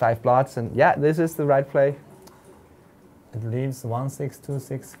has 5 blots, and yeah, this is the right play. It leaves 1, 6, 2,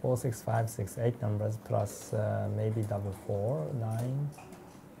 6, 4, 6, 5, 6, 8 numbers plus maybe double 4, 9,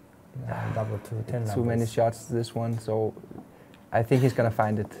 double 2, 10 numbers. Too many shots this one, so I think he's gonna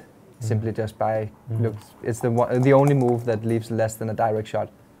find it simply just by look. It's the only move that leaves less than a direct shot.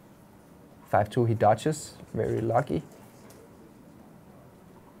 5-2, he dodges, very lucky.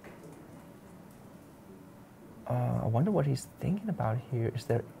 I wonder what he's thinking about here. Is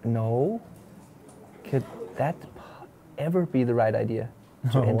there no? Could that ever be the right idea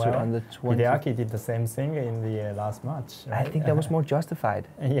to enter on the 20? Hideaki did the same thing in the last match. Right? I think that was more justified.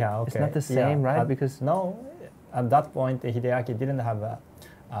 Yeah, okay. It's not the same, right? Because no, at that point Hideaki didn't have a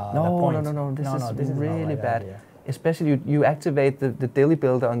no. This is really bad. Idea. Especially you activate the daily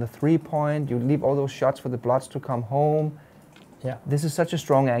builder on the 3-point. You leave all those shots for the blots to come home. Yeah. This is such a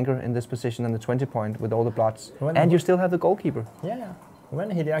strong anchor in this position on the 20-point with all the blots. And you still have the goalkeeper. Yeah.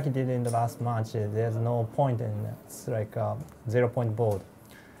 When Hideaki did in the last match, there's no point in it. It's like a 0-point board.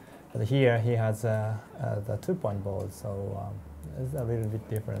 But here he has the 2-point board, so it's a little bit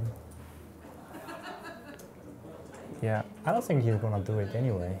different. Yeah. I don't think he's going to do it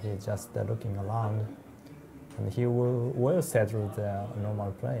anyway. He's just looking around. And he will settle the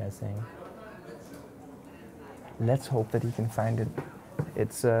normal play, I think. Let's hope that he can find it.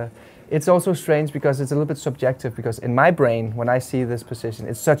 It's also strange because it's a little bit subjective, because in my brain, when I see this position,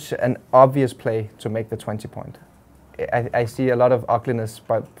 it's such an obvious play to make the 20-point. I see a lot of ugliness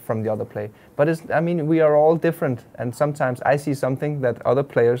from the other play. But I mean, we are all different, and sometimes I see something that other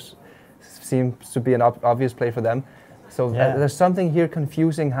players seems to be an obvious play for them. So there's something here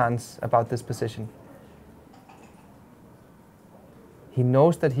confusing Hans about this position. He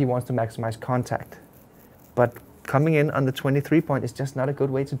knows that he wants to maximize contact, but coming in on the 23-point is just not a good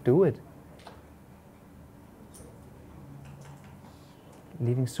way to do it.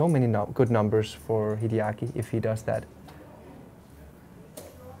 Leaving so many good numbers for Hideaki if he does that.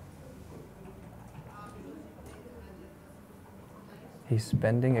 He's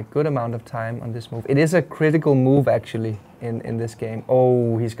spending a good amount of time on this move. It is a critical move actually in this game.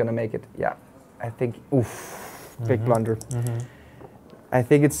 Oh, he's gonna make it. Yeah, I think, oof, big blunder. I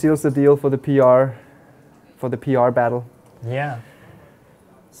think it seals the deal for the PR battle. Yeah.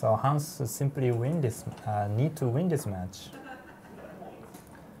 So Hans simply need to win this match.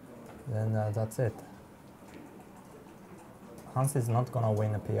 Then that's it. Hans is not gonna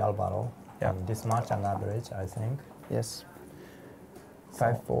win a PR battle in this match on average, I think. Yes.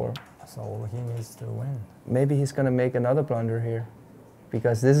 5-4. So he needs to win. Maybe he's gonna make another blunder here,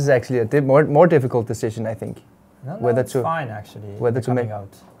 because this is actually a more difficult decision, I think. No, it's fine actually. Whether to make out.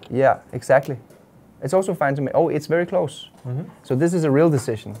 Yeah, exactly. It's also fine to make. Oh, it's very close. So this is a real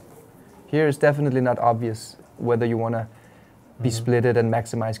decision. Here is definitely not obvious whether you want to be splitted and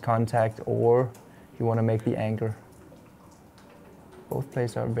maximize contact, or you want to make the anchor. Both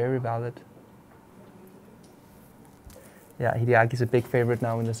plays are very valid. Yeah, Hideaki is a big favorite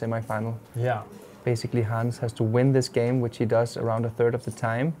now in the semifinal. Yeah. Basically, Hans has to win this game, which he does around a third of the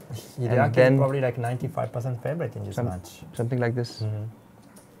time. Hideaki is probably like 95% favorite in this match. Something like this.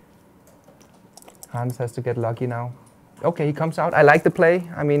 Hans has to get lucky now. Okay, he comes out. I like the play.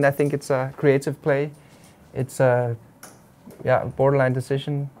 I mean, I think it's a creative play. It's a borderline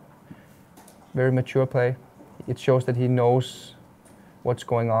decision. Very mature play. It shows that he knows what's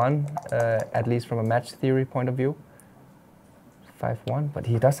going on, at least from a match theory point of view. 5-1, but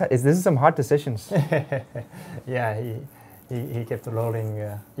he does have, this is some hard decisions. Yeah, he kept rolling.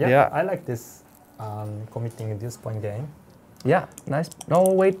 I like this committing this point game. Yeah, nice. No,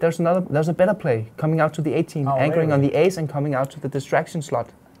 wait, there's a better play. Coming out to the 18, anchoring on the ace and coming out to the distraction slot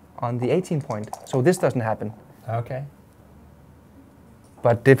on the 18 point. So this doesn't happen. Okay.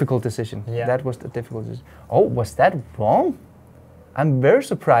 But difficult decision. Yeah. That was the difficult decision. Oh, was that wrong? I'm very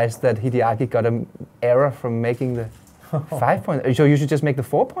surprised that Hideaki got an error from making the 5 point. So you should just make the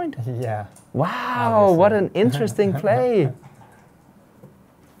 4 point? Yeah. Wow, obviously. What an interesting play.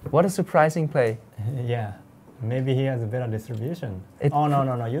 What a surprising play. Yeah. Maybe he has a better distribution.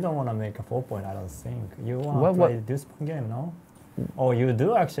 No. You don't want to make a 4 point, I don't think. You want to play this game, no? Oh, you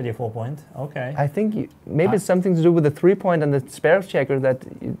do actually 4 point. Okay. I think maybe it's something to do with the 3 point and the spare checker that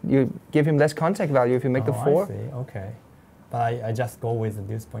you give him less contact value if you make the 4. I see. Okay. But I just go with the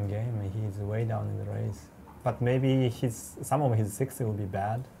deuce point game. He's way down in the race. But maybe some of his 6 will be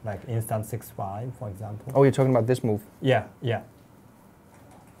bad, like instant 6-5, for example. Oh, you're talking about this move? Yeah.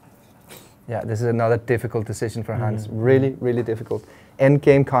 Yeah, this is another difficult decision for Hans. Really, really difficult.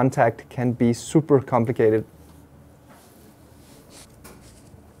 Endgame contact can be super complicated.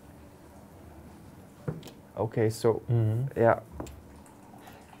 Okay, so yeah,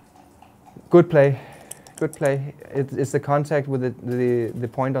 Good play. Good play. It's the contact with the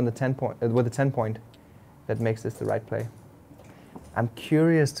point on the 10 point with the 10 point that makes this the right play. I'm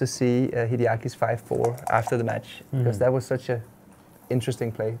curious to see Hideaki's 5-4 after the match, because that was such a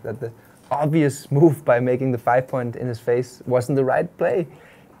interesting play, that the obvious move by making the 5 point in his face wasn't the right play.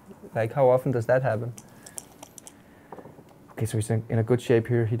 Like, how often does that happen? Okay, so he's in a good shape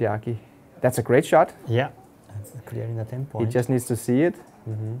here, Hideaki. That's a great shot. Yeah, that's clearing the 10 point. He just needs to see it.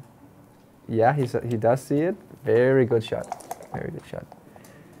 Yeah, he does see it. Very good shot. Very good shot.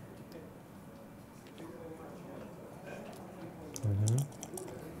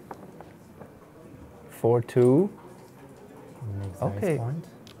 4-2. Okay. Point.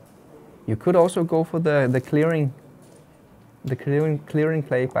 You could also go for the clearing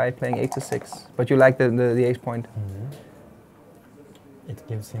play by playing 8-6, but you like the ace point. It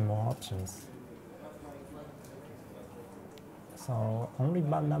gives him more options. So only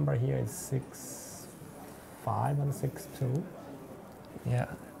bad number here is 6-5 and 6-2. Yeah,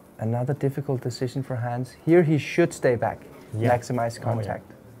 another difficult decision for Hans. Here he should stay back, maximize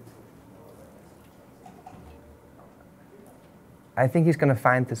contact. I think he's going to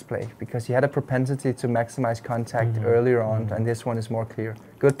find this play, because he had a propensity to maximize contact earlier on, and this one is more clear.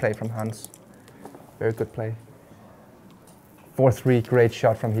 Good play from Hans. Very good play. 4-3, great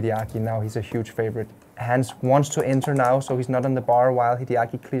shot from Hideaki. Now he's a huge favorite. Hans wants to enter now, so he's not on the bar while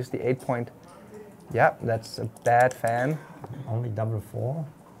Hideaki clears the 8 point. Yeah, that's a bad fan. Only double 4.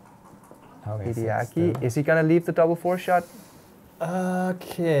 Okay, Hideaki, is he going to leave the double 4 shot?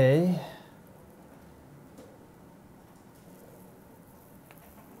 Okay.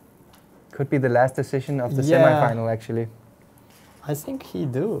 Could be the last decision of the semi-final, actually. I think he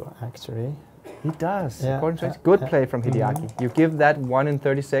do, actually. He does. According to good play from Hideaki. You give that 1 in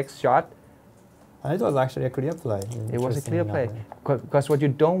 36 shot. It was actually a clear play. It was a clear play. Because what you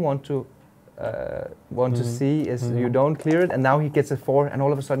don't want to see is you don't clear it, and now he gets a 4, and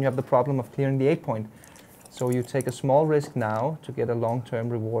all of a sudden you have the problem of clearing the 8 point. So you take a small risk now to get a long-term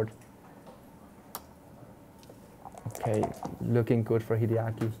reward. Okay, looking good for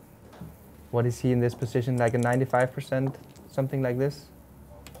Hideaki. What is he in this position? Like a 95%, something like this?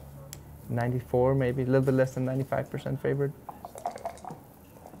 94 maybe, a little bit less than 95% favorite.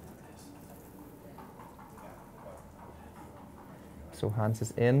 So Hans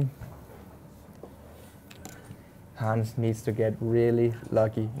is in. Hans needs to get really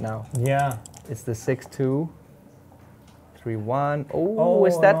lucky now. Yeah. It's the 6-2, 3-1. Oh,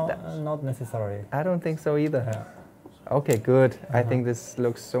 is that? Not necessary. I don't think so either. Yeah. Okay, good. I think this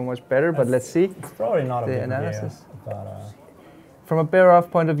looks so much better, but let's see. It's probably not a big analysis. Deal, but, from a bear-off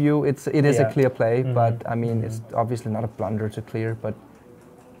point of view, it is a clear play, but I mean, it's obviously not a blunder to clear, but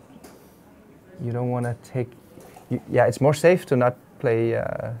you don't want to take... yeah, it's more safe to not play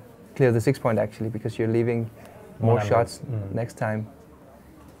clear the 6 point, actually, because you're leaving more shots next time.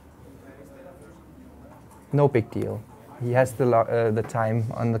 No big deal. He has the time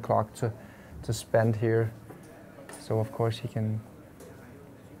on the clock to spend here. So of course he can.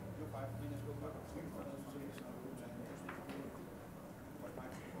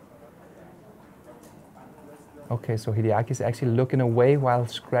 Okay, so Hideaki is actually looking away while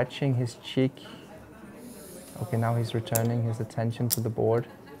scratching his cheek. Okay, now he's returning his attention to the board.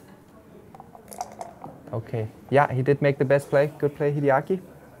 Okay, yeah, he did make the best play. Good play, Hideaki.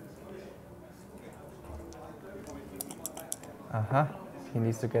 He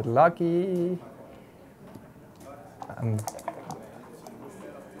needs to get lucky.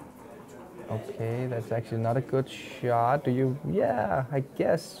 Okay, that's actually not a good shot. Do you? Yeah, I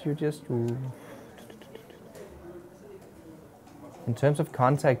guess you just... In terms of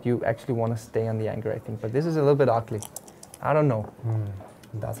contact, you actually want to stay on the anchor, I think. But this is a little bit ugly. I don't know.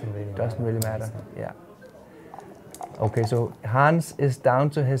 Doesn't really matter. Yeah. Okay, so Hans is down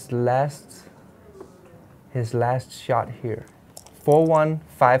to his last shot here. 4-1,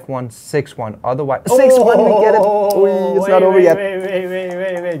 5-1, 6-1. Otherwise, 6-1, we get it. It's not over yet.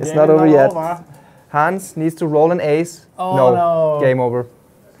 Wait. It's not over yet. Hans needs to roll an ace. No. Game over.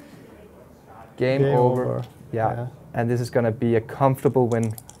 Game over. Yeah. And this is going to be a comfortable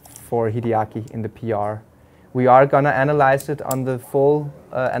win for Hideaki in the PR. We are going to analyze it on the full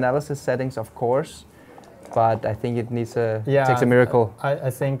analysis settings, of course. But I think it needs takes a miracle. I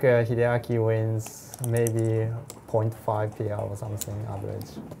think Hideaki wins maybe 0.5 PR or something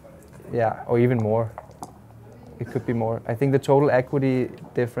average. Yeah, or even more. It could be more. I think the total equity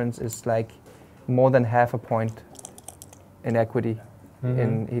difference is like more than half a point in equity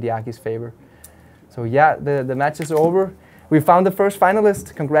in Hideaki's favor. So yeah, the match is over. We found the first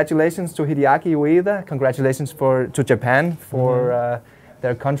finalist. Congratulations to Hideaki Ueda. Congratulations to Japan for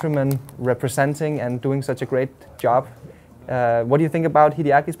their countrymen representing and doing such a great job. What do you think about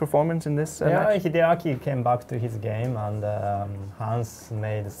Hideaki's performance in this match? Hideaki came back to his game, and Hans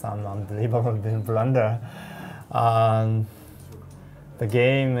made some unbelievable blunder. The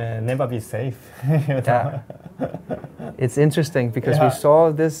game never be safe. Yeah. It's interesting because we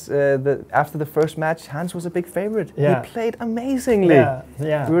saw this after the first match. Hans was a big favorite. Yeah. He played amazingly.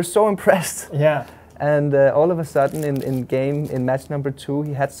 Yeah. We were so impressed. Yeah. And all of a sudden, in match number 2,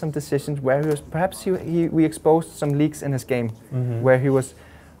 he had some decisions where he was perhaps we exposed some leaks in his game, where he was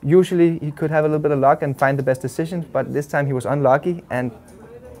usually he could have a little bit of luck and find the best decisions, but this time he was unlucky and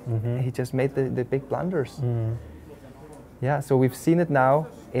he just made the big blunders. Yeah, so we've seen it now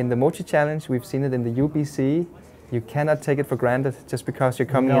in the Mochi Challenge. We've seen it in the UBC. You cannot take it for granted just because you're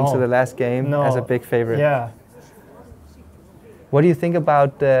coming into the last game as a big favorite. Yeah. What do you think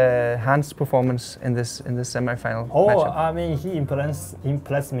about Hans' performance in this semi-final matchup? I mean, he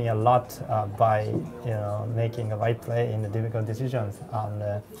impressed me a lot by making a right play in the difficult decisions,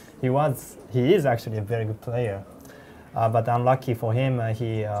 and he is actually a very good player. But unlucky for him,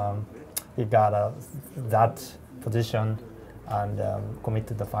 he got that position and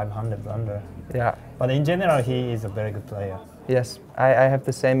committed the 500 blunder. Yeah. But in general, he is a very good player. Yes, I have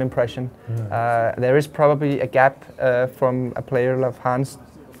the same impression. There is probably a gap from a player like Hans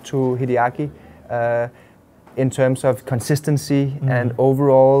to Hideaki in terms of consistency and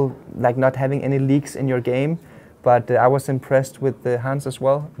overall, like not having any leaks in your game. But I was impressed with Hans as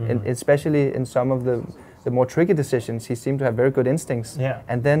well, especially in some of the more tricky decisions. He seemed to have very good instincts. Yeah.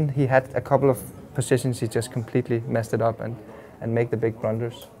 And then he had a couple of positions he just completely messed it up and make the big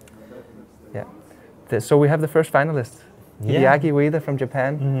blunders. Yeah. So we have the first finalist. Hideaki Ueda from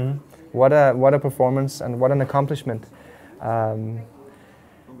Japan. What a performance and what an accomplishment.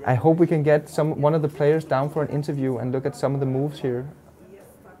 I hope we can get one of the players down for an interview and look at some of the moves here.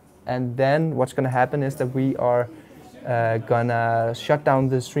 And then what's going to happen is that we are gonna shut down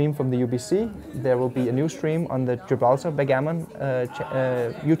the stream from the UBC. There will be a new stream on the Gibraltar Backgammon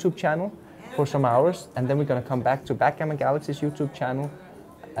YouTube channel for some hours, and then we're gonna come back to Backgammon Galaxy's YouTube channel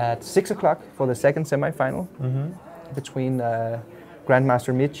at 6 o'clock for the second semi-final between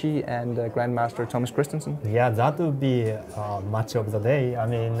Grandmaster Michi and Grandmaster Thomas Christensen. Yeah, that would be match of the day. I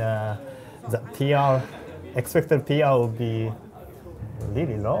mean, the expected PR would be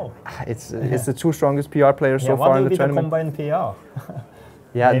really low. It's the two strongest PR players so far in the tournament. What would be the combined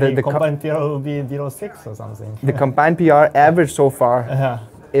PR? Yeah, maybe the combined PR will be below 6 or something. The combined PR average so far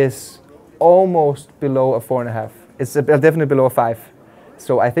is almost below a 4.5. It's definitely below a 5.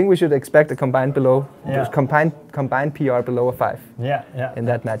 So I think we should expect a combined combined PR below a 5 in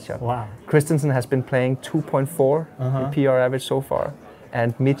that matchup. Wow. Christensen has been playing 2.4 in PR average so far,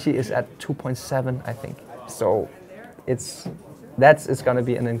 and Michi is at 2.7, I think. So it's going to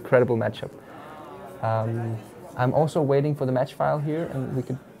be an incredible matchup. I'm also waiting for the match file here, and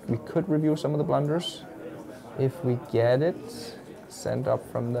we could review some of the blunders if we get it sent up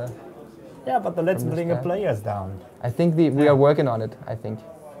from the. Yeah, but let's bring the players down. I think we are working on it. I think.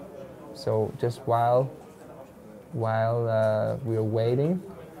 So just while we are waiting.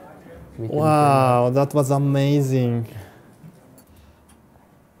 Wow, that was amazing.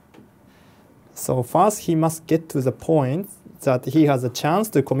 So first he must get to the point that he has a chance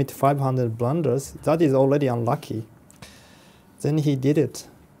to commit 500 blunders. That is already unlucky. Then he did it.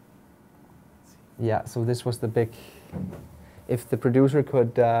 Yeah, so this was the big. If the producer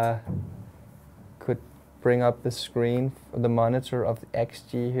could bring up the screen, the monitor of the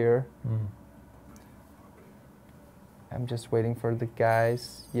XG here. I'm just waiting for the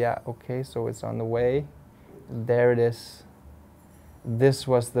guys. Yeah, okay, so it's on the way. There it is. This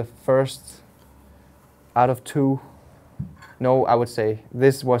was the first out of 2. No, I would say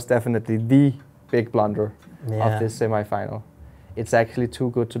this was definitely the big blunder of this semi-final. It's actually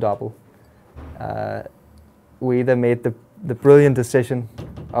too good to double. We either made the brilliant decision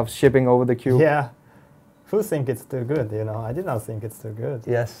of shipping over the cube. Yeah. Who think it's too good? I did not think it's too good.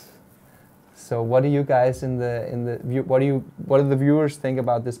 Yes. So what do you guys what do the viewers think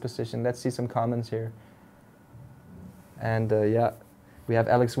about this position? Let's see some comments here. And yeah, we have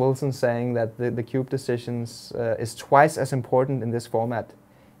Alex Wilson saying that the cube decisions is twice as important in this format.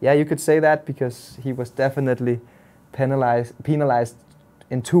 Yeah, you could say that because he was definitely penalized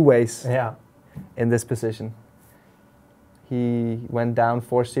in 2 ways. Yeah. In this position. He went down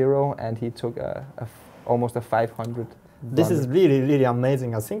 4-0 and he took almost a 500. This is really, really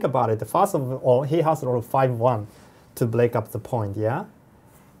amazing. I think about it. First of all, he has rolled 5-1 to break up the point, yeah?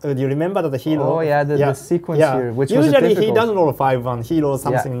 Do you remember that he rolled? Oh, yeah, the sequence here, which was usually difficult. He doesn't roll 5-1. He rolls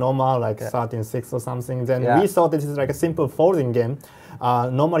something normal, like 13-6 or something. Then we thought this is like a simple folding game.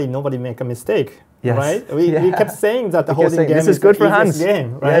 normally nobody make a mistake, Yes. right? We kept saying that the holding game this is good for the easiest Hans.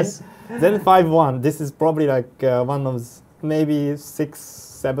 game, right? Yes. Then 5-1. This is probably like one of maybe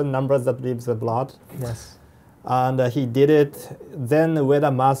 6-7 numbers that leaves the blood. Yes. And he did it. Then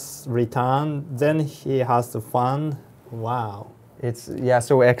Ueda must return. Then he has the fun. Wow.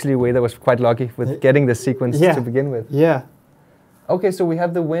 So actually Ueda was quite lucky with getting the sequence to begin with. Yeah. Okay, so we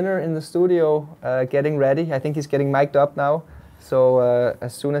have the winner in the studio getting ready. I think he's getting mic'd up now. So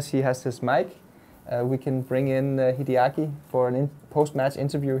as soon as he has his mic, we can bring in Hideaki for an post-match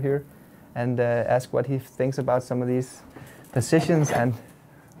interview here and ask what he thinks about some of these positions and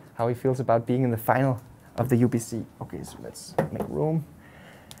how he feels about being in the final of the UBC. Okay, so let's make room.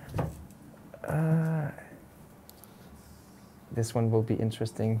 This one will be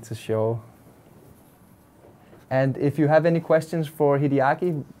interesting to show. And if you have any questions for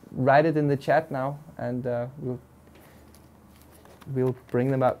Hideaki, write it in the chat now, and we'll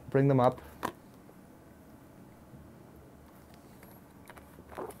bring them up.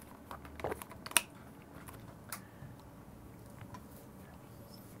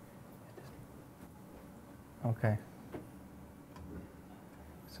 Okay.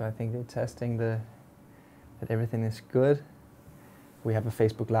 So I think they're testing that everything is good. We have a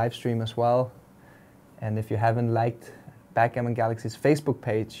Facebook live stream as well. And if you haven't liked Backgammon Galaxy's Facebook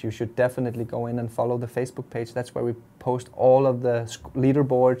page, you should definitely go in and follow the Facebook page. That's where we post all of the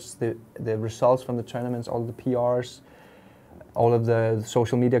leaderboards, the results from the tournaments, all the PRs, all of the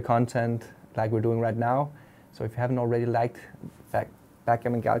social media content like we're doing right now. So if you haven't already liked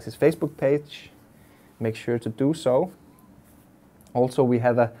Backgammon Galaxy's Facebook page, make sure to do so. Also, we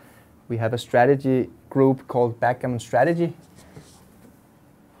have a strategy group called Backgammon Strategy.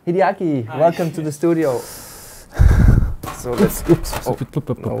 Hideaki, welcome to the studio. So let's.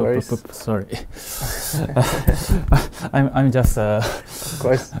 No worries. Sorry. I'm just. Of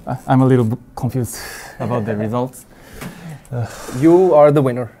course. I'm a little confused about the results. You are the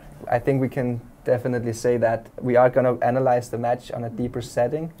winner. I think we can definitely say that. We are going to analyze the match on a deeper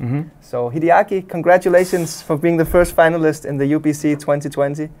setting. So Hideaki, congratulations for being the first finalist in the UBC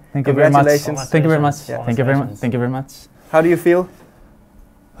 2020. Thank you very much. Thank you very much. Thank you very much. Thank you very much. How do you feel?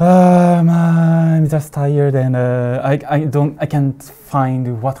 I'm just tired, and I can't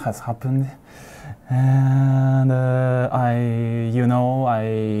find what has happened. And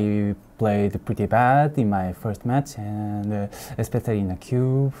I played pretty bad in my first match, and especially in a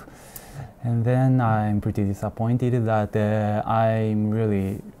cube. And then I'm pretty disappointed that I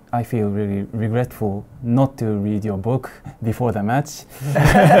feel really regretful not to read your book before the match.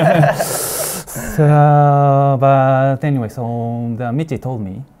 But anyway, so Michi told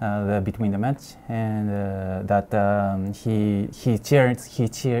me between the match, and that he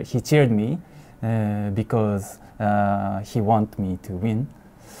cheered me because he wanted me to win,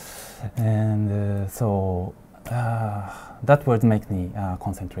 and so that would make me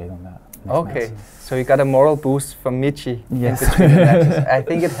concentrate on that. Okay, match. so you got a moral boost from Michi Yes. in between the matches. I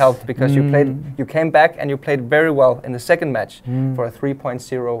think it helped because you came back and you played very well in the second match for a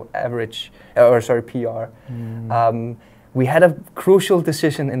 3.0 average, PR. We had a crucial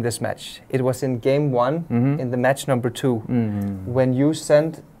decision in this match. It was in game 1, in the match number 2, when you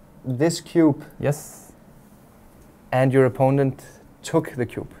sent this cube. Yes. And your opponent took the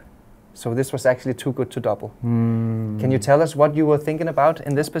cube. So this was actually too good to double. Can you tell us what you were thinking about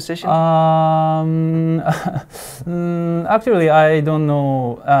in this position? Actually, I don't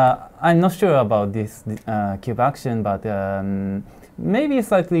know. I'm not sure about this cube action, but maybe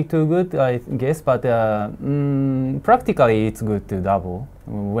slightly too good, I guess. But practically, it's good to double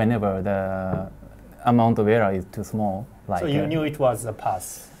whenever the amount of error is too small. Like, So you knew it was a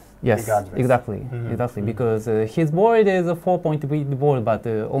pass. Yes, regardless. exactly, because his board is a 4-point board, but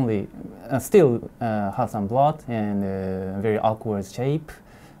only still has some blood and very awkward shape,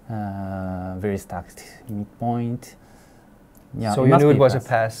 very stacked midpoint. Yeah, so you knew it was a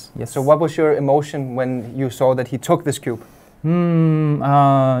pass. Yes. So what was your emotion when you saw that he took this cube?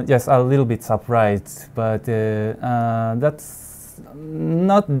 Yes, a little bit surprised, but that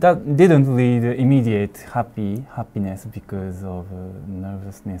didn't lead immediate happiness because of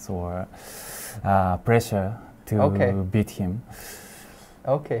nervousness or pressure to beat him.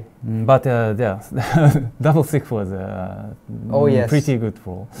 Okay. But yeah, double 6 was pretty good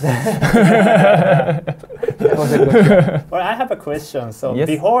roll. That was a good Well, I have a question. So Yes.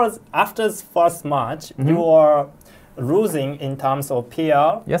 after the first match, you are losing in terms of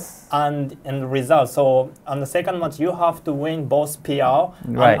PR Yes. and results. So on the second match, you have to win both PR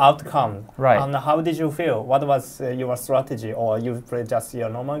Right. and outcome. Right. And how did you feel? What was your strategy, or you played just your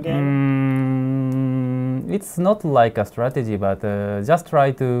normal game? it's not like a strategy, but just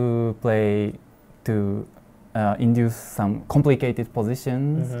try to play to induce some complicated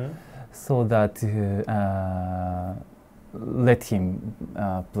positions so that let him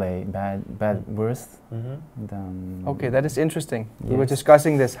play bad worse. Than Okay, that is interesting. We were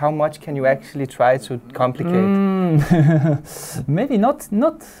discussing this. How much can you actually try to complicate? Maybe not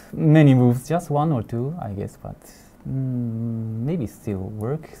many moves, just one or two, I guess, but maybe still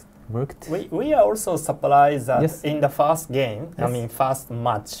worked. We are also surprised that Yes. in the first game, I Yes. mean first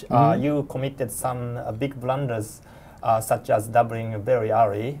match, you committed some big blunders, such as doubling very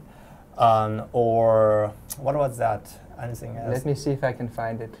early, or what was that? Anything else? Let me see if I can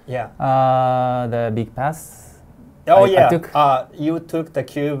find it. Yeah. The big pass. Oh I yeah. took. You took the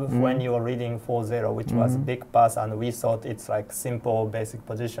cube when you were reading 4-0, which was a big pass, and we thought it's like simple basic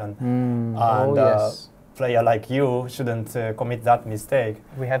position. And Oh, yes. player like you shouldn't commit that mistake.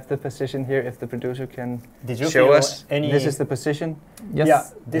 We have the position here, if the producer can Did you show feel us. any? This is the position. Yes. Yeah,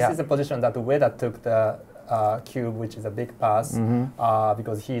 this Yeah. is the position that Ueda took the cube, which is a big pass,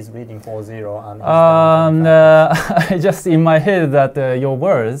 because he's reading 4-0 and he's down 25. I just in my head that your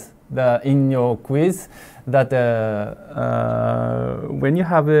words in your quiz that when you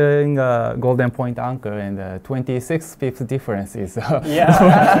have a golden point anchor and 26 pips difference is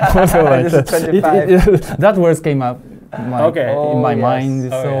Yeah. also like This is 25. that words came up Okay. in my Oh, yes. mind.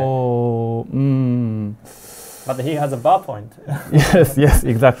 Okay. So But he has a bar point. yes,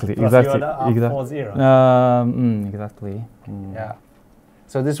 exactly, Plus exactly, Ueda up 4-0. exactly. Yeah.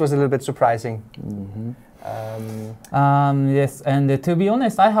 So this was a little bit surprising. Yes, and to be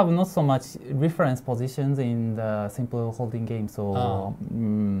honest, I have not so much reference positions in the simple holding game. So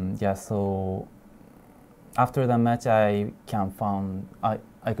yeah, so after the match, I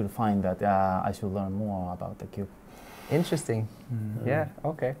could find that I should learn more about the cube. Interesting. Yeah.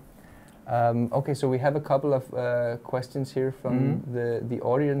 Okay. Okay. So we have a couple of questions here from the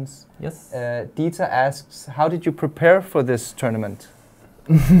audience. Yes. Dita asks, "How did you prepare for this tournament?"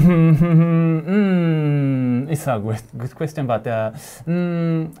 It's a good question, but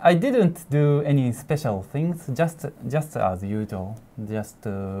I didn't do any special things. Just as usual, just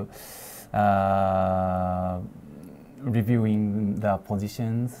reviewing the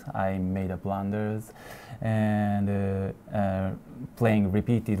positions. I made blunders and playing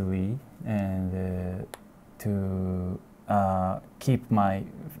repeatedly and to keep my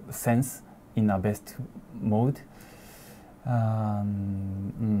sense in a best mode.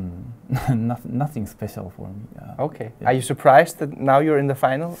 Nothing special for me. Okay. Yeah. Are you surprised that now you're in the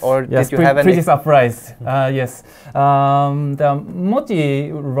final, or Yes, did you have any? pretty surprised. Yes. The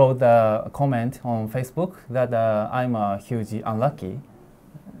Mochi wrote a comment on Facebook that I'm hugely unlucky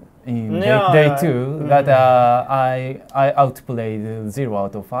in day two, that I outplayed 0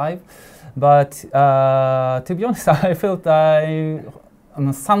 out of 5. But to be honest, I felt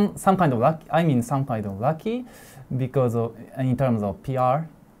some kind of lucky. I mean, some kind of lucky. Because of, in terms of PR,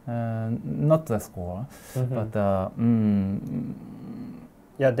 not the score, but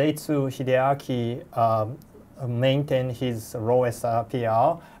yeah, day two, Hideaki maintained his lowest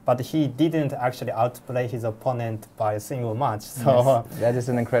PR, but he didn't actually outplay his opponent by a single match. So that is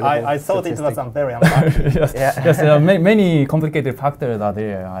an incredible. I thought statistic. it was very unlucky. yes, yes, many complicated factors are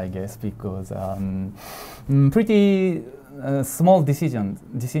there, I guess, because pretty small decision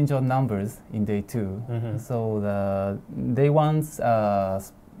numbers in day two. So the day one's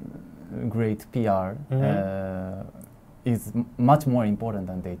great PR is much more important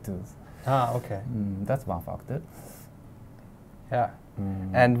than day two's. Okay. That's one factor. Yeah.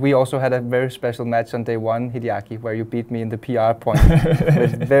 And we also had a very special match on day one, Hideaki, where you beat me in the PR point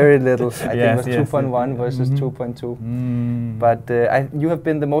with very little. I think it was 2.1 versus 2.2. But you have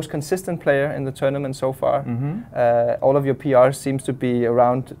been the most consistent player in the tournament so far. All of your PRs seems to be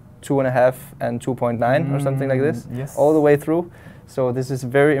around 2.5 and 2.9 or something like this, all the way through. So this is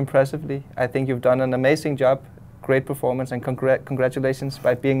very impressively. I think you've done an amazing job. Great performance, and congratulations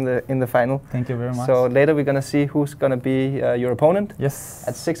by being in the final. Thank you very much. So later we're going to see who's going to be your opponent. Yes.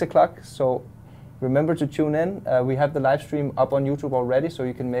 At 6 o'clock. So remember to tune in. We have the live stream up on YouTube already, so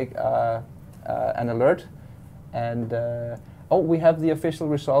you can make an alert. And we have the official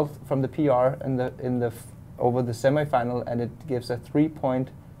result from the PR over the semifinal, and it gives a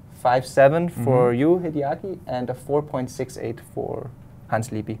 3.57 for you, Hideaki, and a 4.68 for Hans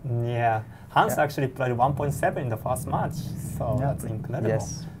Liby. Yeah. Hans actually played 1.7 in the first match, so that's incredible.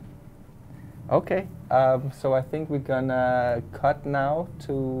 Yes. Okay, so I think we're gonna cut now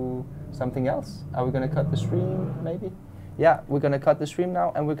to something else. Are we gonna cut the stream, maybe? Yeah, we're gonna cut the stream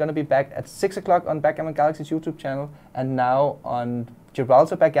now, and we're gonna be back at 6 o'clock on Backgammon Galaxy's YouTube channel, and now on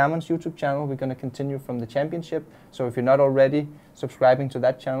Gibraltar Backgammon's YouTube channel. We're going to continue from the championship. So if you're not already subscribing to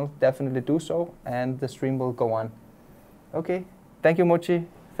that channel, definitely do so, and the stream will go on. Okay. Thank you, Mochi.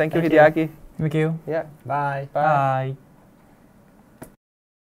 Thank you, Hideaki. Thank you. Yeah. Bye. Bye.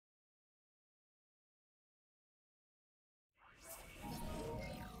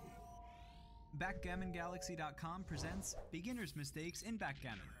 BackgammonGalaxy.com presents Beginner's Mistakes in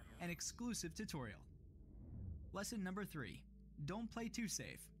Backgammon, an exclusive tutorial. Lesson number 3. Don't play too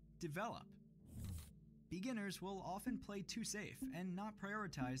safe. Develop. Beginners will often play too safe and not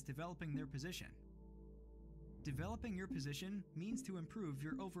prioritize developing their position. Developing your position means to improve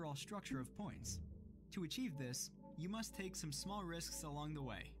your overall structure of points. To achieve this, you must take some small risks along the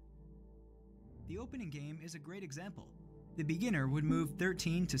way. The opening game is a great example. The beginner would move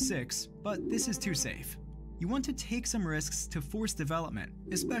 13 to 6, but this is too safe. You want to take some risks to force development,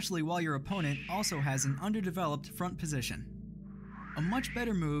 especially while your opponent also has an underdeveloped front position. A much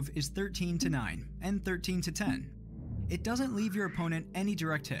better move is 13 to 9 and 13 to 10. It doesn't leave your opponent any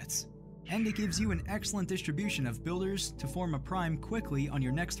direct hits, and it gives you an excellent distribution of builders to form a prime quickly on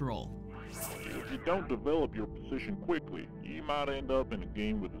your next roll. If you don't develop your position quickly, you might end up in a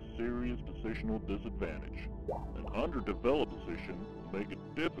game with a serious positional disadvantage. An underdeveloped position will make it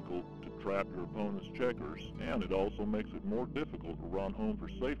difficult to trap your opponent's checkers, and it also makes it more difficult to run home for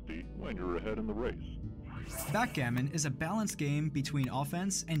safety when you're ahead in the race. Backgammon is a balanced game between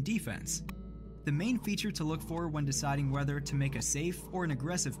offense and defense. The main feature to look for when deciding whether to make a safe or an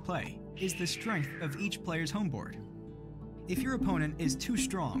aggressive play is the strength of each player's homeboard. If your opponent is too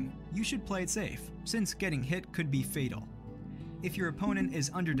strong, you should play it safe, since getting hit could be fatal. If your opponent is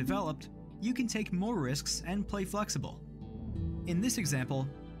underdeveloped, you can take more risks and play flexible. In this example,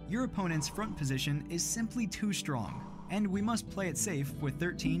 your opponent's front position is simply too strong, and we must play it safe with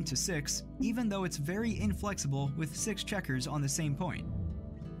 13 to 6, even though it's very inflexible with 6 checkers on the same point.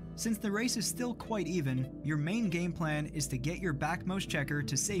 Since the race is still quite even, your main game plan is to get your backmost checker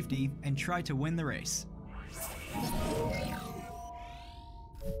to safety and try to win the race.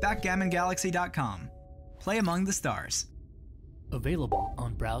 BackgammonGalaxy.com. Play among the stars. Available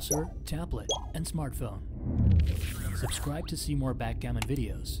on browser, tablet, and smartphone. Subscribe to see more Backgammon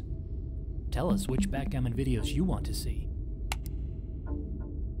videos. Tell us which Backgammon videos you want to see.